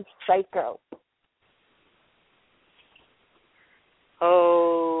movie from Psycho.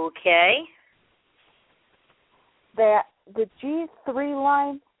 Okay. That the G3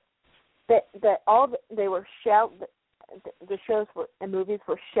 line, they were shallow. The shows and movies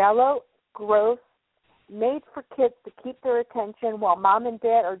were shallow, gross, made for kids to keep their attention while mom and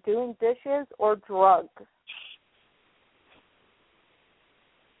dad are doing dishes or drugs.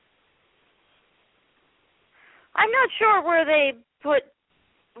 I'm not sure where they put.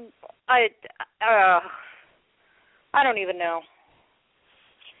 I don't even know.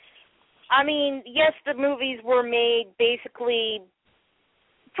 I mean, yes, the movies were made basically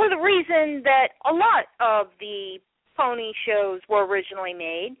for the reason that a lot of the pony shows were originally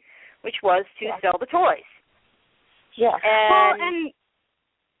made, which was to sell the toys. Yeah.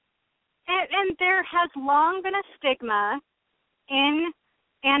 And there has long been a stigma in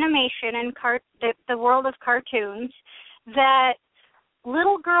animation and the world of cartoons that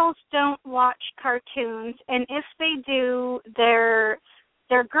little girls don't watch cartoons, and if they do, they're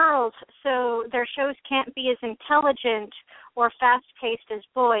girls, so their shows can't be as intelligent or fast-paced as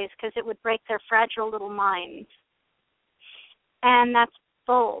boys because it would break their fragile little minds. And that's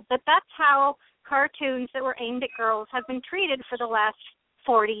bull. But that's how cartoons that were aimed at girls have been treated for the last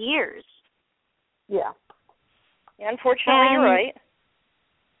 40 years. Yeah. Unfortunately, you're right.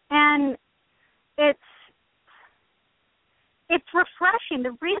 And it's refreshing.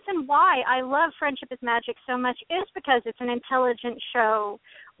 The reason why I love Friendship is Magic so much is because it's an intelligent show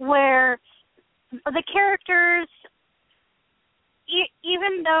where the characters,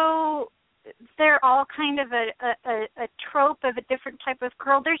 even though they're all kind of a trope of a different type of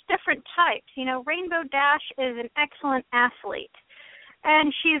girl, there's different types. You know, Rainbow Dash is an excellent athlete,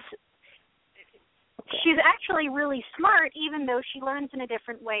 and she's actually really smart, even though she learns in a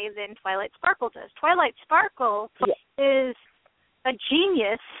different way than Twilight Sparkle does. Twilight Sparkle is a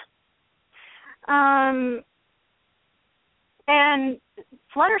genius, and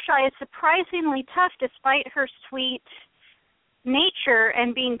Fluttershy is surprisingly tough despite her sweet nature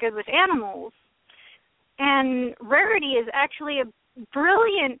and being good with animals. And Rarity is actually a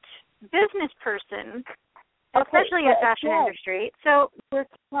brilliant business person, especially in fashion industry. So we're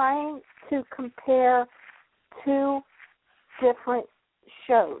trying to compare two different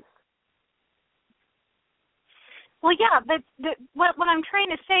shows. Well, yeah, but what I'm trying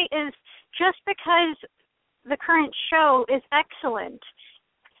to say is just because the current show is excellent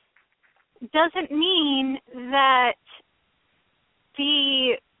doesn't mean that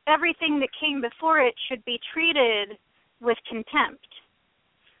everything that came before it should be treated with contempt.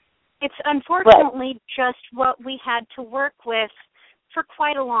 It's unfortunately just what we had to work with for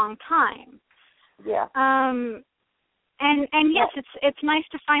quite a long time. Yeah. And yes, it's nice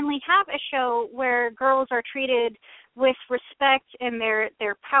to finally have a show where girls are treated with respect and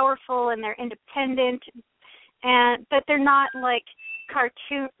they're powerful and they're independent, but they're not like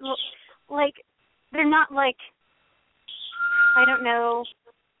cartoon, like they're not like, I don't know,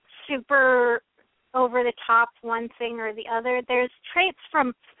 super over the top one thing or the other. There's traits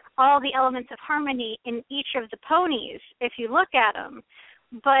from all the elements of harmony in each of the ponies if you look at them,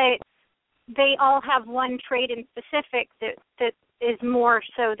 but they all have one trait in specific that is more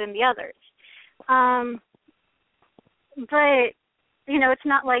so than the others. But, you know, it's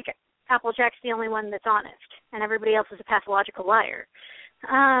not like Applejack's the only one that's honest and everybody else is a pathological liar.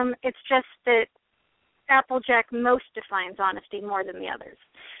 It's just that Applejack most defines honesty more than the others.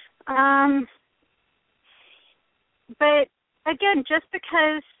 But, again, just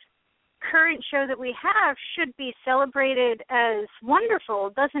because current show that we have should be celebrated as wonderful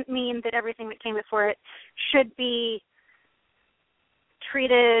doesn't mean that everything that came before it should be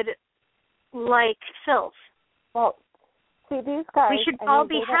treated like filth. Well, see, these guys... We should all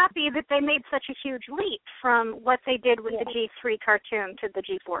be happy that they made such a huge leap from what they did with the G3 cartoon to the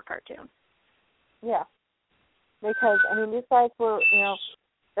G4 cartoon. Yeah. Because, these guys were,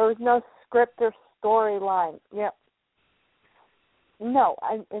 there was no script or storyline. Yeah. No,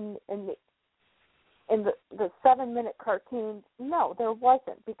 in the 7-minute cartoons, no, there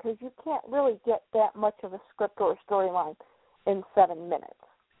wasn't, because you can't really get that much of a script or a storyline in 7 minutes.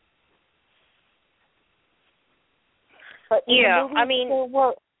 But yeah, in the movies, there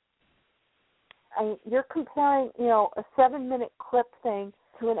were, you're comparing, a 7-minute clip thing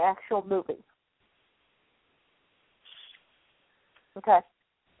to an actual movie. Okay.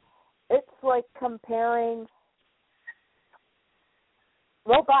 It's like comparing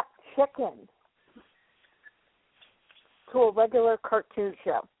Robot Chicken to a regular cartoon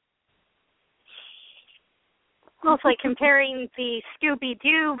show. Well, it's like comparing the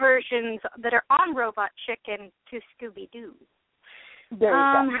Scooby-Doo versions that are on Robot Chicken to Scooby-Doo. There you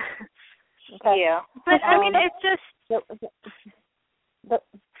go. Okay. Yeah. But, it's just... That's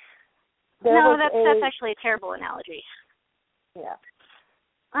actually a terrible analogy. Yeah.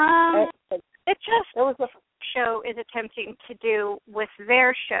 It's just show is attempting to do with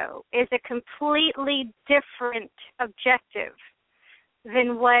their show is a completely different objective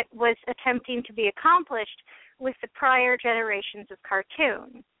than what was attempting to be accomplished with the prior generations of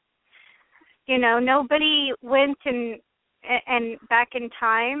cartoon. Nobody went and back in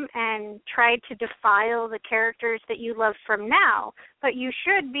time and tried to defile the characters that you love from now, but you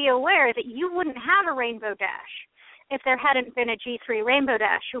should be aware that you wouldn't have a Rainbow Dash if there hadn't been a G3 Rainbow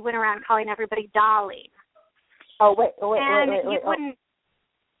Dash who went around calling everybody Dolly. Oh, wait. Wouldn't...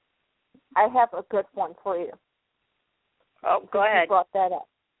 I have a good one for you. Oh, go ahead. You brought that up.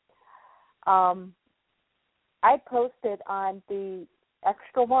 I posted on the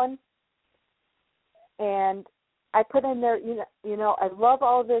extra one, and I put in there, I love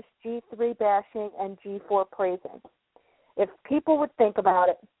all this G3 bashing and G4 praising. If people would think about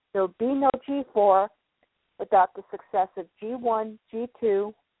it, there would be no G4 without the success of G1,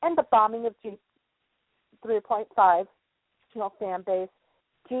 G2, and the bombing of G3.5, fan base.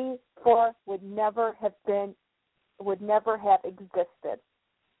 G4 would never have existed.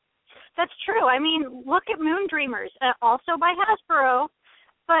 That's true. Look at Moondreamers, also by Hasbro,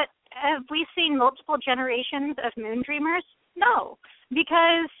 but have we seen multiple generations of Moondreamers? No,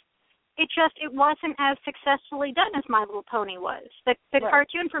 because it wasn't as successfully done as My Little Pony was. The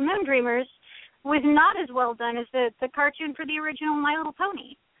cartoon for Moondreamers was not as well done as the cartoon for the original My Little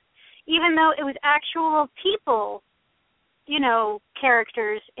Pony. Even though it was actual people,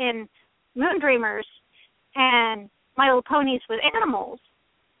 characters in Moondreamers and My Little Ponies with animals,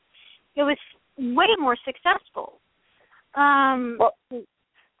 it was way more successful.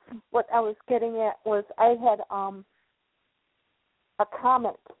 What I was getting at was I had a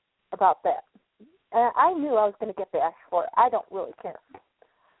comment about that. And I knew I was going to get bashed for it. I don't really care.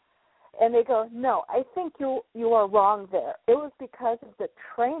 And they go, no, I think you are wrong there. It was because of the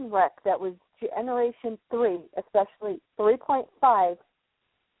train wreck that was Generation 3, especially 3.5,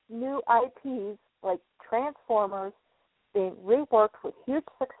 new IPs like Transformers being reworked with huge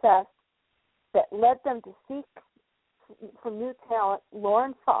success that led them to seek for new talent.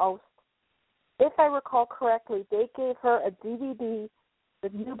 Lauren Faust, if I recall correctly, they gave her a DVD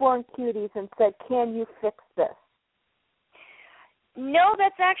with Newborn Cuties and said, can you fix this? No,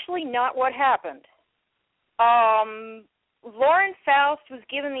 that's actually not what happened. Lauren Faust was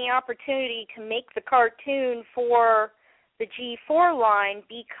given the opportunity to make the cartoon for the G4 line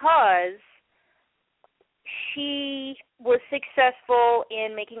because she was successful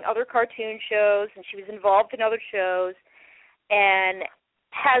in making other cartoon shows, and she was involved in other shows, and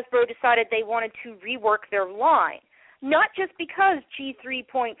Hasbro decided they wanted to rework their line. Not just because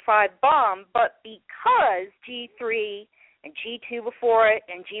G3.5 bombed, but because G3 and G2 before it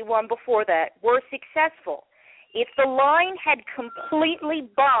and G1 before that were successful. If the line had completely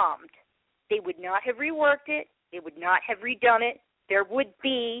bombed, they would not have reworked it, they would not have redone it, there would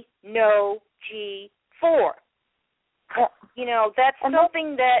be no G4. That's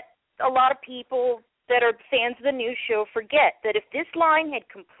something that a lot of people that are fans of the new show forget, that if this line had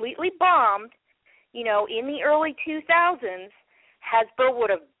completely bombed, in the early 2000s, Hasbro would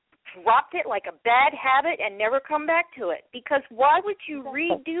have dropped it like a bad habit and never come back to it. Because why would you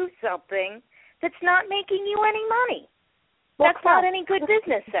redo something that's not making you any money? That's not any good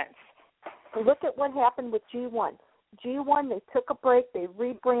business sense. Look at what happened with G1. G1, they took a break, they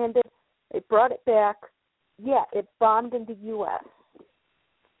rebranded, they brought it back. Yeah, it bombed in the U.S.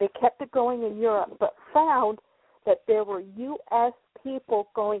 They kept it going in Europe, but found that there were U.S. people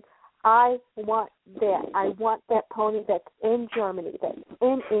going, I want that. I want that pony that's in Germany, that's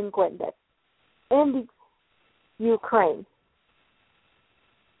in England, that's in the Ukraine.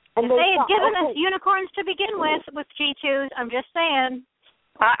 And if they had given us unicorns to begin with G2s, I'm just saying.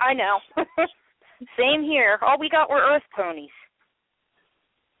 I know. Same here. All we got were Earth ponies.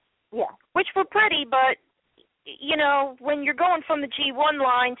 Yeah. Which were pretty, but, you know, when you're going from the G1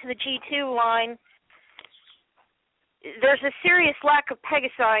 line to the G2 line, there's a serious lack of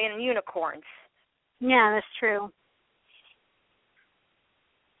Pegasi and unicorns. Yeah, that's true.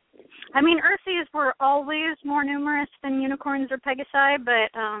 I mean, Earthies were always more numerous than unicorns or Pegasi, but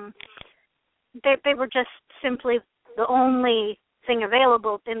they were just simply the only thing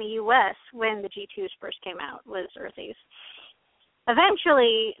available in the U.S. when the G2s first came out was Earthies.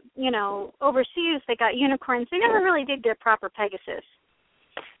 Eventually, you know, overseas they got unicorns. They never really did get proper Pegasus.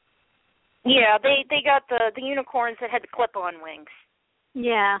 Yeah, they got the unicorns that had the clip-on wings.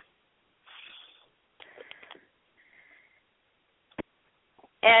 Yeah.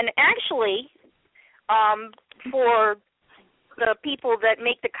 And actually, for the people that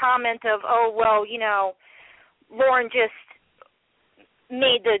make the comment of, oh, well, you know, Lauren just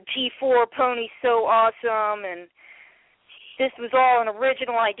made the G4 pony so awesome and this was all an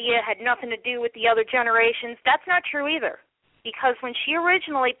original idea, had nothing to do with the other generations, that's not true either. Because when she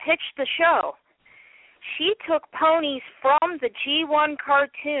originally pitched the show, she took ponies from the G1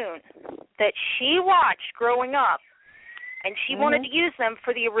 cartoon that she watched growing up, and she wanted to use them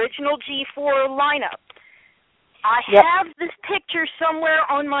for the original G4 lineup. I have this picture somewhere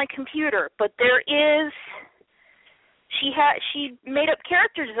on my computer, but there is... She made up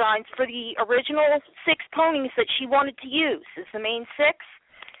character designs for the original 6 ponies that she wanted to use as the main 6.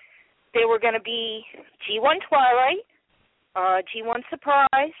 They were going to be G1 Twilight, G1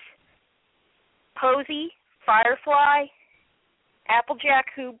 Surprise, Posey, Firefly, Applejack,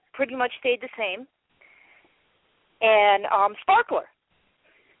 who pretty much stayed the same, and Sparkler.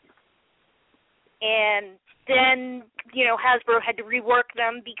 And then, you know, Hasbro had to rework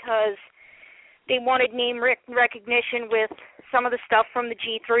them because they wanted name recognition with some of the stuff from the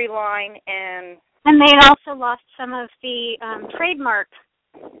G3 line. And they also lost some of the trademark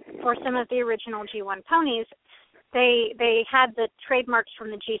for some of the original G1 ponies. They had the trademarks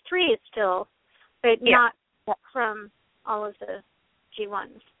from the G3s still, but not from all of the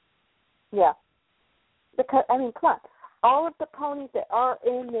G1s. Yeah. Because, I mean, come on. All of the ponies that are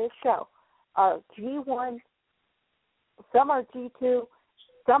in this show are G1, some are G2,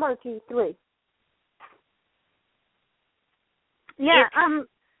 some are G3. Yeah,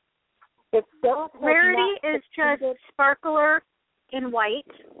 those Rarity is just Sparkler in white.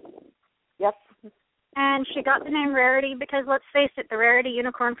 Yep. And she got the name Rarity because, let's face it, the Rarity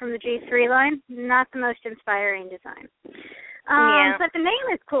unicorn from the G3 line, not the most inspiring design. But the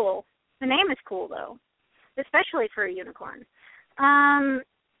name is cool. The name is cool, though, especially for a unicorn.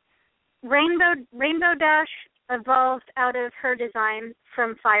 Rainbow Dash evolved out of her design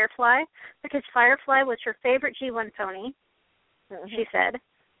from Firefly because Firefly was her favorite G1 pony, she said.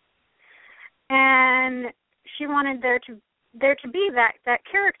 And she wanted there to be that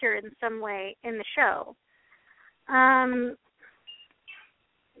character in some way in the show. In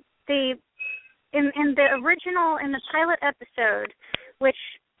the pilot episode, which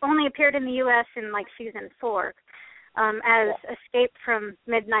only appeared in the U.S. in like season 4, as Escape from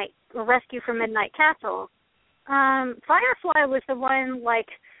Midnight, or Rescue from Midnight Castle, Firefly was the one like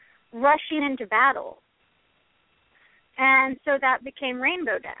rushing into battle. And so that became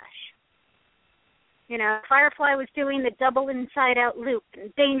Rainbow Dash. You know, Firefly was doing the double inside-out loop,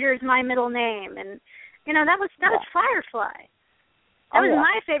 and Danger's my middle name, and you know that was Firefly. That was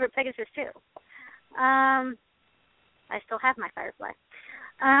my favorite Pegasus too. I still have my Firefly.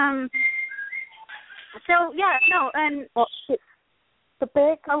 So yeah, no, and the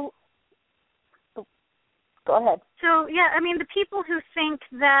big. Go ahead. So yeah, I mean the people who think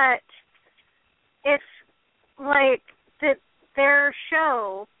that if like that their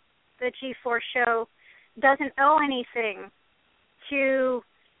show, the G4 show, doesn't owe anything to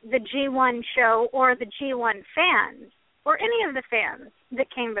the G1 show or the G1 fans or any of the fans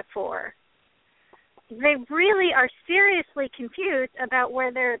that came before. They really are seriously confused about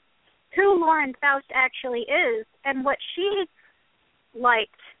who Lauren Faust actually is and what she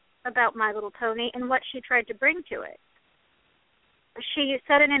liked about My Little Pony and what she tried to bring to it. She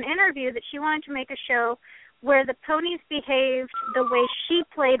said in an interview that she wanted to make a show where the ponies behaved the way she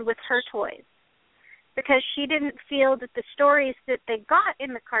played with her toys, because she didn't feel that the stories that they got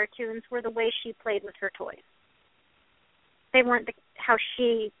in the cartoons were the way she played with her toys. They weren't how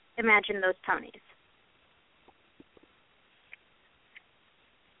she imagined those ponies.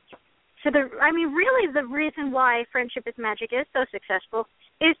 So really the reason why Friendship is Magic is so successful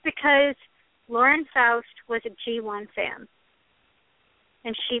is because Lauren Faust was a G1 fan.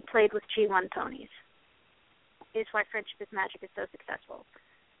 And she played with G1 ponies. Is why Friendship is Magic is so successful.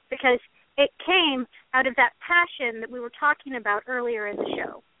 Because it came out of that passion that we were talking about earlier in the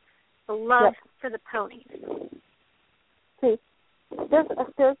show. The love for the ponies. See,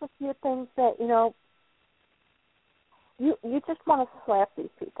 there's a few things that, you just want to slap these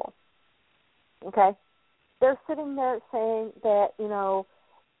people. Okay? They're sitting there saying that,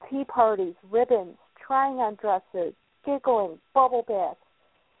 tea parties, ribbons, trying on dresses, giggling, bubble baths,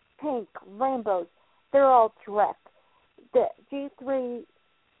 pink, rainbows, they're all direct. The G3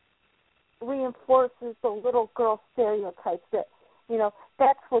 reinforces the little girl stereotypes that,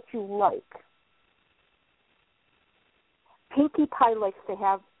 that's what you like. Pinkie Pie likes to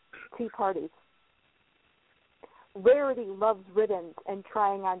have tea parties. Rarity loves ribbons and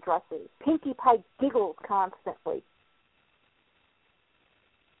trying on dresses. Pinkie Pie giggles constantly.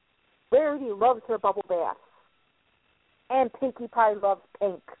 Rarity loves her bubble baths. And Pinkie Pie loves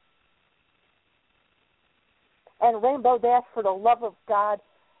pink. And Rainbow Dash, for the love of God,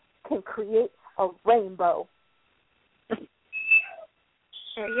 can create a rainbow.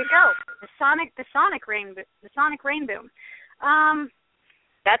 There you go. The Sonic Rain Boom.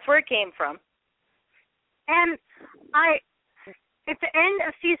 That's where it came from. And at the end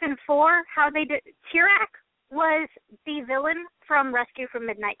of season 4, how they did, Tirak was the villain from Rescue from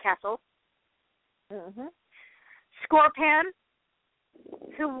Midnight Castle. Mm-hmm. Scorpan,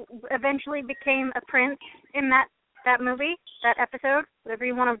 who eventually became a prince in that movie, that episode, whatever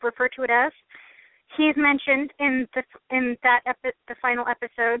you want to refer to it as. He's mentioned in the final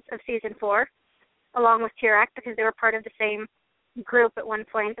episodes of season 4, along with Tirak, because they were part of the same group at one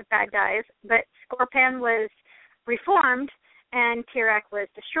point of bad guys. But Scorpan was reformed, and Tirak was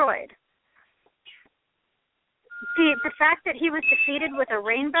destroyed. The fact that he was defeated with a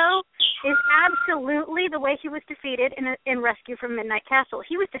rainbow is absolutely the way he was defeated in Rescue from Midnight Castle.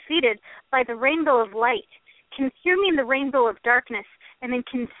 He was defeated by the rainbow of light, consuming the rainbow of darkness, and then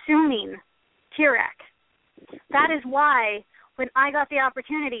consuming Tirak. That is why when I got the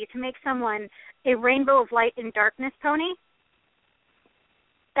opportunity to make someone a rainbow of light and darkness pony,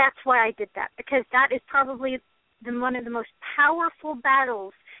 that's why I did that, because that is probably one of the most powerful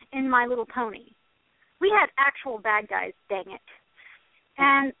battles in My Little Pony. We had actual bad guys, dang it.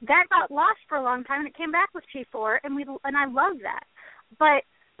 And that got lost for a long time, and it came back with G4, and I love that. But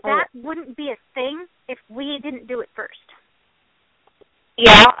that wouldn't be a thing if we didn't do it first.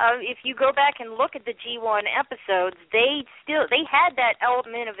 Yeah, if you go back and look at the G1 episodes, they had that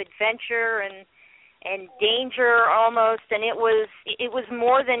element of adventure and danger almost, and it was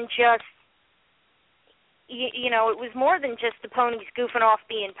more than just it was more than just the ponies goofing off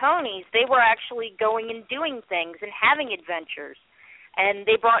being ponies. They were actually going and doing things and having adventures, and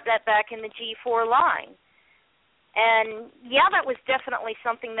they brought that back in the G4 line. And yeah, that was definitely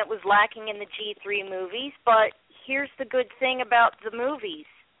something that was lacking in the G3 movies, but here's the good thing about the movies.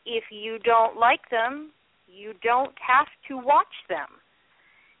 If you don't like them, you don't have to watch them.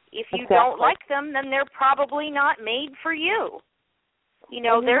 If you don't like them, then they're probably not made for you.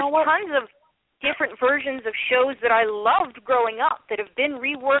 There's tons of different versions of shows that I loved growing up that have been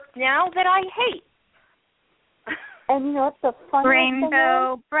reworked now that I hate. And it's the funny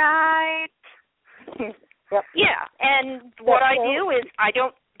Rainbow Bright. Yep. Yeah, and what I do is I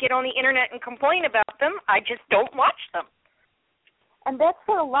don't get on the internet and complain about them. I just don't watch them. And that's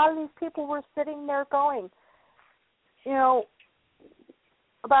what a lot of these people were sitting there going,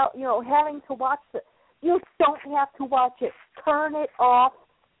 about, having to watch it. You don't have to watch it. Turn it off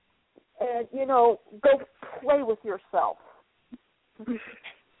and, go play with yourself.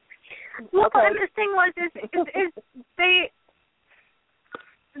 Well, and the thing was, is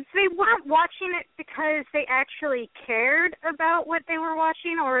they weren't watching it because they actually cared about what they were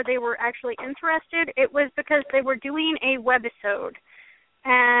watching or they were actually interested. It was because they were doing a webisode,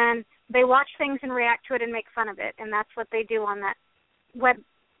 and they watch things and react to it and make fun of it, and that's what they do on that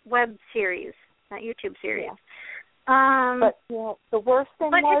web series, that YouTube series. Yeah. But the worst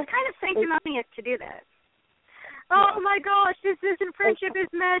thing was... But it's kind of sanctimonious to do that. Oh, my gosh, this isn't Friendship is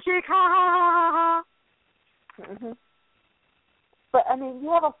Magic, ha, ha, ha, ha, ha. Mm-hmm. But, you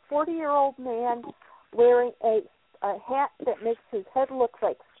have a 40-year-old man wearing a hat that makes his head look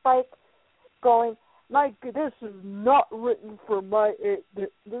like Spike going, this is not written for my age.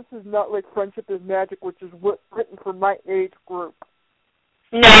 This is not like Friendship is Magic, which is written for my age group.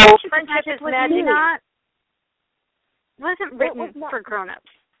 No, Friendship is Magic wasn't written for grown-ups.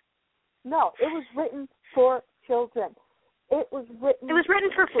 No, it was written for children. It was written. It was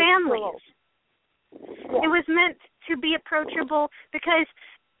written for families. Yeah. It was meant to be approachable because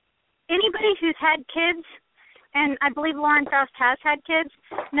anybody who's had kids, and I believe Lauren Faust has had kids,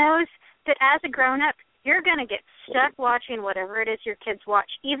 knows that as a grown-up, you're going to get stuck watching whatever it is your kids watch,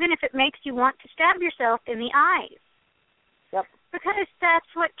 even if it makes you want to stab yourself in the eyes. Yep. Because that's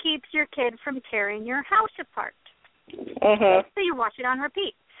what keeps your kid from tearing your house apart. Mm-hmm. So you watch it on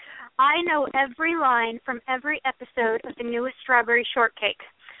repeat. I know every line from every episode of the newest Strawberry Shortcake.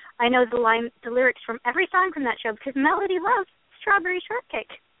 I know the lyrics from every song from that show because Melody loves Strawberry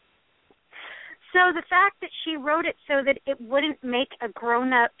Shortcake. So the fact that she wrote it so that it wouldn't make a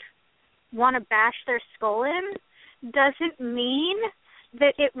grown-up want to bash their skull in doesn't mean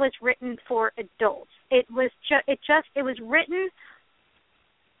that it was written for adults. It was written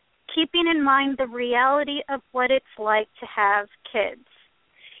keeping in mind the reality of what it's like to have kids.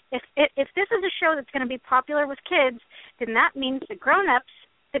 If this is a show that's going to be popular with kids, then that means the grown-ups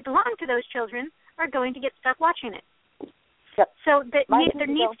that belong to those children are going to get stuck watching it. Yep. So there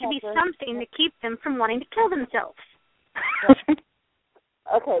needs to be something to keep them from wanting to kill themselves. Yep.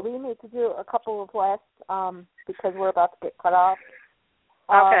 Okay, we need to do a couple of last because we're about to get cut off.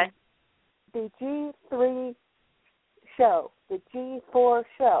 Okay. The G3 show, the G4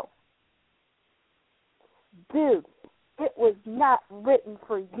 show. Dude, it was not written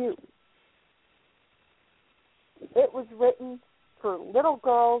for you. It was written for little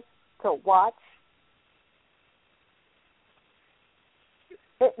girls to watch.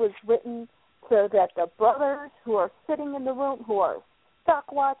 It was written so that the brothers who are sitting in the room, who are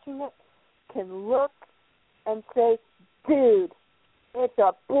stuck watching it, can look and say, dude, it's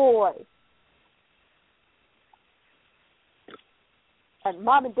a boy. And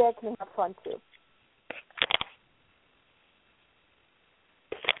mom and dad can have fun too.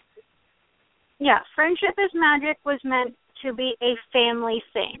 Yeah, Friendship is Magic was meant to be a family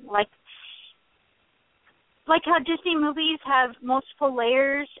thing. Like how Disney movies have multiple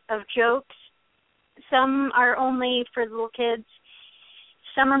layers of jokes. Some are only for little kids.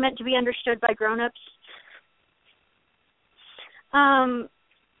 Some are meant to be understood by grown-ups.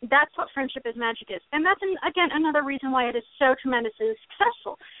 That's what Friendship is Magic is. And that's, again, another reason why it is so tremendously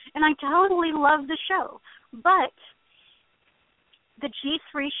successful. And I totally love the show. But the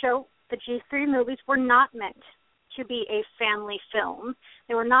G3 show, the G3 movies were not meant to be a family film.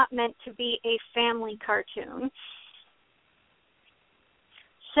 They were not meant to be a family cartoon.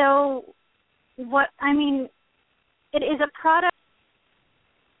 So, it is a product